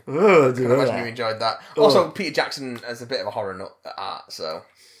true. I can imagine you enjoyed that. Also, Peter Jackson has a bit of a horror nut at art, so...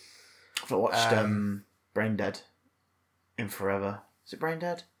 I've watched Brain Dead in forever. Is it Brain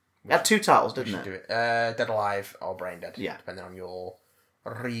Dead? It had 2 titles, didn't it? Do it. Dead Alive or Brain Dead. Yeah. Depending on your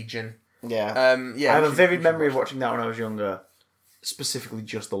region. Yeah. I have a vivid memory of watching that when I was younger. Specifically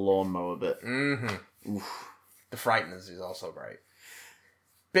just the lawnmower bit. Mm-hmm. Oof. The Frighteners is also great.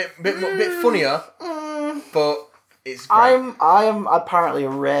 Bit funnier, but it's great. I am apparently a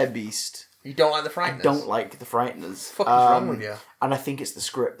rare beast. You don't like the Frighteners? I don't like the Frighteners. What the fuck is wrong with you? And I think it's the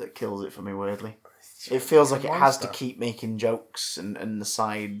script that kills it for me, weirdly. It feels like it has to keep making jokes and the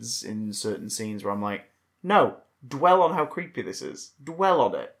sides in certain scenes where I'm like, no, dwell on how creepy this is. Dwell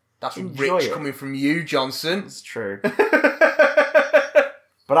on it. That's rich coming from you, Johnson. It's true. But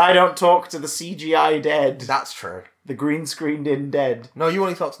I don't talk to the CGI dead. That's true. The green screened in dead. No, you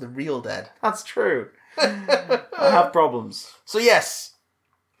only talk to the real dead. That's true. I have problems. So yes,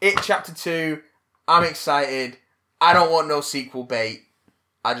 It Chapter 2, I'm excited. I don't want no sequel bait.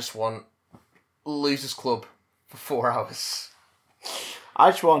 I just want Losers Club for 4 hours. I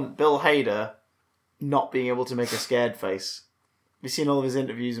just want Bill Hader not being able to make a scared face. Have you seen all of his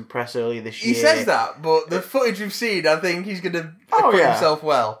interviews and press earlier this year? He says that, but the footage we've seen, I think he's going to acquit himself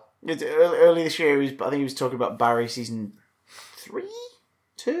well. Earlier this year, I think he was talking about Barry season 3?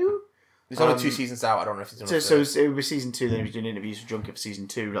 2? There's only 2 seasons out. I don't know if he's done So it was season 2, then he was doing interviews for Junket for season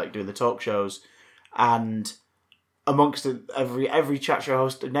 2, like doing the talk shows. And amongst every chat show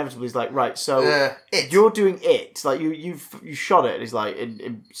host, inevitably is like, right, so you're doing it. Like, you shot it. And he's like,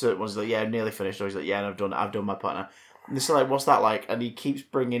 in certain ones, he's like, yeah, nearly finished. Or he's like, yeah, and I've done my partner. And they're like, what's that like? And he keeps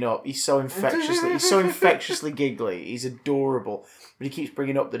bringing up, he's so infectiously giggly. He's adorable. But he keeps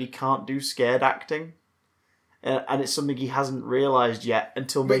bringing up that he can't do scared acting. And it's something he hasn't realised yet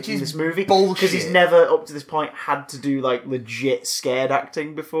until making this movie. Because he's never, up to this point, had to do, like, legit scared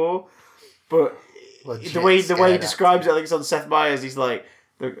acting before. But the way he describes it, I think it's on Seth Meyers, he's like,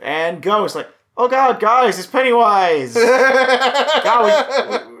 and go. It's like, oh God, guys, it's Pennywise. God,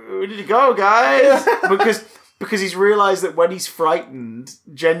 where did he go, guys? Because he's realised that when he's frightened,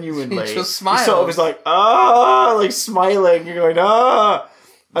 genuinely, he just smiles. He sort of is like, like smiling. You're going, ah.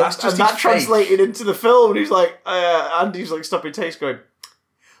 And that translated into the film, and he's like, Andy's like stopping taste, going,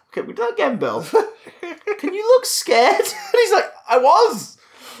 okay, we do that again, Bill. Can you look scared? And he's like, I was.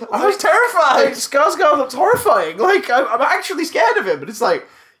 I was terrified. Like, Skarsgård looks horrifying. Like, I'm actually scared of him. But it's like,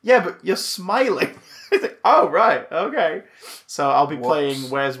 yeah, but you're smiling. It's like, oh, right, okay. So I'll be playing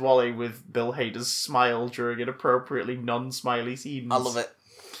Where's Wally with Bill Hader's smile during inappropriately non-smiley scenes. I love it.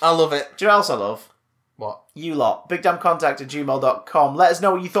 I love it. Do you know what else I love? What? You lot. BigDamnContact@gmail.com. Let us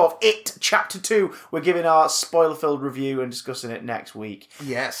know what you thought of It Chapter 2. We're giving our spoiler-filled review and discussing it next week.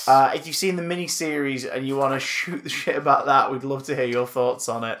 Yes. If you've seen the mini-series and you want to shoot the shit about that, we'd love to hear your thoughts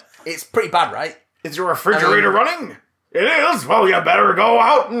on it. It's pretty bad, right? Is your refrigerator running? It is? Well, you better go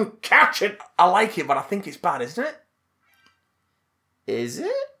out and catch it. I like it, but I think it's bad, isn't it? Is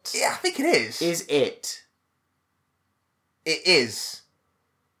it? Yeah, I think it is. Is it? It is.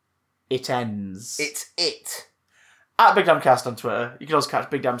 It ends. It's it. At Big Damn Cast on Twitter. You can also catch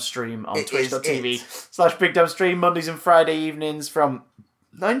Big Damn Stream on twitch.tv/Big Damn Stream Mondays and Friday evenings from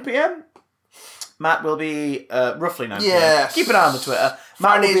 9 p.m. Matt will be roughly 9 p.m. Yes. Keep an eye on the Twitter.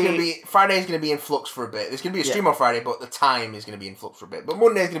 Friday's gonna be in flux for a bit. There's gonna be a stream on Friday, but the time is gonna be in flux for a bit. But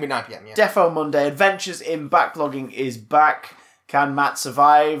Monday's gonna be 9 p.m. Yeah. Defo Monday. Adventures in Backlogging is back. Can Matt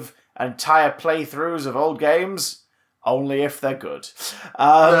survive entire playthroughs of old games? Only if they're good.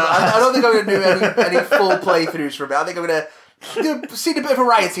 I don't think I'm going to do any full playthroughs for a bit. I think I'm going to see a bit of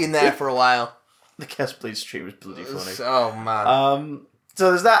variety in there for a while. The Guest Bleed stream was bloody funny. Oh, man. So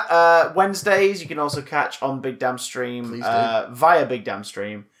there's that. Wednesdays, you can also catch on Big Damn Stream via Big Damn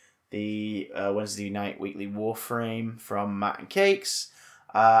Stream the Wednesday night weekly Warframe from Matt and Cakes.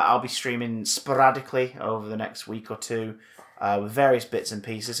 I'll be streaming sporadically over the next week or two. With various bits and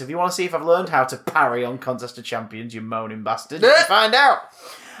pieces. So if you want to see if I've learned how to parry on Contest of Champions, you moaning bastard, you can find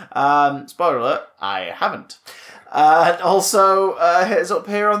out. Spoiler alert, I haven't. And also, hit us up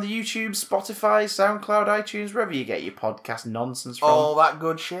here on the YouTube, Spotify, SoundCloud, iTunes, wherever you get your podcast nonsense from. All that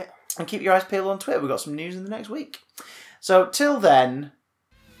good shit. And keep your eyes peeled on Twitter. We've got some news in the next week. So, till then...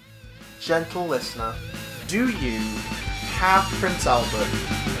 Gentle listener. Do you have Prince Albert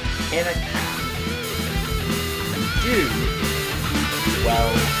in a cab?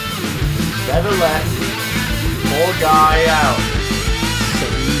 Well, better let poor guy out.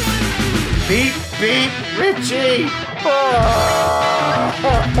 Beep, beep, Richie!